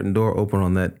a certain door open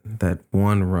on that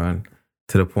one run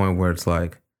to the point where it's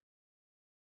like,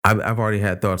 I've already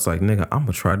had thoughts like, nigga, I'm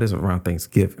gonna try this around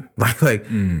Thanksgiving. I've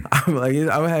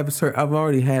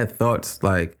already had thoughts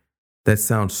like that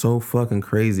sound so fucking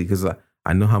crazy because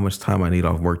I know how much time I need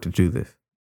off work to do this,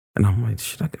 and I'm like,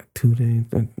 shit, I got 2 days.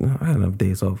 I got enough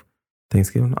days off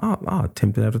Thanksgiving. I'll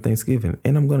attempt it after Thanksgiving,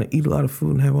 and I'm gonna eat a lot of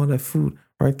food and have all that food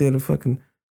right there to fucking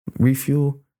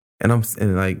refuel.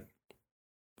 And like,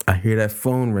 I hear that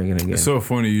phone ringing again. It's so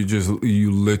funny.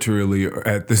 You literally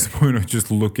at this point are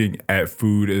just looking at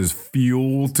food as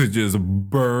fuel to just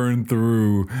burn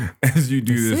through as you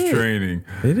do this training.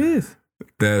 It is.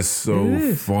 That's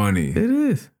so funny. It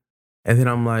is. And then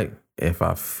I'm like, if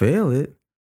I fail it,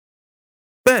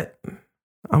 bet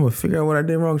I'm gonna figure out what I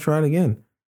did wrong. Try it again.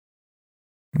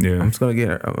 Yeah. I'm just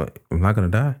gonna I'm not gonna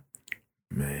die.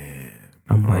 Man.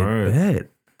 I'm like,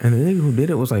 bet. And the nigga who did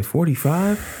it was like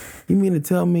 45. You mean to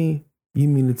tell me that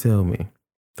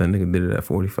nigga did it at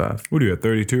 45? What are you at,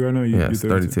 32 right now? Yes,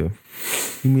 32.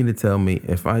 You mean to tell me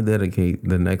if I dedicate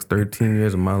the next 13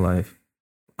 years of my life,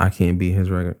 I can't beat his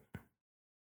record?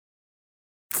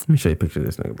 Let me show you a picture of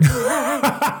this nigga.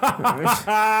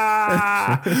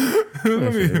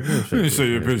 Let me show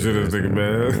you a picture of this nigga,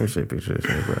 man. Let me show you a picture of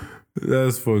this nigga, bro.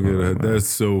 That's fucking. That's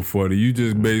so funny. You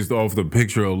just based off the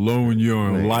picture alone, you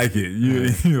don't like it.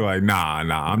 You're like, nah.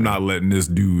 I'm not letting this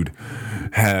dude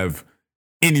have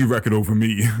any record over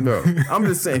me. No, I'm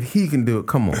just saying if he can do it.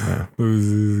 Come on, man.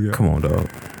 Come on, dog.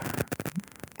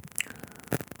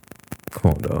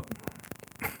 Come on, dog.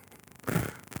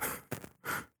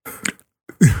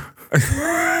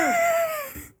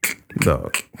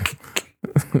 Dog.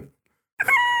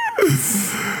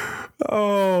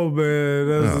 Oh man,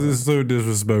 that's so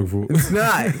disrespectful. It's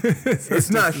not. It's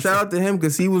not. Shout out to him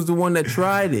because he was the one that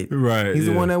tried it. Right. He's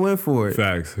the one that went for it.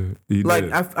 Facts.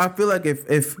 I feel like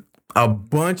if a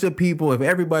bunch of people, if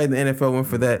everybody in the NFL went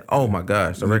for that, oh my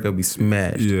gosh, the record would be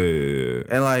smashed. Yeah.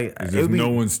 And like,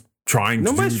 nobody's trying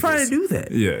to do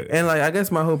that. Yeah. And like, I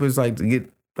guess my hope is like to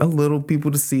get a little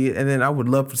people to see it, and then I would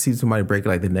love to see somebody break it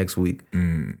like the next week.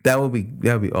 That would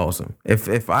be awesome.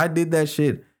 If I did that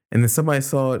shit and then somebody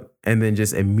saw it and then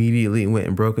just immediately went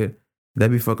and broke it,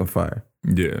 that'd be fucking fire.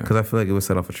 Yeah. Because I feel like it would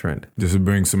set off a trend. Just to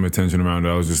bring some attention around it.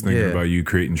 I was just thinking about you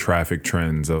creating traffic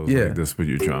trends. I was like, this is what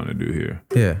you're trying to do here.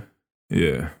 Yeah.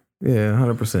 Yeah. Yeah,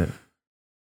 100%.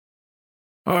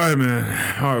 All right, man.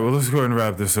 All right, well, let's go ahead and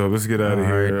wrap this up. Let's get out of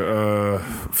here.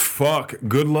 Fuck.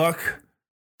 Good luck.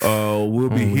 We'll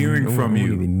be hearing from you. I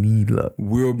don't even need luck.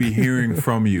 We'll be hearing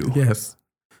from you. Yes.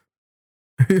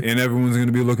 And everyone's going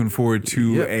to be looking forward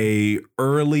to a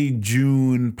early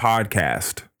June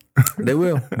podcast. They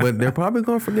will, but they're probably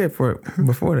going to forget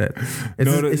before that.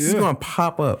 It's just going to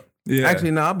pop up. Yeah. Actually,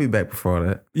 no, I'll be back before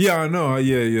that. Yeah, I know.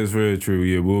 Yeah, it's very true.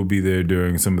 Yeah, we'll be there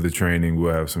during some of the training.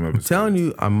 We'll have some episodes. I'm telling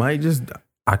you,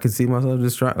 I could see myself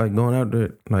just going out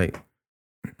there like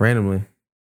randomly.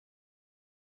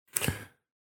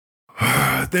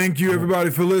 Thank you,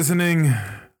 everybody, for listening.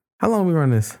 How long we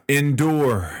run this?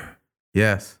 Endure.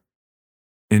 Yes.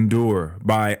 Endure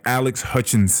by Alex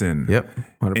Hutchinson. Yep.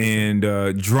 100%.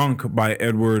 And Drunk by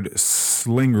Edward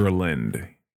Slingerland.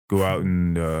 Go out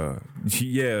and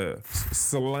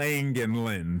slang and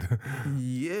lend.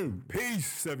 Yeah.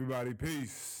 Peace, everybody.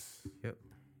 Peace. Yep.